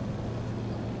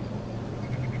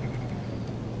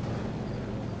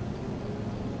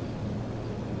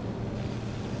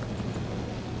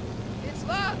 It's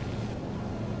locked.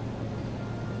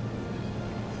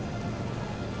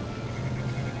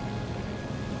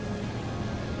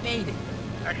 Made it.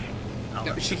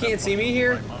 Excellent. She can't see me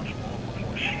here?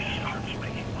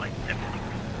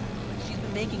 She's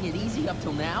been making it easy up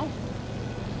till now?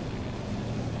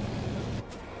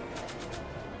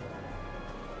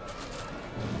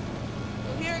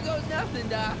 Well, here goes nothing,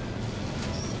 Doc.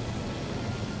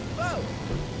 Whoa!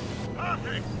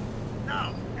 Perfect.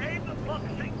 Now, aim the fuck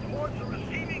sink towards the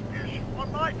receiving dish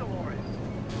on my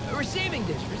DeLorean. Receiving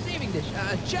dish,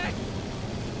 check!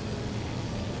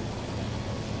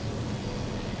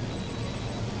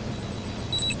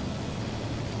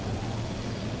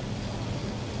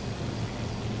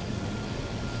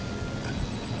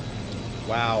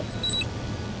 Wow.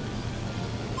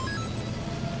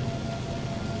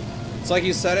 It's like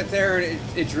you set it there and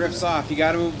it drifts off. You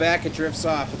gotta move back, it drifts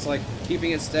off. It's like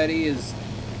keeping it steady is...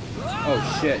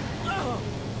 Oh, shit.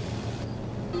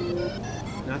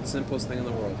 Not the simplest thing in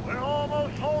the world. We're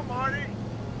almost home, Marty.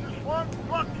 Just one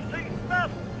fuck sink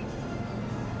left.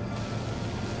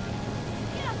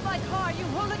 Get off my car, you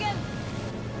hooligan!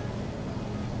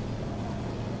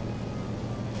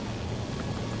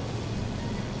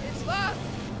 It's locked!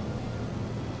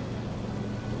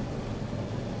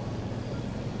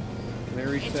 Can I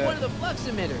reach It's that? one of the flux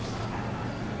emitters.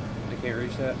 I can't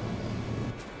reach that.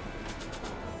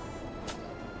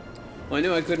 Well, I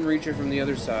knew I couldn't reach it from the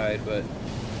other side, but...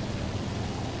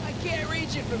 I can't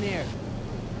reach it from here.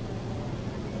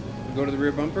 Go to the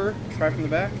rear bumper, try from the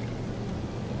back.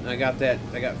 I got that.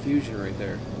 I got fusion right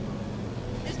there.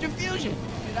 Mr. Fusion,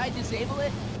 should I disable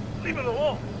it? Leave it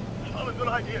alone. It's not a good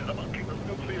idea to monkey with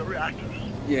nuclear reactors.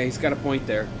 Yeah, he's got a point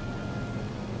there.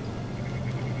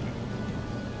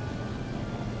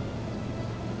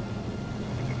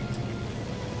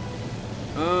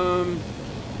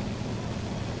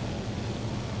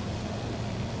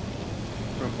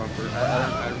 Front bumper.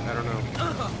 I don't know.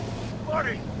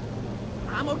 Marty!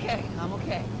 I'm okay. I'm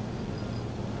okay.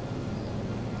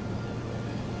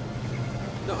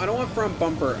 No, I don't want front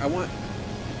bumper. I want...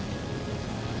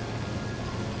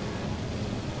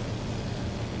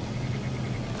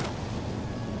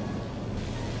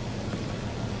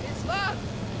 It's locked.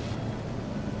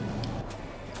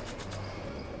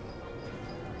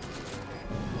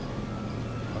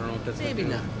 I don't know what that's Maybe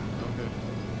gonna not. do. Okay.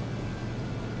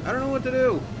 I don't know what to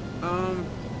do.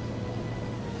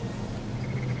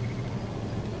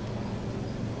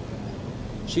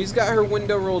 She's got her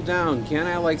window rolled down. Can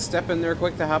I, like, step in there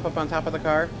quick to hop up on top of the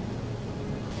car?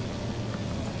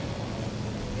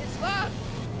 It's locked.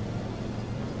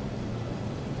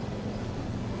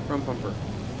 Front bumper.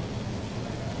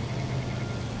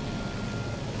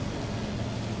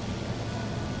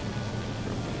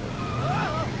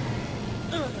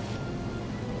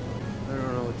 I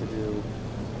don't know what to do.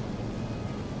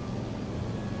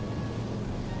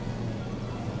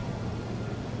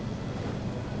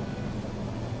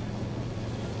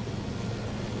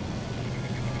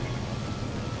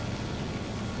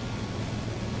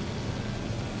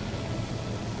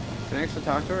 Can I actually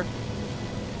talk to her?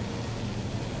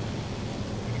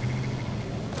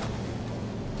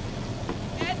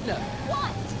 Edna!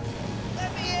 What?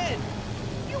 Let me in!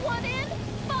 You want in?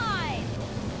 Fine.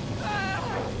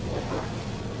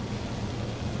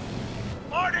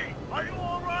 Marty, are you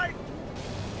all right?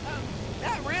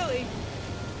 Not really.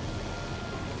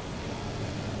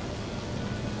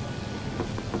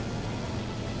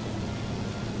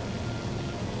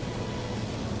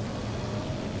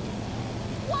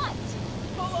 What?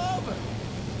 Pull over!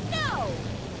 No!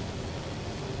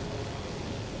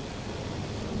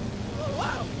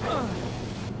 Wow!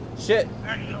 Shit.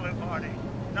 Excellent, Marty.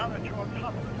 Now that you're on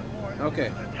top of the board, Okay.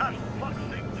 attach the flux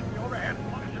thing to the overhead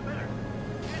flux emitter.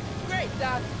 Great,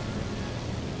 Doc.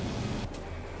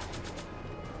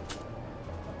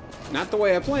 Not the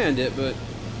way I planned it, but...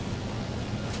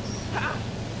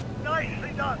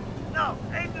 Nicely done. Now,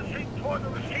 aim the thing toward the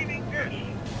receiving dish.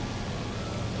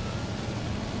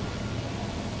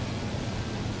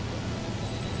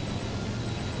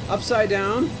 Upside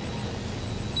down.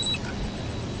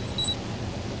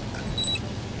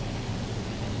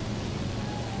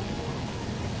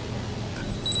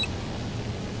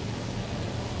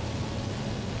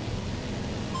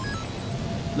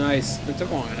 Nice. It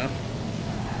took long enough.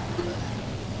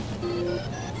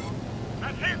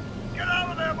 That's it. Get out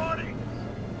of there, Marty.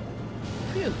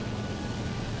 Phew.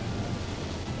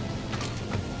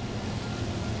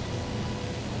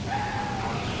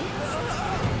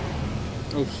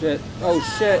 Oh shit. Oh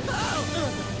shit.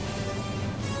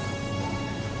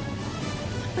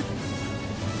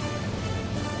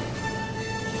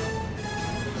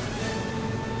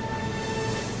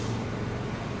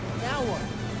 Now what?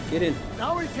 Get in.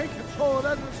 Now we take control of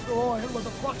Edna's DeLorean with the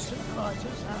flux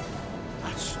synchronizers, and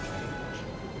that's strange.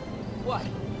 What?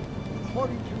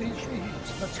 According to these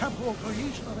readings, the temporal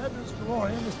cohesion of Edna's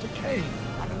DeLorean is decaying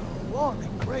at an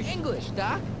alarming rate. English,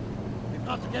 Doc. We've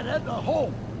got to get Edna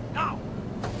home, now!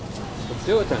 Let's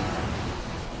do it then.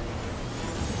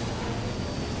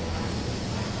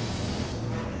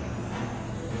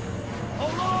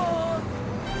 Hold on!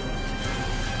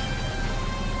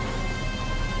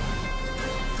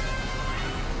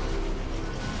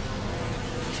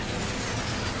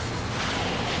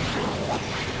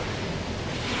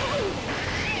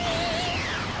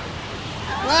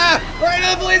 Ah! Right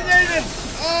on the police station!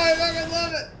 Oh, I fucking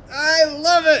love it! I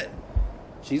love it!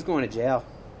 She's going to jail.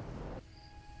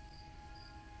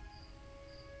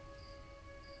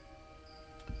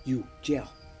 You, jail.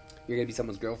 You're gonna be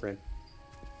someone's girlfriend.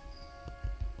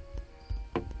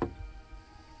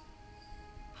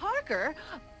 Parker?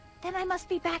 Then I must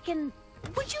be back in...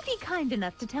 Would you be kind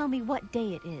enough to tell me what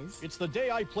day it is? It's the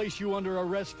day I place you under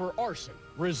arrest for arson,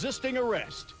 resisting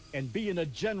arrest, and being a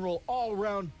general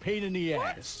all-round pain in the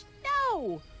ass.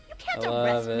 No! You can't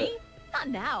arrest me. Not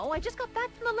now. I just got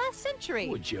back from the last century.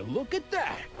 Would you look at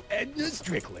that? Edna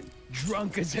Strickland,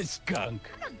 drunk as a skunk.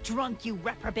 I'm not drunk, you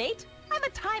reprobate. I'm a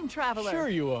time traveler. Sure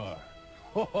you are.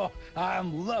 Oh,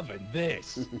 I'm loving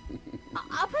this.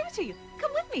 I'll prove it to you.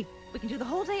 Come with me. We can do the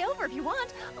whole day over if you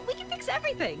want. We can fix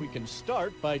everything. We can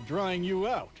start by drying you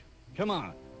out. Come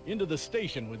on, into the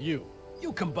station with you.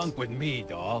 You can bunk with me,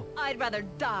 doll. I'd rather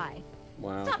die.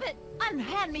 Wow. Stop it!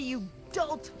 Unhand me, you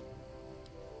dolt!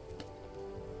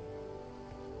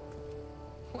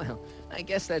 Well, I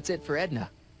guess that's it for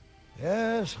Edna.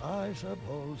 Yes, I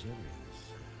suppose it is.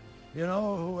 You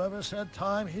know, whoever said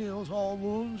time heals all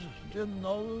wounds didn't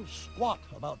know squat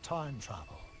about time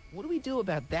travel. What do we do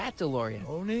about that, DeLorean?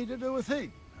 No need to do a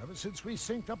thing. Ever since we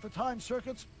synced up the time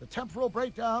circuits, the temporal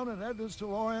breakdown in Edna's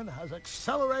DeLorean has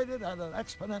accelerated at an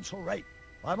exponential rate.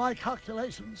 By my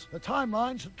calculations, the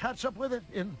timeline should catch up with it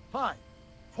in 5,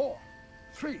 4,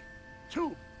 3,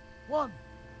 2, 1,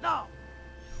 now!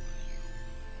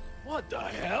 What the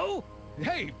hell?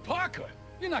 Hey, Parker,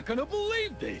 you're not gonna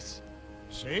believe this.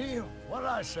 See? What did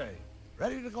I say?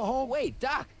 Ready to go home? Wait,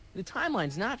 Doc, the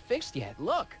timeline's not fixed yet.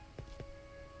 Look.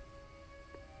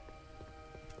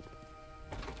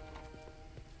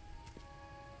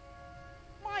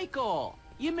 Michael,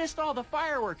 you missed all the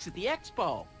fireworks at the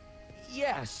expo.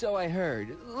 Yeah, so I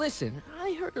heard. Listen,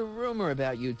 I heard a rumor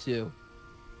about you two.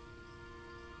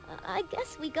 I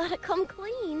guess we gotta come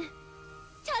clean.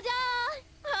 Ta-da!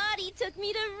 Hardy took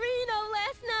me to Reno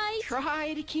last night.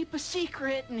 Try to keep a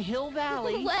secret in Hill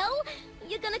Valley. Well,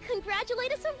 you gonna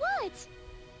congratulate us or what?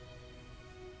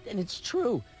 And it's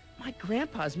true. My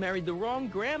grandpa's married the wrong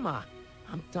grandma.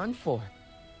 I'm done for.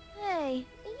 Hey,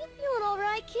 are you feeling all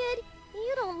right, kid?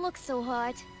 You don't look so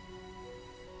hot.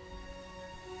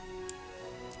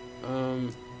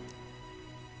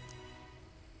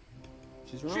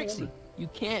 She's wrong. Trixie, you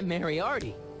can't marry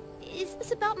Artie. Is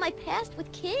this about my past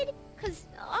with Kid? 'Cause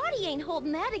Artie ain't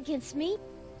holding that against me.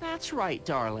 That's right,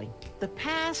 darling. The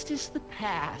past is the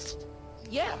past.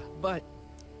 Yeah, but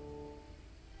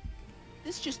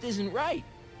this just isn't right.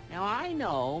 Now, I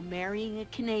know marrying a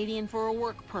Canadian for a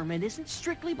work permit isn't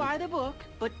strictly by the book,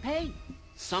 but hey,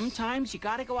 sometimes you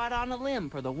gotta go out on a limb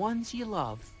for the ones you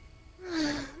love.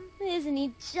 Isn't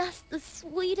he just the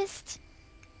sweetest?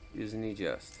 Isn't he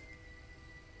just?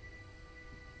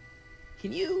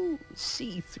 Can you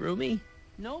see through me?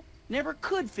 Nope, never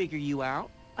could figure you out.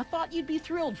 I thought you'd be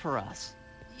thrilled for us.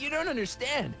 You don't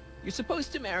understand. You're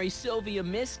supposed to marry Sylvia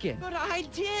Miskin. But I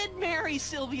did marry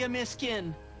Sylvia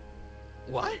Miskin.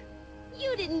 What?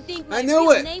 You didn't think I my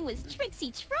knew real it. name was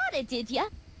Trixie Trotter, did ya?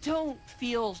 Don't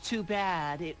feel too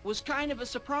bad. It was kind of a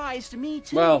surprise to me,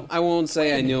 too. Well, I won't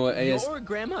say I knew it. Your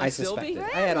grandma I Sylvie?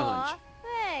 suspected. I had a hunch.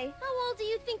 Hey, how old do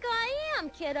you think I am,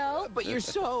 kiddo? But you're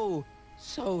so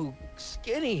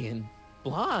skinny and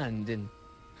blonde and...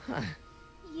 Huh.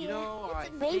 You know, I it's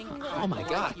amazing think what Oh my a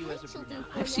God. you as a brunette.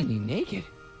 I've seen you naked.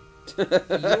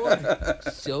 You're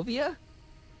Sylvia?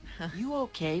 You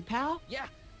okay, pal? Yeah,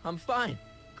 I'm fine.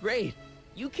 Great.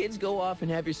 You kids go off and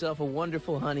have yourself a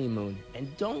wonderful honeymoon.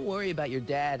 And don't worry about your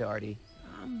dad, Artie.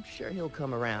 I'm sure he'll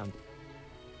come around.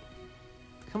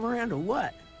 Come around to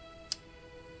what?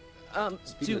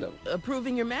 Speed it To up.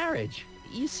 approving your marriage.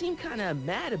 You seem kind of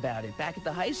mad about it back at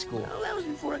the high school. Well, that was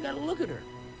before I got a look at her.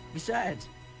 Besides,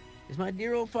 as my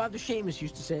dear old father Seamus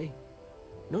used to say,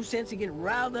 no sense in getting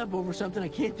riled up over something I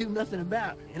can't do nothing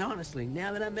about. And honestly,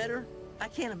 now that I met her, I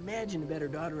can't imagine a better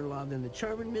daughter-in-law than the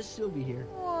charming Miss Sylvie here.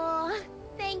 Aw,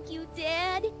 thank you,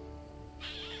 Dad.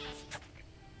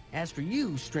 As for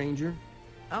you, stranger,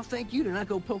 I'll thank you to not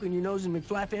go poking your nose in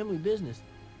McFly family business.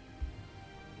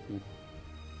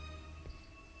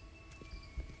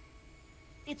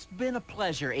 It's been a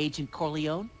pleasure, Agent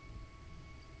Corleone.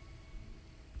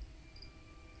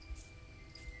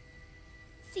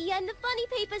 See ya in the funny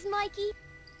papers, Mikey.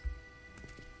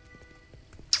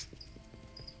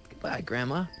 Goodbye,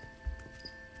 Grandma.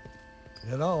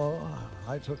 You know,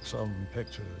 I took some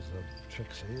pictures of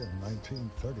Trixie in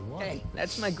 1931. Hey,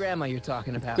 that's my grandma you're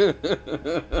talking about.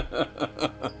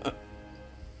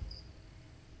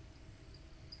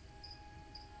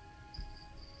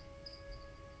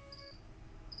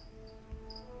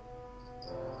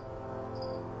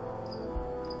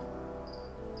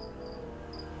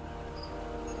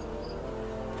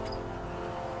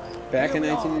 Back in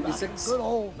Here we are, 1986. Good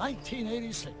old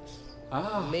 1986.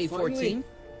 Ah, May finally. 14th?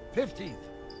 15th.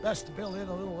 Best to build in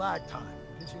a little lag time.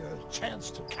 Gives you a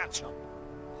chance to catch up.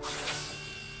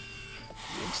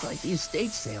 Looks like the estate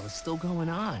sale is still going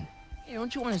on. Hey,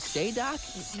 don't you want to stay, Doc?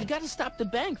 You gotta stop the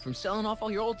bank from selling off all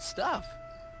your old stuff.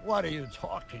 What are you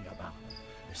talking about?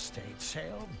 Estate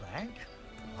sale? Bank?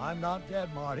 I'm not dead,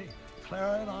 Marty.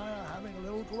 Clara and I are having a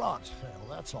little garage sale,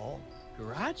 that's all.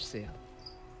 Garage sale?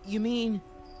 You mean...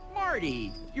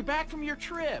 Marty, you're back from your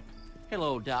trip.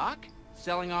 Hello, Doc.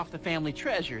 Selling off the family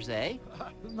treasures, eh?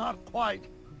 Not quite,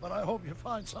 but I hope you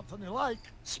find something you like.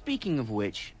 Speaking of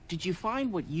which, did you find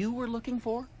what you were looking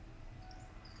for?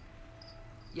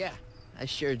 Yeah, I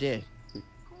sure did.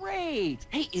 Great.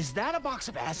 Hey, is that a box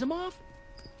of Asimov?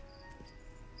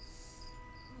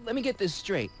 Let me get this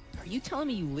straight. Are you telling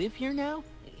me you live here now?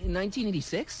 In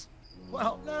 1986?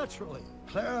 Well, naturally.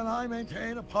 Clara and I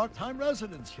maintain a part-time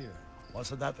residence here.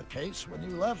 Wasn't that the case when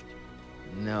you left?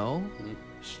 No.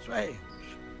 Strange.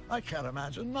 I can't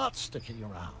imagine not sticking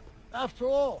around. After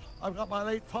all, I've got my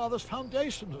late father's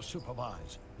foundation to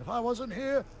supervise. If I wasn't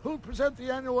here, who'd present the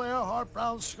annual Earhart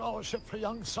Brown Scholarship for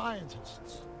Young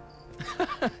Scientists?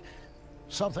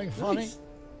 Something funny? Nice.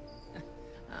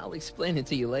 I'll explain it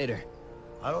to you later.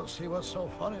 I don't see what's so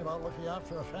funny about looking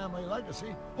after a family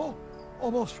legacy. Oh,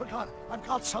 almost forgot. I've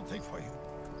got something for you.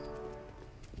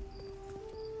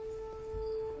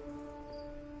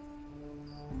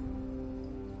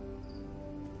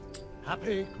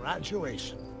 Happy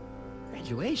graduation.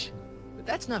 Graduation? But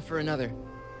that's not for another...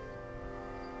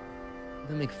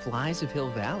 The McFlys of Hill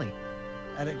Valley.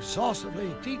 An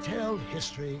exhaustively detailed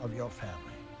history of your family.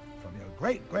 From your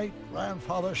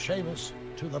great-great-grandfather Seamus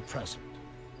to the present.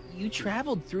 You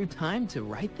traveled through time to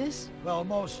write this? Well,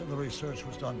 most of the research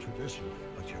was done traditionally,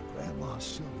 but your grandma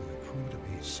Sylvia proved to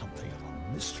be something of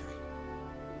a mystery.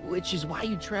 Which is why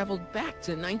you traveled back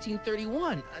to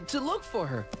 1931, to look for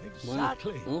her.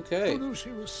 Exactly. Wow. Okay. Who knew she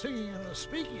was singing in a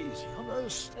speakeasy under a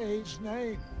stage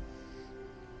name?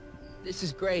 This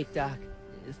is great, Doc.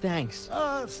 Thanks.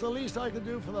 It's the least I can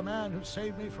do for the man who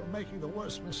saved me from making the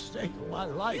worst mistake of my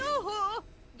life. Yoo-hoo!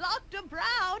 Dr.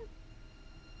 Brown!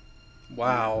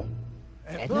 Wow.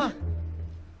 Edna?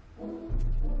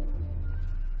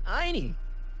 Einie!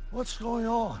 What's going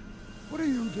on? What are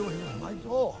you doing with my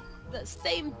dog? The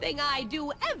same thing I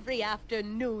do every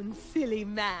afternoon, silly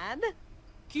man.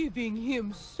 Giving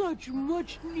him such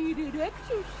much-needed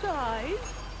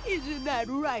exercise. Isn't that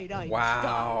right, Einstein?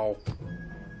 Wow.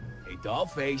 Hey,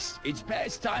 Dollface, it's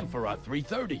past time for our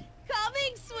 3:30.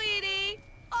 Coming, sweetie!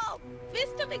 Oh,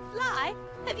 Mr. McFly,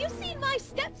 have you seen my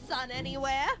stepson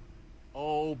anywhere?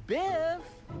 Oh, Biff!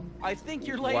 I think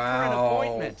you're late for an Wow.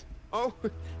 appointment. Oh,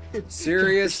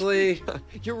 Seriously?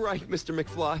 You're right, Mr.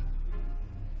 McFly.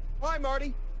 Hi,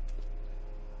 Marty.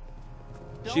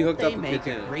 She hooked up They with make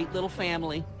a Kitana. great little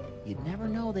family. You'd never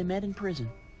know they met in prison.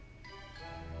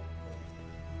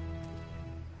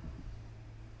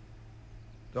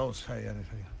 Don't say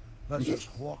anything. Let's just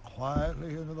walk quietly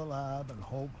into the lab and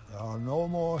hope there are no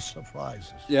more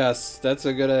surprises. Yes, that's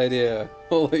a good idea.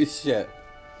 Holy shit.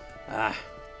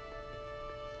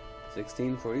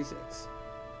 1646.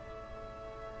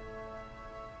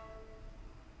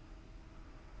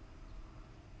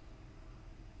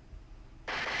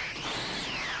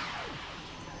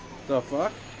 The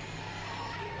fuck?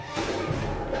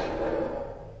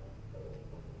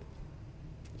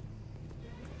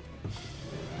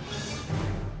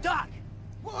 Doc!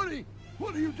 Marty,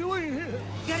 what are you doing here?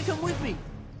 You gotta come with me.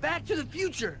 Back to the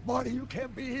future. Marty, you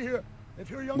can't be here. If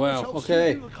your younger Well, self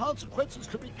okay. sees you, the consequences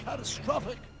could be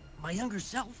catastrophic. My younger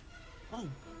self? Oh,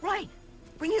 right.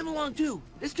 Bring him along too.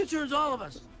 This concerns all of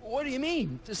us. What do you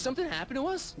mean? Does something happen to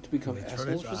us? To become Turn assholes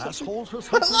into for something? assholes for I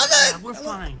something? love Yeah, it! we're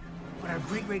fine. But our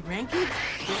great-great-grandkids?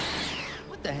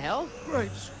 What the hell?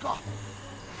 Great Scott.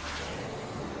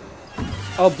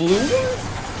 A blue one?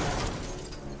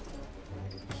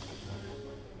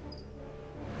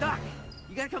 Doc,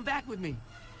 you gotta come back with me.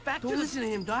 Don't listen to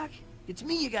him, Doc. It's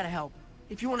me you gotta help.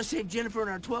 If you want to save Jennifer and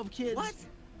our 12 kids. What?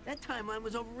 That timeline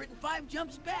was overwritten 5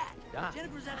 jumps back. Doc,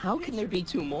 Jennifer's out of how the can there be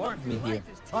two more of me here?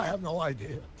 I have no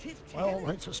idea. My all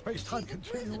rights of space-time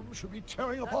continuum should be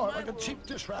tearing apart like a cheap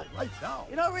dish rack right now.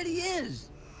 It already is.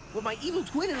 What my evil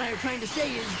twin and I are trying to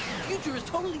say is the future is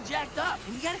totally jacked up,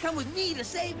 and you gotta come with me to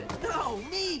save it. No,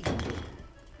 me.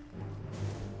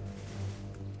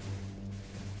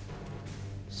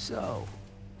 So,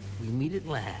 we meet at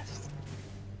last.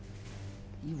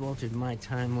 You've altered my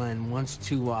timeline once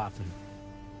too often.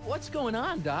 What's going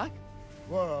on, Doc?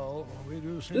 Well, we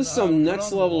do seem There's to some have next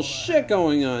put on level all shit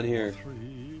going on here.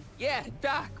 Yeah,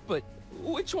 Doc, but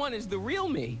which one is the real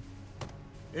me?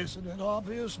 Isn't it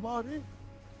obvious, Marty?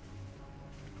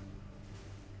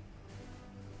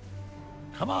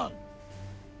 Come on.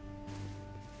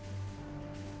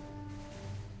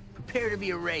 Prepare to be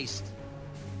erased.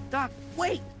 Doc,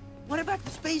 wait! What about the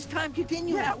space-time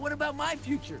continuum? Yeah, what about my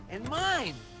future? And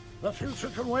mine? The future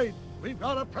can wait. We've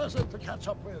got a present to catch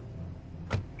up with.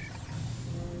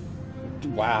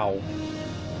 Wow.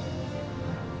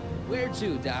 Where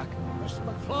to, Doc? Mr.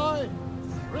 McFly,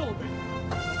 thrill me.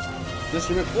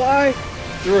 Mr. McFly,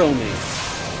 thrill me.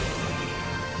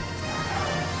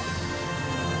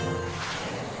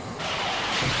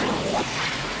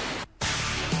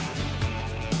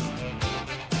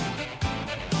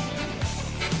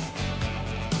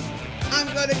 I'm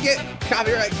gonna get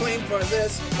copyright claim for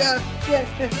this. Song.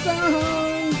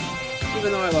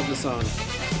 Even though I love the song.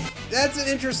 That's an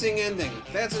interesting ending.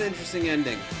 That's an interesting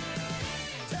ending.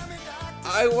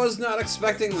 I was not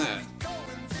expecting that.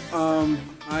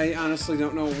 I honestly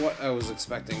don't know what I was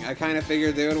expecting. I kind of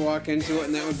figured they would walk into it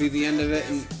and that would be the end of it,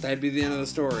 and that'd be the end of the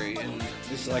story. And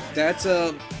it's like, that's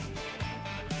a...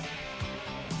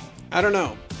 I don't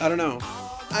know.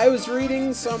 I was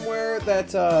reading somewhere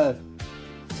that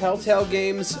Telltale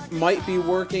Games might be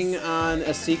working on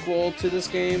a sequel to this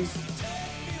game.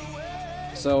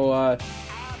 So, I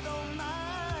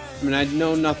mean, I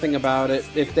know nothing about it.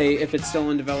 If it's still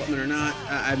in development or not,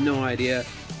 I have no idea.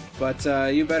 But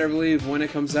you better believe when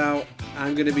it comes out,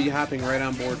 I'm going to be hopping right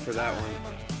on board for that one.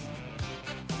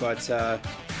 But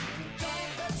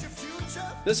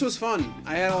this was fun.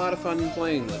 I had a lot of fun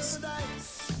playing this.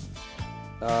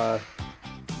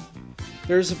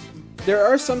 There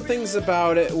are some things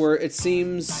about it where it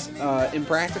seems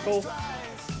impractical.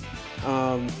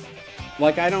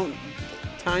 Like I don't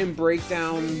time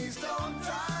breakdown.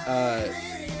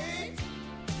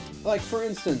 Like for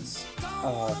instance,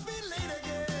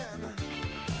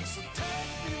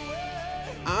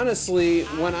 honestly,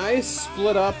 when I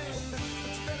split up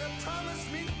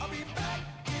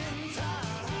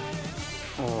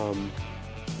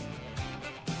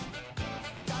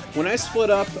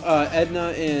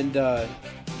Edna and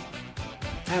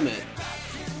Emmett,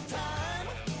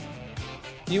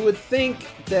 you would think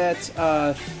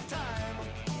that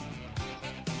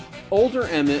older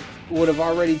Emmett would have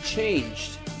already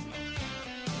changed.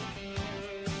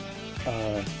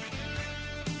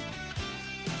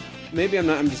 Maybe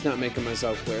I'm just not making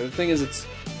myself clear. The thing is,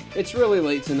 it's really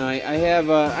late tonight. I have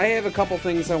a couple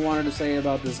things I wanted to say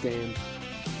about this game.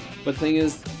 But the thing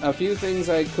is, a few things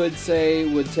I could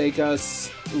say would take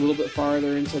us a little bit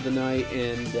farther into the night,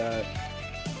 and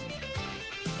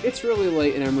it's really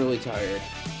late and I'm really tired.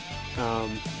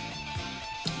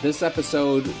 This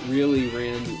episode really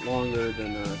ran longer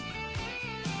than the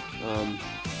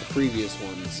previous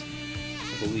ones,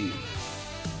 I believe.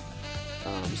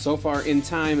 So far in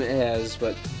time it has,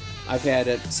 but I've had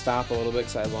it stop a little bit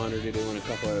because I had laundry to do and a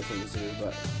couple other things to do,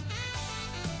 but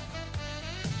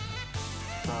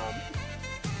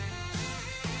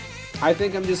I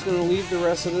think I'm just going to leave the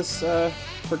rest of this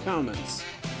for comments.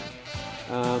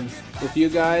 If you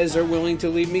guys are willing to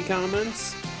leave me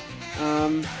comments,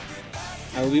 I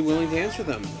will be willing to answer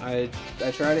them. I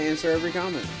try to answer every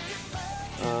comment.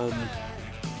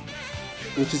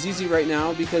 Which is easy right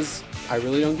now because I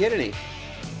really don't get any.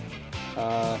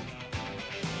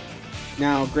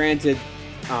 Now, granted,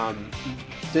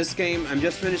 this game, I'm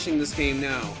just finishing this game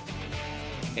now,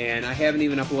 and I haven't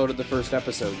even uploaded the first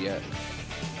episode yet,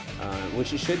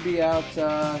 which it should be out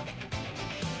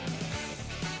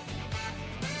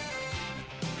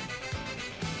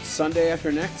Sunday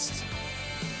after next.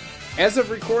 As of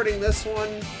recording this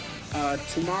one,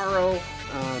 tomorrow,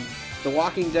 The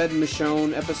Walking Dead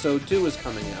Michonne Episode 2 is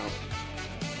coming out.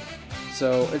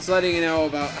 So it's letting you know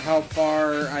about how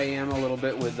far I am a little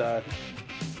bit with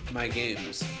my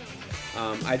games.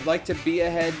 I'd like to be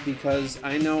ahead because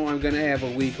I know I'm going to have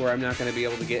a week where I'm not going to be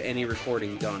able to get any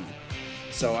recording done.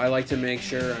 So I like to make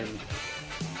sure I'm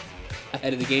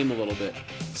ahead of the game a little bit.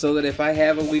 So that if I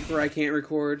have a week where I can't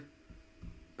record,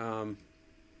 I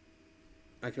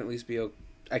can at least be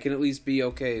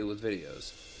okay with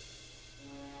videos.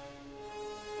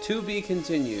 To be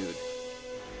continued.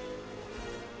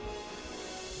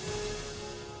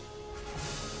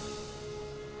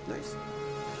 Nice.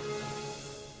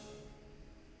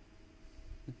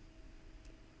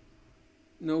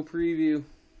 No preview.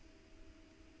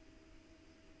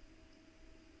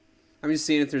 I'm just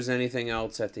seeing if there's anything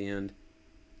else at the end.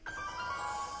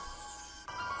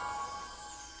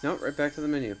 Nope, right back to the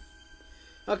menu.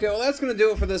 Okay, well that's going to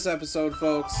do it for this episode,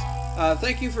 folks.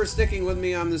 Thank you for sticking with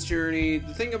me on this journey.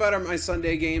 The thing about my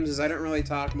Sunday games is I don't really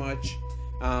talk much.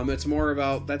 It's more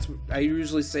about, I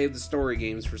usually save the story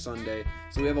games for Sunday.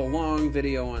 So we have a long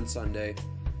video on Sunday.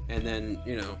 And then,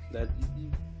 you know, that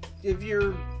if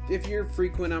you're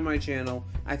frequent on my channel,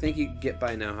 I think you get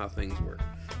by now how things work.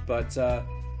 But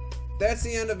that's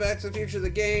the end of Back to the Future the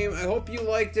game. I hope you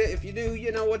liked it. If you do,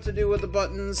 you know what to do with the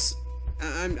buttons.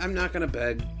 I'm not gonna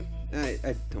beg.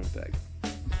 I don't beg.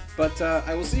 But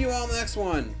I will see you all in the next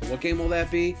one. What game will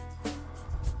that be?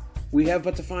 We have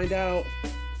but to find out.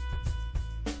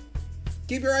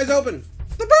 Keep your eyes open.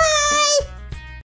 The bird!